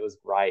ball. It was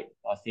great.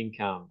 I think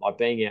like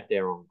being out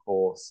there on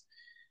course,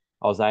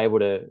 I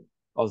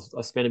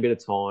spent a bit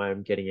of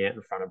time getting out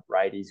in front of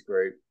Brady's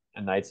group,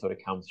 and they'd sort of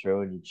come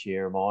through and you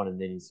cheer them on.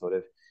 And then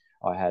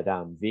I had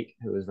Vic,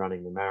 who was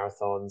running the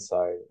marathon.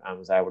 So I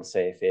was able to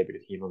see a fair bit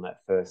of him on that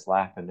first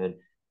lap. And then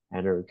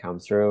Anna would come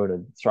through and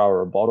I'd throw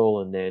her a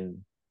bottle, and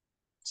then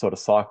sort of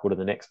cycle to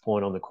the next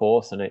point on the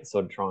course and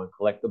sort of try and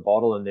collect the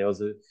bottle. And there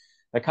was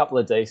a couple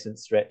of decent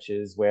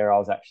stretches where I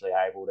was actually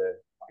able to,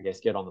 I guess,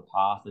 get on the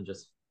path and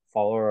just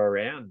follow her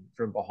around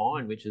from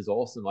behind, which is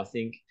awesome. I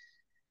think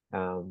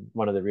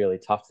one of the really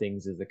tough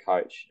things as a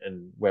coach,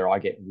 and where I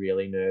get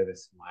really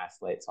nervous for my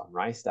athletes on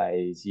race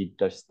day, is you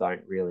just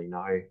don't really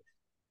know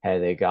how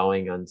they're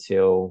going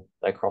until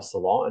they cross the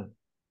line.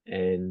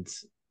 And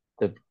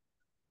the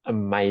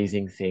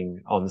amazing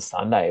thing on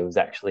Sunday was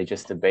actually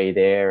just to be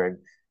there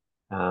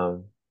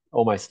and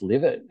almost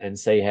live it and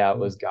see how it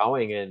was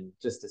going, and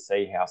just to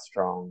see how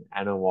strong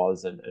Anna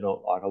was, and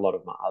like a lot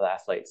of my other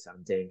athletes.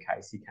 Dan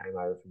Casey came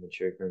over from the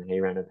Chuka and he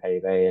ran a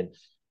PB,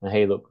 and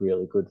he looked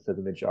really good for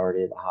the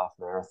majority of the half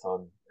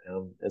marathon.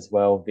 as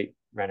well. Vic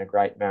ran a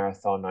great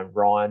marathon. And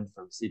Ryan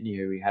from Sydney,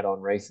 who we had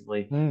on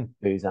recently,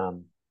 who's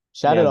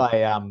Shattered.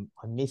 I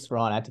missed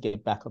Ryan. I had to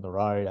get back on the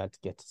road. I had to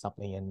get to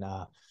something, and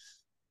I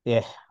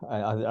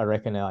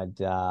reckon I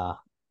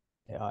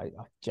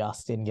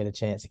just didn't get a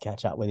chance to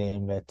catch up with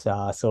him, but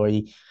I saw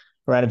he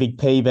ran a big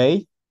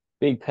PB.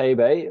 Big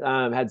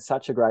PB. Had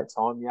such a great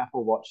time. The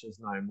Apple Watch is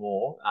no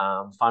more.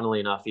 Funnily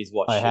enough, his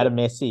watch. I had a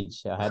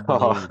message. I had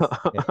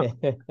the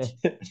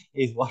news.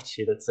 His watch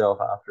hit itself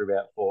after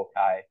about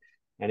 4K,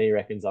 and he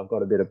reckons I've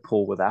got a bit of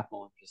pull with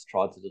Apple and just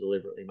tried to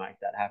deliberately make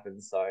that happen.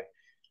 So,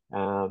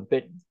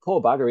 but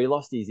poor bugger, he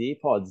lost his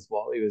earpods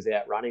while he was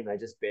out running. They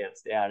just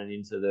bounced out and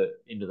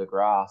into the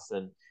grass,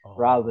 and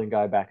rather than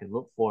go back and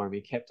look for him,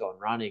 he kept on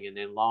running. And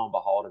then lo and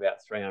behold,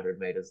 about 300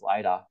 meters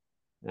later,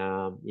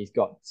 he's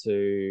got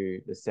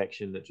to the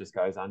section that just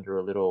goes under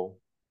a little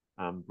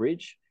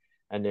bridge,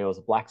 and there was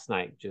a black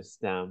snake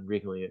just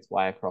wriggling its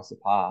way across the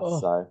path.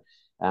 So,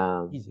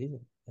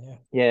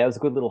 yeah, it was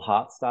a good little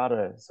heart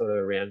starter, sort of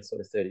around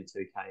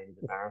 32K into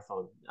the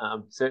marathon.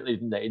 Certainly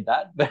didn't need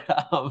that, but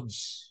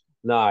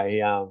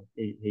no,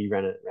 he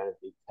ran a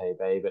big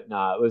PB. But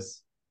no, it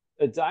was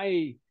a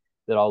day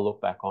that I'll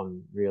look back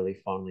on really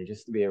fondly,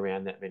 just to be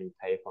around that many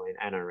people. And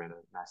Anna ran a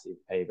massive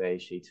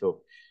PB. She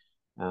took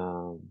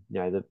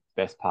the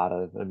best part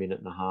of a minute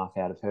and a half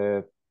out of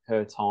her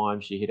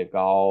time. She hit a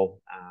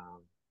goal.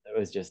 It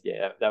was just,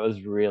 that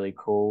was really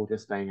cool,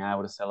 just being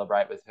able to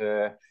celebrate with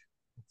her.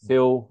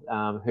 Phil,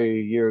 who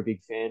you're a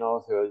big fan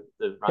of, who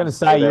the going to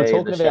say, you were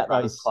talking about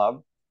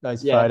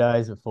those Yeah.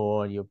 photos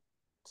before, and you're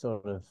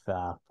sort of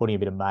putting a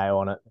bit of mail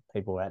on it.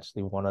 People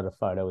actually wanted a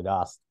photo with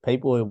us.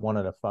 People who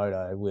wanted a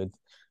photo with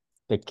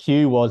the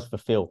queue was for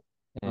Phil,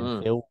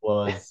 and Phil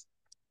was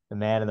the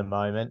man of the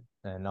moment.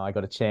 And I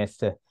got a chance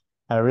to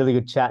have a really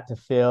good chat to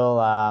Phil.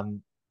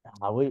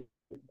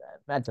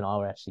 Mads and I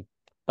were actually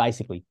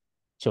basically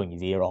chewing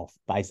his ear off,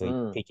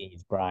 basically picking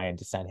his brain,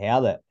 just saying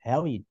how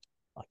have you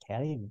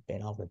been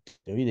able to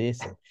do this?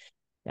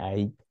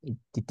 And,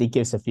 he did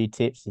give us a few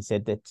tips. He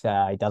said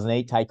that he doesn't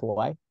eat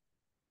takeaway,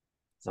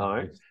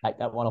 so take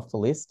that one off the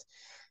list.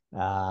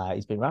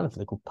 He's been running for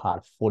the good part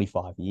of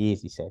 45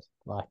 years. He said,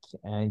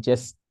 and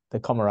just the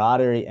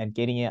camaraderie and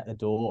getting out the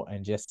door,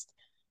 and just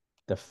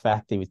the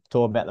fact he was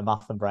talking about the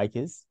muffin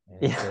breakers.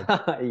 And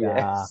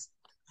Yes.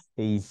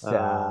 He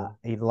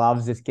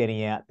loves just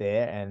getting out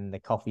there, and the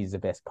coffee is the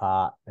best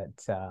part. But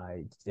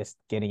just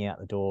getting out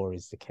the door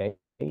is the key.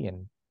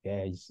 And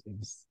it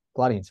was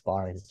bloody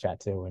inspiring to chat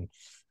to, and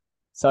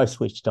so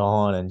switched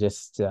on, and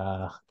just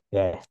a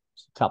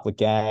couple of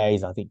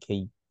gays. I think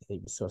he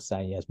was sort of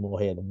saying he has more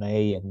hair than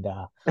me, and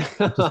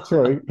which is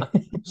true.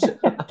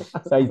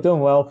 So he's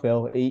doing well,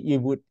 Phil.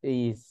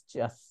 He's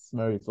just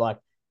smooth. Like,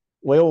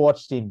 we all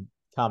watched him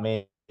come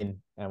in,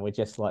 and we're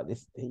just like,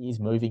 this. He's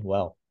moving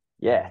well.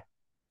 Yeah.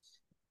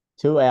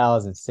 2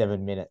 hours and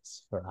 7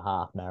 minutes for a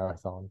half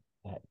marathon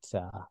at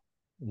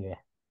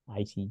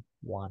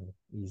 81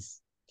 is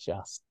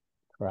just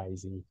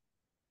crazy.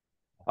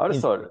 I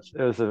just thought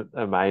it was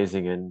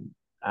amazing, and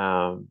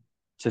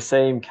to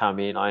see him come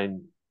in,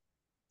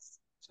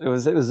 it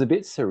was a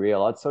bit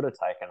surreal. I'd sort of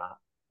taken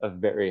a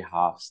very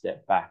half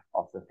step back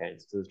off the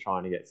fence because I was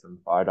trying to get some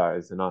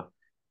photos, and I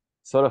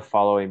sort of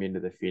follow him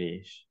into the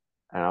finish,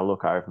 and I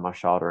look over my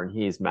shoulder, and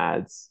here's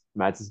Mads.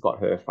 Mads has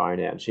got her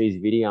phone out, and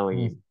she's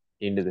videoing him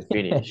into the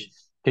finish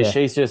because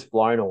she's just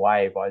blown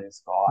away by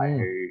this guy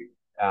who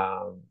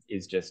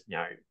is just,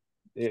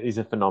 is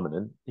a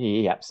phenomenon.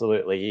 He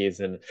absolutely is.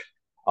 And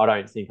I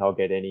don't think I'll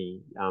get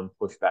any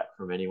pushback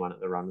from anyone at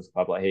the Runners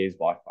Club. Like, he is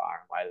by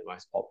far and away the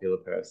most popular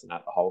person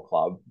at the whole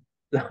club.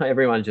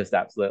 Everyone just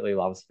absolutely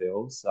loves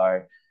Phil.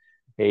 So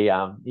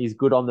he's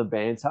good on the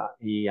banter.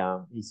 He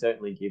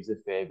certainly gives a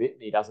fair bit,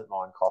 and he doesn't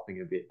mind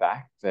copping a bit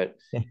back. But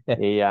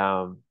he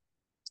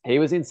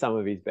was in some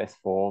of his best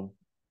form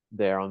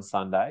there on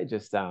Sunday,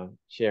 just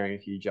sharing a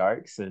few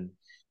jokes and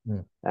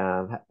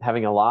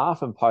having a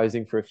laugh and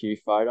posing for a few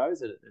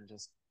photos, and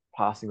just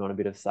passing on a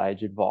bit of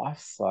sage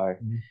advice. So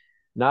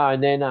no,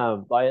 and then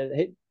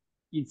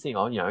you'd think,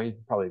 he's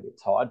probably a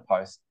bit tired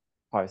post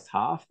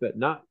half, but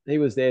no, he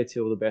was there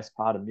till the best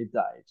part of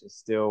midday, just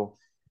still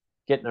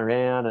getting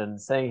around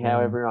and seeing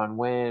how everyone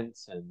went,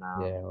 and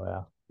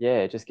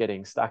just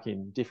getting stuck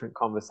in different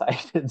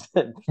conversations.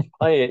 And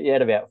he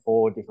had about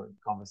 4 different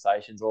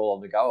conversations all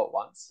on the go at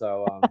once.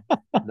 So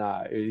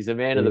no, he's a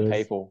man of the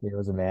people. He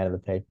was a man of the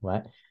people,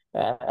 mate.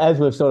 As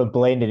we've sort of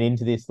blended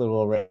into this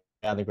little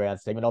around the ground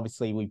segment,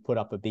 obviously we put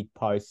up a big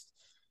post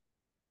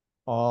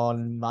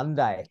on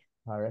Monday,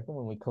 I reckon,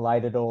 when we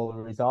collated all the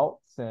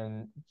results,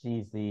 and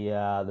geez,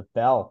 the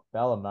bell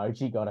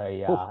emoji got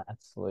a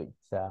absolute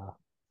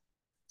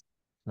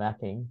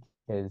smacking,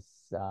 because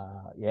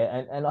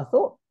and I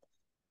thought,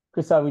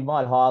 Chris, so we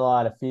might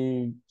highlight a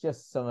few,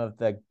 just some of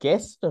the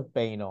guests have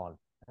been on,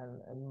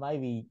 and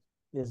maybe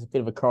there's a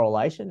bit of a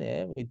correlation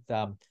there with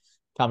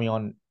coming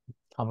on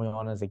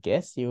as a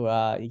guest. You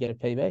get a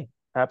PB.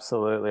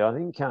 Absolutely. I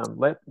think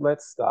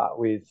let's start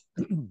with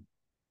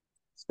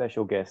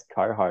special guest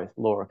co-host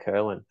Laura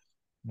Curlin.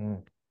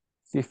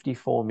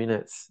 54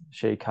 minutes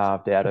she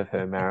carved out of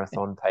her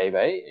marathon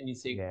PB, and you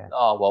think, Yeah.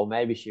 oh well,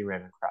 maybe she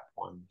ran a crap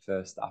one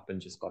first up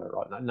and just got it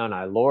right. No,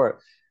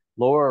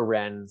 Laura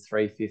ran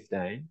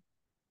 3:15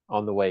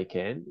 on the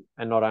weekend,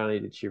 and not only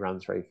did she run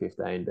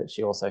 3:15, but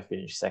she also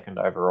finished second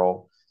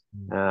overall,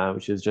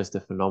 which is just a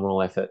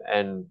phenomenal effort.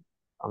 And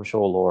I'm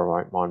sure Laura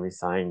won't mind me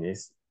saying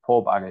this.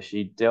 Poor bugger,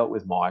 she dealt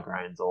with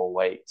migraines all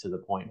week to the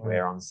point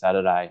where on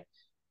Saturday,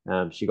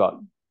 she got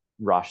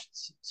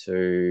rushed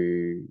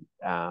to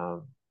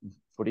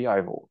footy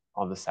oval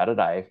on the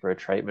Saturday for a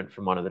treatment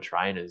from one of the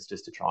trainers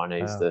just to try and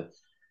ease the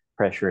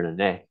pressure in her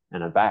neck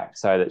and her back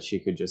so that she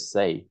could just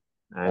see.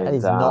 And that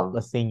is not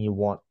the thing you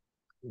want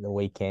the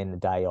weekend,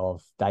 the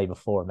day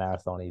before a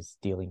marathon, is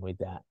dealing with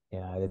that.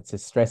 It's a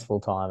stressful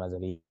time as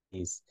it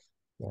is.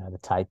 The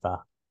taper,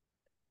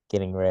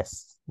 getting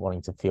rest,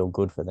 wanting to feel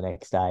good for the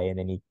next day, and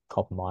then you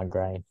cop a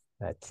migraine.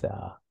 That's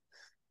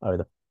over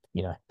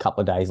the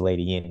couple of days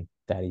leading in.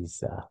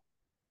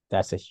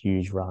 That's a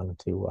huge run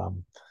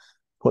to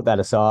put that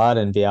aside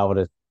and be able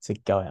to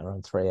go out and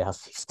run 3 hours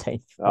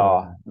 15.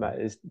 Mate,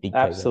 it's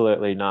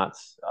absolutely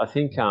nuts. I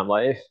think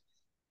if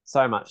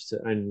so much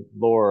and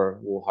Laura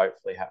will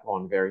hopefully have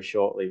on very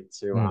shortly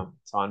to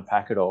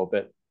unpack it all.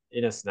 But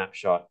in a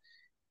snapshot,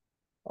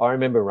 I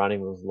remember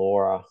running with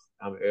Laura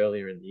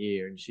earlier in the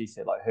year, and she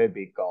said her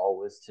big goal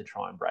was to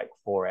try and break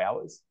 4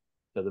 hours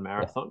for the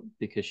marathon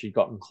because she'd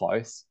gotten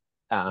close.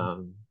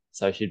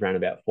 So she'd ran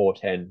about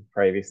 4:10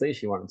 previously.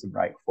 She wanted to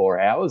break 4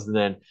 hours, and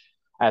then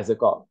as it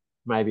got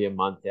maybe a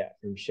month out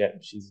from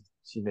Shep,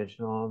 she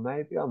mentioned, oh,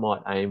 maybe I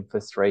might aim for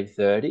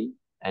 3:30.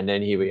 And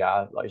then here we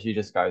are. She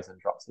just goes and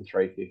drops to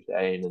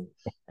 3:15,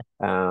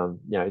 and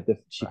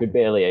she could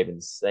barely even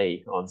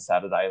see on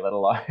Saturday, let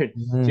alone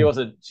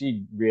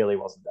she really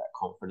wasn't that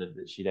confident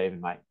that she'd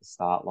even make the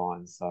start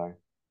line. So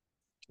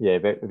yeah,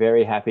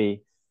 very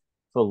happy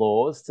for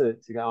Laws to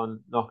go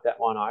and knock that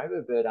one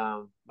over. But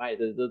mate,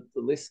 the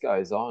list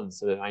goes on.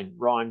 So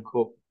Ryan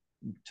Cook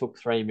took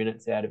 3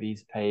 minutes out of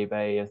his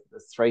PB, a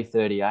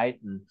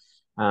 3:38,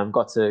 and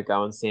got to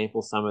go and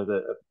sample some of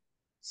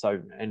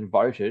and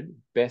voted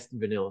best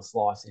vanilla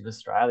slice in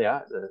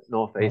Australia, the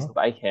Northeast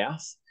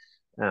Bakehouse.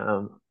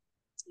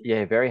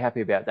 Very happy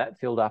about that.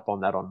 Filled up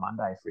on that on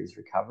Monday for his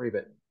recovery.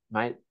 But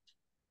mate,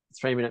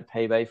 3-minute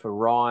PB for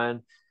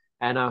Ryan.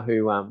 Anna,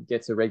 who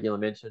gets a regular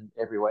mention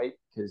every week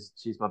because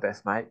she's my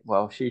best mate.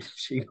 Well, she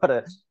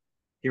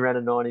ran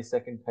a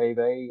 90-second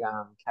PB.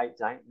 Kate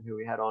Dayton, who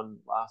we had on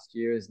last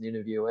year as an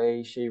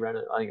interviewee, she ran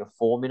I think a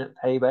 4-minute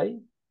PB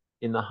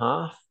in the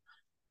half.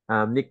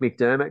 Nick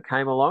McDermott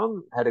came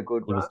along, had a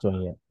good run. He was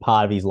doing it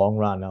part of his long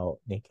run,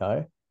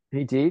 Nico.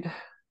 He did.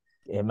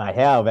 Yeah, mate.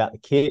 How about the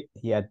kit?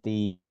 He had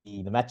the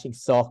matching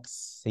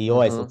socks. He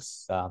always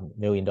looks $1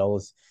 million,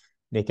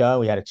 Nico.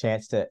 We had a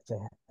chance to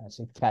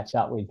actually catch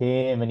up with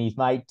him and his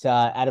mate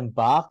Adam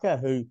Barker,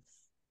 who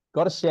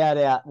got a shout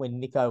out when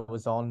Nico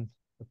was on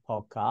the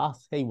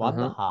podcast. He won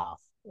the half.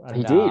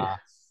 He did.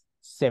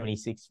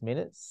 76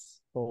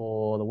 minutes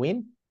for the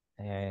win,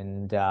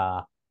 and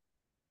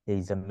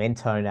he's a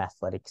Mentone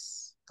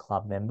Athletics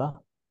Club member,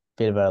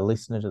 bit of a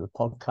listener to the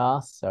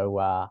podcast. So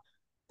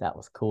that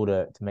was cool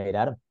to meet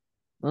Adam.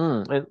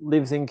 It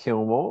lives in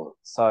Kilmore,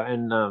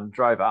 and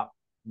drove up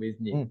with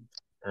Nick,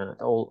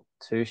 all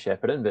to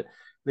Shepparton, but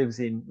lives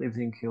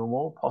in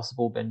Kilmore.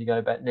 Possible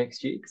Bendigo back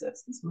next year because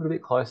it's a little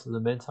bit closer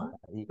than Mentone.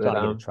 You're trying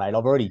to get a trade.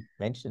 I've already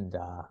mentioned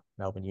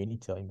Melbourne Uni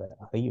to him, but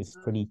I think he was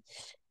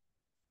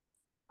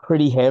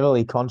pretty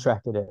heavily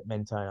contracted at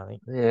Mentone, I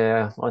think.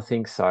 Yeah, I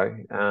think so.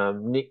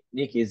 Nick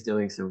is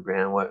doing some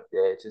groundwork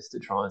there just to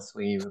try and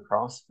swing him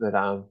across. But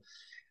it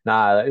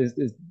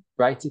was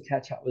great to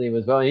catch up with him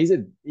as well. And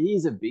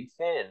he's a big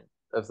fan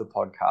of the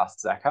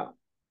podcast, Zaka.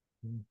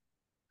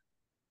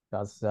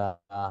 Does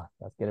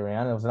get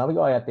around. There was another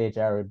guy out there,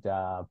 Jared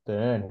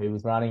Byrne, who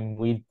was running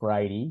with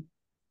Brady.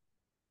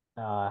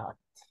 I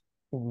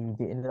think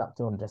he ended up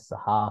doing just a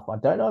half. I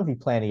don't know if he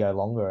planned to go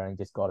longer and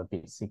just got a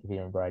bit sick of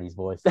hearing Brady's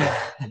voice.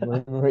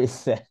 Rumor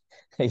is that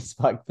he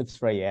spoke for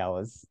 3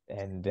 hours,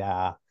 and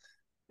there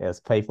was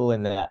people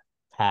in that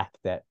pack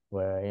that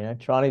were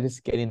trying to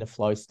just get into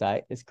flow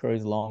state, just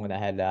cruise along, and they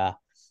had a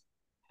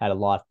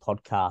live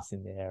podcast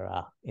in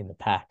there in the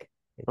pack.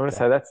 I want to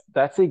say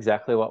that's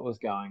exactly what was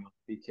going on,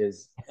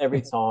 because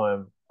every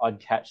time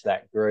I'd catch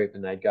that group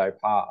and they'd go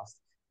past,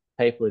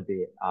 people would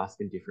be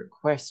asking different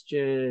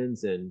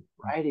questions, and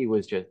Brady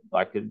was just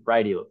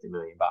Brady looked $1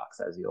 million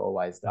as he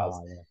always does.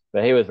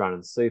 But he was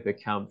running super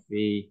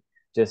comfy,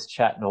 just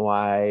chatting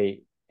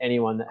away.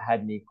 Anyone that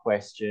had any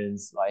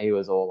questions, he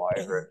was all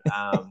over it.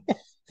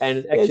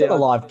 And actually, a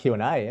live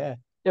Q&A, yeah.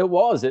 It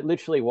was. It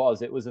literally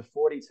was. It was a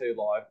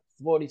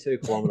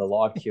 42-kilometer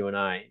live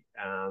Q&A.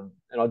 And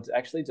I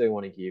actually do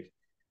want to give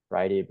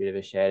Brady a bit of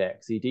a shout out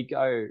because he did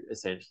go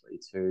essentially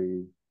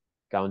to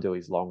go and do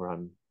his long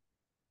run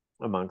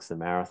amongst the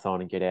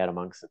marathon and get out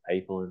amongst the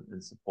people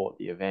and support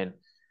the event.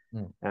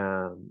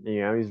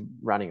 He's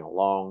running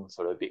along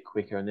sort of a bit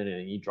quicker, and then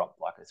he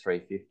dropped a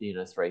 3:50 and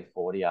a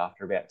 3:40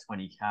 after about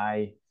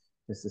 20k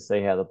just to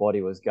see how the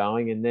body was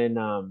going. And then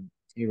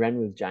he ran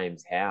with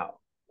James Howe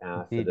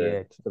for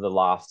the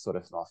last sort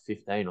of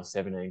 15 or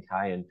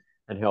 17K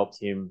and helped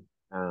him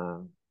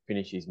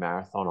finish his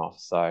marathon off.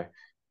 So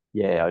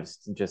yeah, it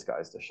just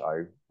goes to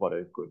show what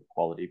a good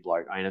quality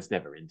bloke. I mean, it's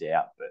never in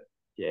doubt, but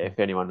yeah, if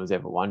anyone was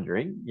ever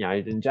wondering,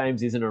 and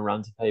James isn't a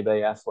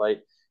Run2PB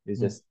athlete.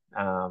 He's just,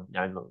 look,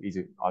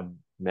 I've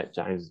met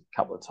James a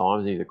couple of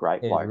times. He's a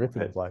great bloke.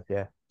 Ripping bloke,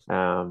 yeah.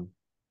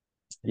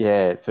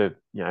 For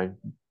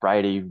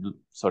Brady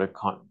sort of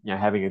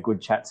having a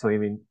good chat to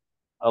him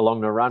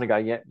along the run and go,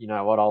 yeah, you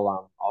know what,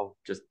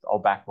 I'll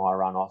back my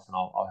run off and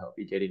I'll help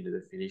you get into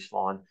the finish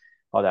line.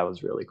 Oh, that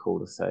was really cool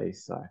to see.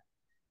 So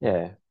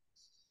yeah.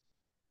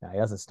 No, he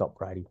doesn't stop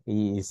Brady.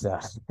 He is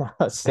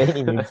I've seen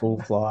him in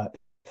full flight.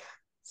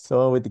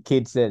 So with the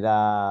kids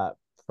at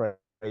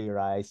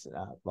pre-race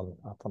up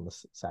on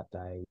the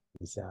Saturday,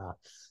 he's an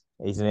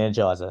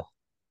energizer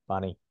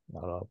bunny,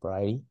 not old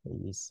Brady.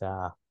 He's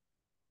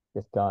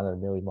just going at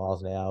 1,000,000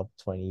 miles an hour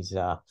between his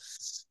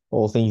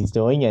all the things he's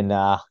doing, and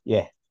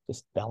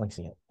just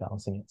balancing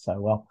it so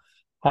well.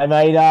 Hey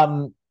mate,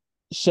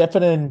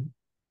 Shepparton,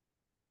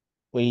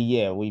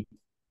 we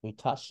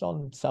touched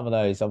on some of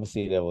those.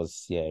 Obviously there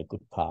was a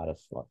good part of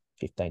like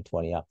 15,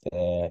 20 up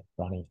there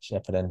running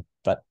Shepparton,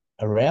 but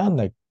around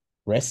the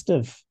rest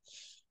of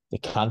the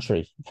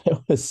country there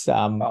was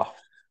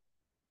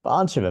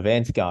bunch of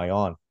events going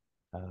on.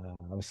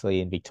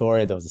 Obviously in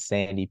Victoria there was a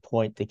Sandy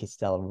Point de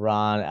Castella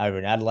run. Over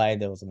in Adelaide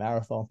there was a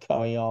marathon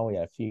going on. We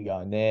had a few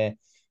going there.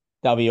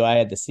 WA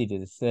had the City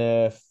of the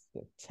Surf.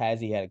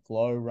 Tassie had a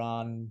glow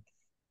run.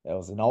 There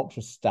was an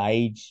ultra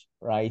stage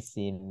race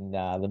in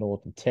the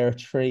Northern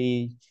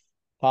Territory.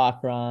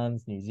 Park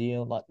runs, New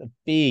Zealand, like the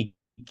big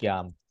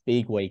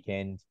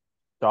weekend.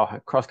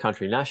 Cross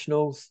country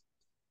nationals.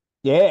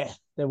 Yeah,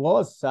 there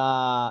was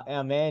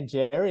our man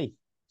Jerry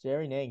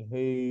Neng,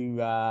 who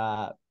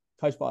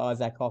coached by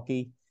Isaac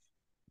Hockey,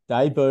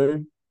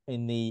 debut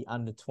in the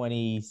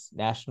under-20s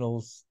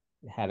nationals,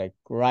 had a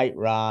great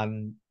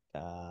run.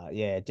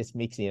 Just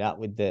mixing it up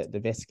with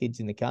the best kids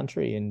in the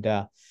country, and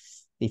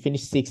he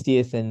finished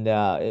 60th, and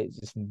it's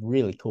just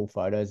really cool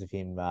photos of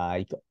him.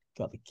 He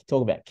got the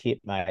talk about kit,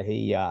 mate.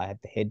 He had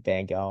the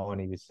headband going.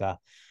 He was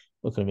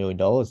looking $1 million.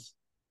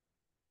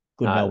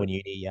 Good Melbourne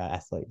Uni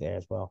athlete there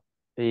as well.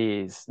 He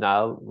is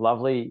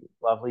lovely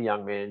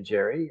young man,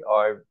 Jerry.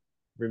 I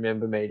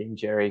remember meeting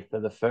Jerry for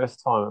the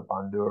first time at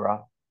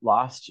Bundoora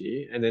last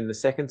year, and then the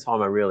second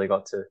time I really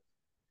got to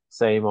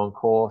see him on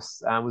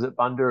course was at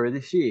Bundoora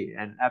this year.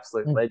 An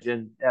absolute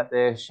legend out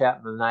there,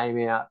 shouting the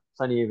name out,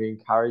 plenty of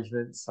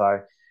encouragement.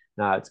 So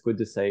no, it's good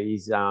to see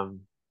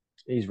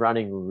he's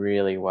running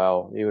really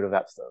well. He would have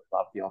absolutely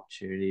loved the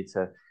opportunity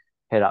to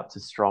head up to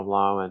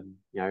Stromlo and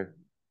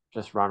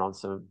just run on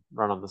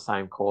the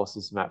same course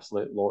as some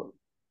absolute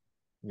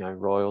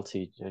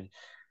royalty. I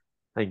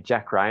think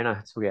Jack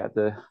Rayner took out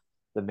the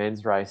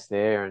men's race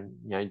there,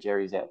 and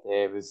Jerry's out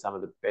there with some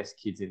of the best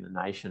kids in the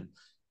nation.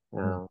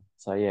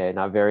 So yeah,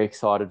 no, very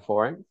excited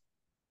for him.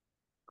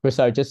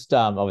 So just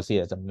obviously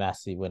there's a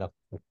massive winner.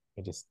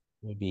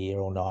 We'd be here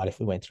all night if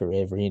we went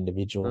through every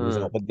individual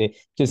result. But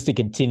just to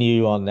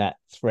continue on that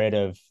thread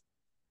of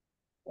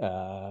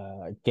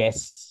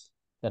guests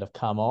that have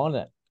come on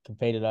that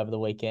competed over the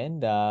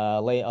weekend,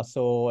 I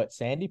saw at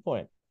Sandy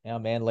Point, our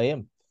man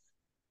Liam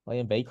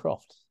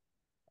Beecroft.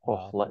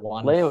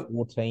 Won Liam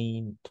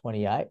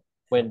 14:28.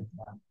 When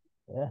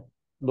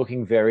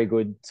looking very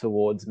good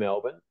towards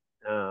Melbourne.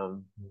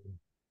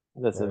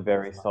 That's a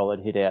very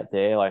solid hit out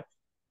there. Like,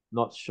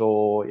 not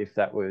sure if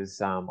that was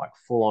like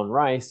full on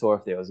race or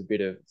if there was a bit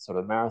of sort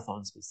of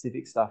marathon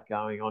specific stuff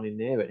going on in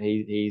there, but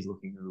he's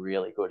looking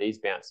really good. He's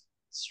bounced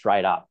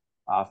straight up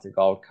after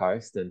Gold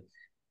Coast, and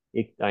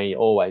he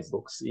always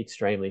looks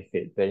extremely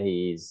fit, but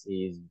he's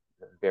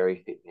a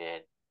very fit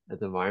man at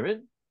the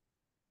moment.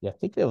 Yeah, I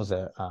think there was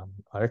I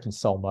reckon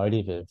sole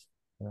motive of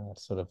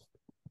sort of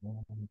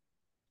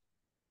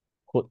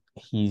put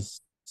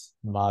his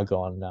mug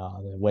on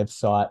the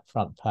website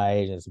front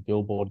page. There's a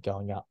billboard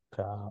going up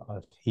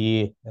over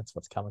here. That's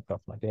what's come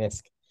across my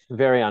desk.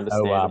 Very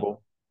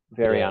understandable.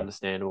 Very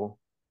understandable.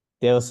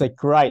 There was a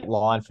great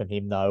line from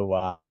him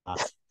though.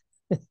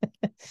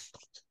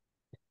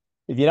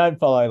 If you don't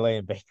follow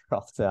Liam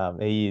Beecroft,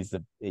 he's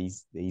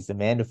the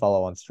man to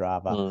follow on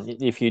Strava.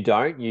 If you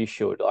don't, you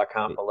should. I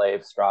can't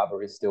believe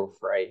Strava is still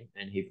free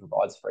and he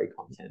provides free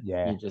content.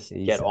 Yeah, you just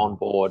get on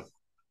board.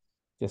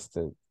 Just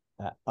to.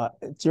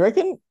 Do you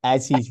reckon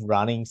as he's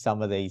running,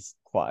 some of these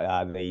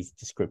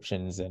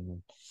descriptions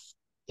and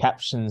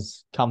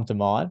captions come to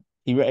mind?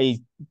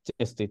 He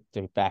just to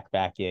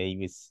back, he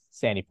was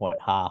Sandy Point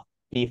half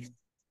 5th.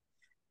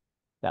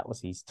 That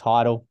was his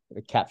title.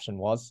 The caption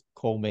was,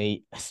 "Call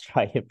me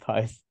Australia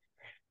Post,"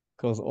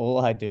 because all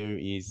I do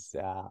is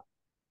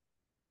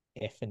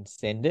F and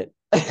send it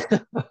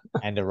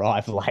and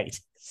arrive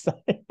late. So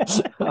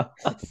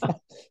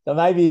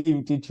maybe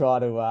he did try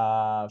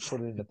to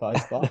put it in the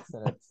post box,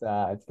 and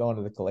it's gone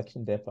to the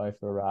collection depot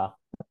for our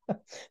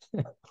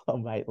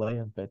mate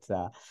Liam. But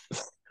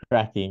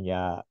cracking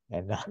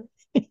and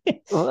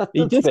Well,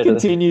 he that's just better.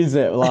 continues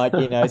it like,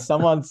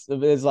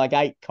 there's like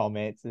 8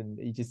 comments and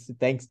he just said,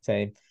 thanks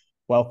team,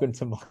 welcome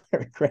to my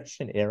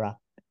regression era.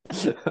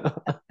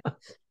 But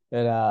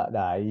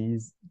no,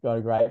 he's got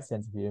a great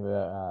sense of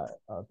humor.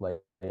 I believe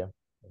him.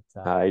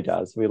 He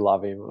does. We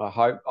love him. I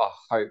hope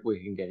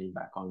we can get him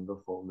back on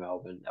before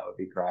Melbourne. That would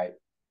be great.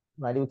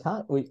 Maybe we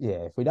can't.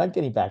 If we don't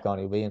get him back on,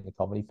 he'll be in the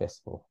comedy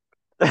festival.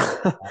 I'll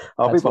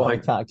be That's why we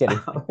buying. can't get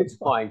him. I'll be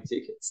buying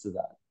tickets to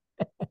that.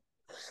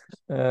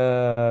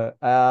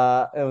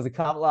 There was a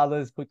couple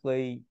others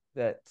quickly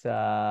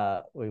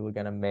that we were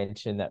going to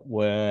mention that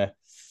were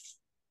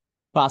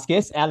past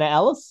guests. Anna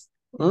Alice,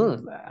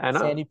 Anna,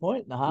 Sandy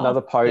Point, the half,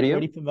 another podium.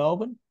 ready for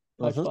Melbourne,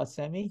 coached by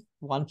Sammy,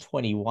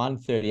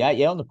 121.38.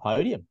 Yeah, on the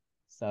podium.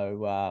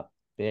 So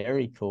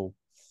very cool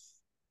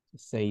to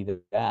see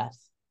that.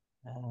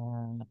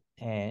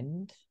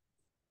 And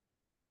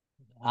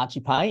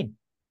Archie Payne.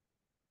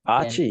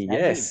 Archie,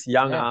 yes.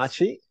 Young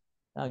Archie.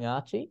 Young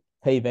Archie.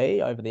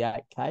 PB over the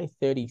 8K,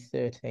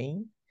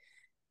 30:13.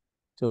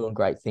 Doing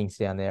great things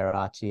down there,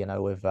 Archie. I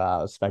know we've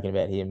spoken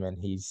about him and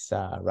he's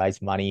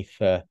raised money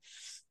for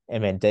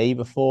MND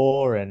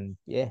before. And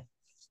yeah,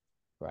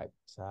 great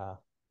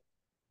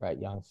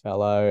young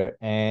fellow.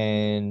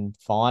 And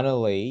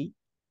finally,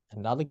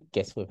 another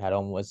guest we've had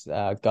on was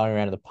going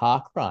around to the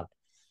park run.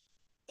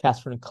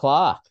 Catherine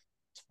Clark,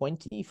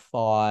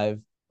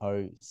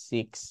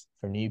 25:06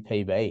 for new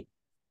PB.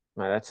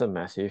 Mate, that's a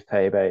massive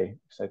PB.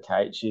 So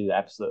Kate, she's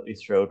absolutely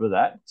thrilled with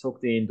that. Took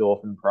the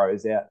Endorphin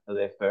Pros out for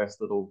their first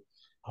little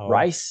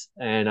race,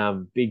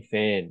 and big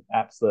fan,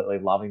 absolutely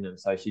loving them.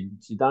 So she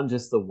done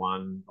just the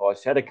one, or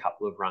she had a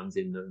couple of runs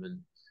in them, and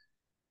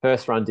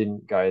first run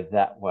didn't go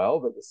that well,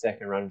 but the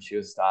second run she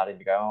was starting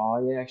to go,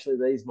 oh yeah, actually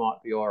these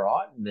might be all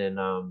right, and then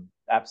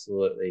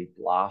absolutely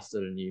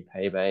blasted a new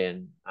PB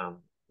and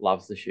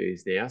loves the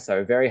shoes now.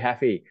 So very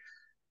happy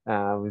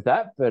with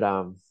that, but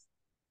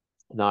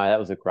no, that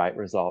was a great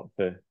result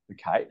for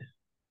Kate.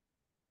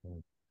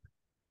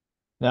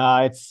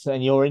 No,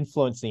 and you're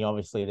influencing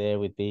obviously there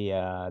with the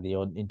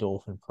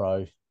Endorphin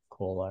Pro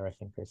call, I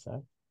reckon, Chris.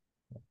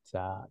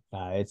 So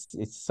no, it's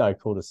so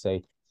cool to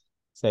see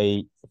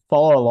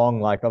follow along,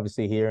 like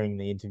obviously hearing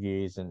the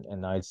interviews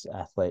and those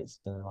athletes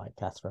and like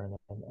Catherine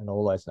and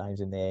all those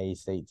names in there, you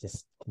see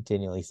just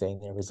continually seeing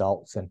their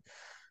results and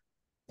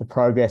the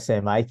progress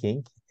they're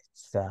making.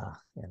 It's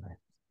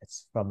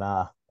it's from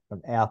our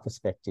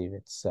perspective,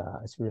 it's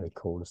really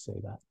cool to see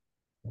that.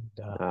 And,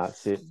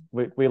 that's it.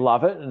 We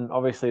love it, and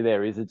obviously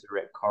there is a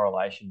direct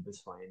correlation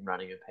between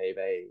running a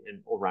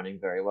PB or running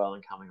very well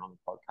and coming on the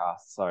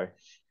podcast. So,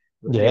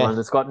 anyone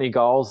that's got any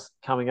goals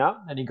coming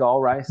up, any goal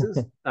races,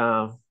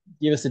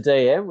 give us a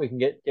DM. We can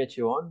get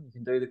you on. You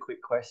can do the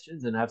quick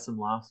questions and have some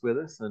laughs with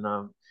us. And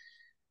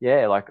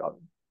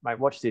mate,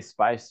 watch this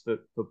space for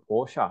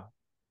Portia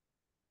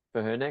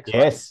for her next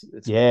race.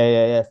 It's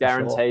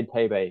guaranteed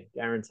sure. PB,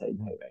 guaranteed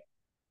PB.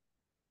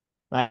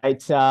 Mate,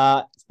 it's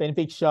been a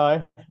big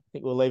show. I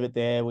think we'll leave it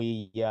there.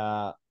 We'll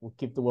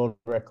give the world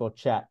record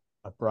chat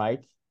a break.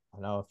 I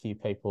know a few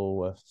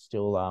people are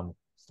still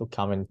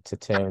coming to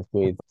terms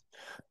with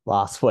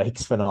last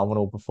week's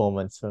phenomenal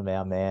performance from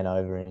our man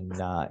over in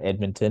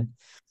Edmonton.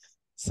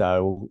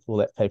 So we'll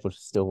let people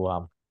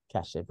still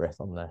catch their breath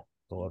on the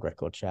world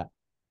record chat.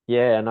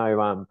 Yeah, I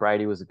know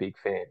Brady was a big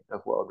fan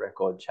of world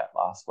record chat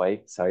last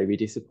week, so he'd be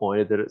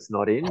disappointed that it's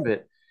not in,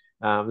 but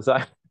was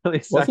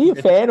he a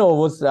fan or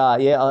was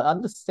I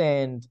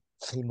understand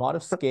he might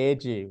have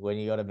scared you when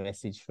you got a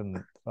message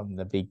from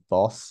the big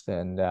boss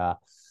and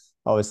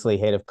obviously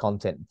head of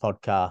content and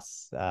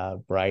podcasts,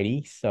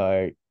 Brady.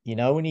 So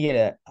when you get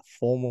a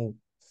formal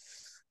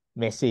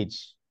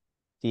message,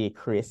 dear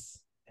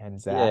Chris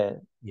and Zach,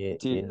 you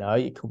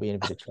could be in a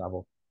bit of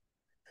trouble.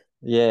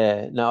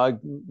 Yeah, no, I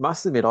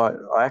must admit I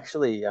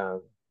actually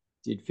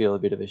did feel a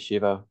bit of a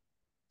shiver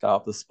go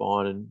up the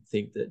spine and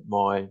think that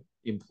my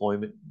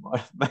employment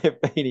may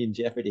have been in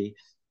jeopardy.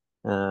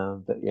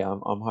 But yeah,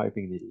 I'm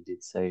hoping that he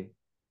did see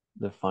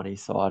the funny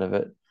side of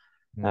it.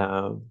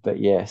 But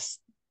yes,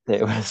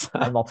 there was.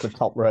 I'm off the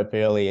top rope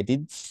earlier.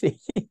 Did see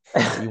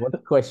he was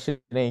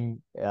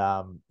questioning,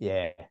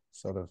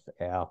 sort of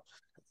our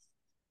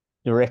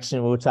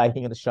direction we were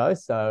taking at the show.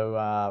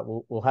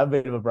 So we'll have a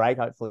bit of a break.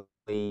 Hopefully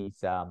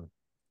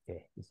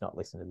he's not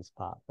listening to this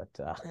part, but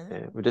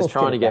we're just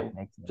trying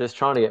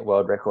to get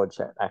world record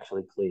chat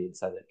actually cleared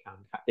so that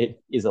it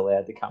is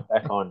allowed to come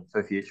back on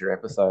for future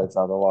episodes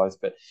otherwise.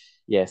 But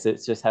yes,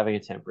 it's just having a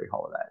temporary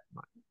holiday.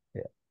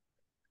 Yeah.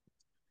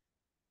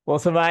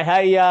 Awesome, mate.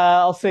 Hey,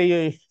 I'll see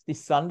you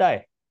this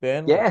Sunday,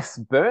 Burnley. Yes,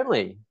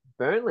 Burnley.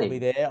 I'll be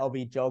there. I'll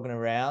be jogging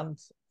around.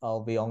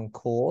 I'll be on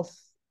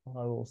course. I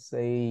will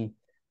see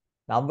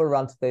number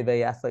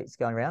Run2PB athletes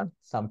going around.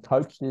 Some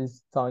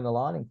coaches towing the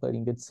line,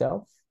 including good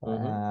self.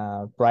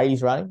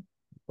 Brady's running.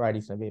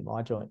 Brady's going to be at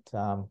my joint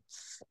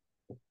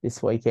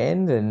this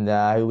weekend,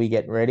 and we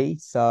get ready.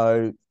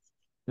 So,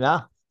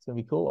 it's going to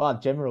be cool. Oh,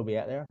 Gemma will be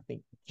out there. I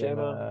think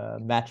Gemma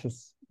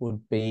Mattress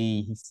would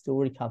be. He's still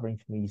recovering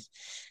from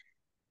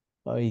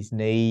his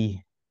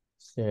knee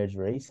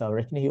surgery, so I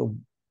reckon he'll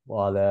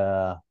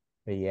either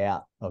be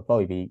out. I'll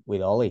probably be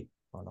with Ollie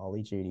on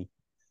Ollie duty.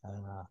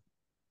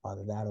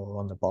 Either that or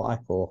on the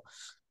bike or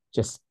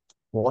just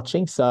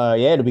watching. So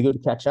yeah, it'll be good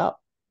to catch up.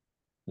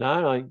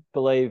 No, I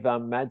believe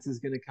Mads is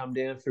going to come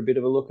down for a bit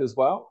of a look as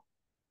well.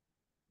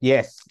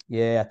 Yes,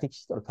 yeah, I think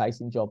she's got a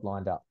pacing job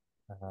lined up.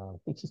 I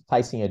think she's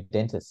pacing a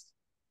dentist.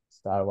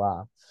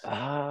 So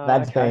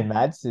Mads Okay. being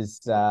Mads is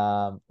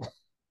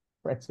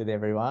friends with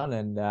everyone,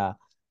 and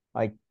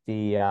like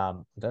the I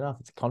don't know if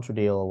it's a contra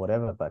deal or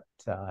whatever, but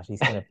she's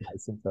going to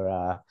pace him for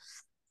a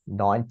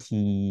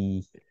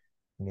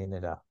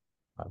 90-minute, I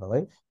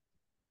believe,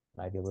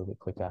 maybe a little bit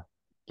quicker.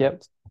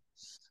 Yep.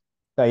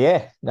 So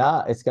yeah,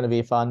 no, it's going to be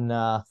a fun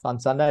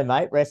Sunday,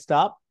 mate. Rest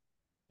up,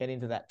 get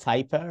into that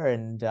taper,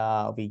 and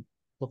I'll be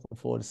looking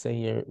forward to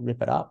seeing you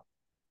rip it up.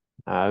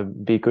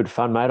 Be good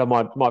fun, mate. I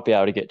might be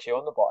able to get you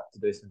on the bike to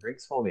do some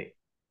drinks for me.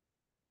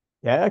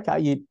 Yeah,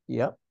 okay.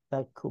 Yep,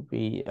 that could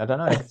be. I don't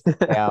know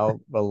how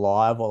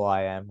reliable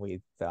I am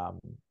with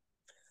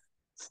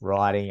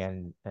riding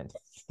and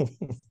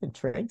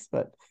drinks,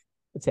 but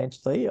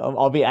potentially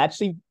I'll be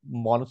actually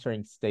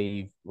monitoring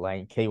Steve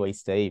Lane, Kiwi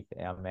Steve,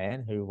 our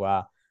man, who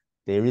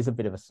there is a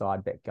bit of a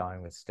side bet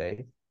going with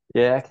Steve.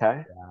 Yeah,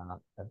 okay.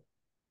 A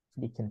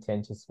pretty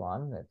contentious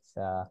one. It's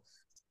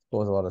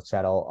caused a lot of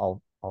chat.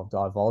 I'll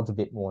divulge a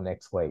bit more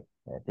next week.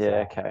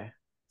 Yeah, okay.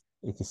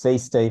 If you see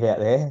Steve out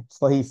there,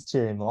 please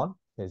cheer him on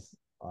because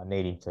I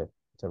need him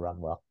to run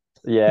well.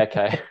 Yeah,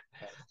 okay.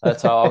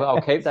 That's all.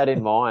 I'll keep that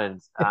in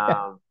mind.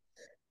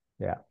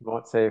 Yeah.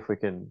 Might see if we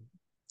can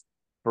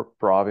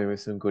bribe him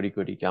with some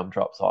goody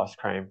gumdrops ice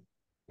cream.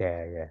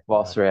 Yeah.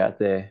 Whilst we're out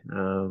there.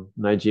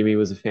 No, Jimmy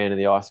was a fan of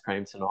the ice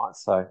cream tonight,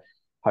 so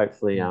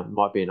hopefully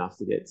might be enough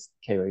to get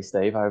Kiwi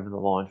Steve over the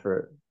line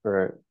for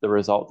the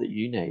result that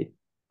you need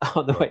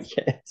on the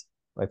weekend.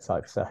 Let's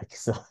hope so,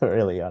 because I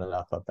don't know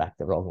if I backed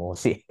the wrong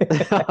horse here.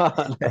 No.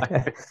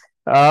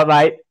 All right,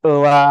 mate.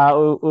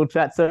 We'll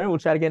chat soon. We'll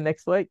chat again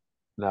next week.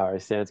 No,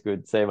 sounds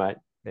good. See you, mate.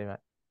 See you, mate.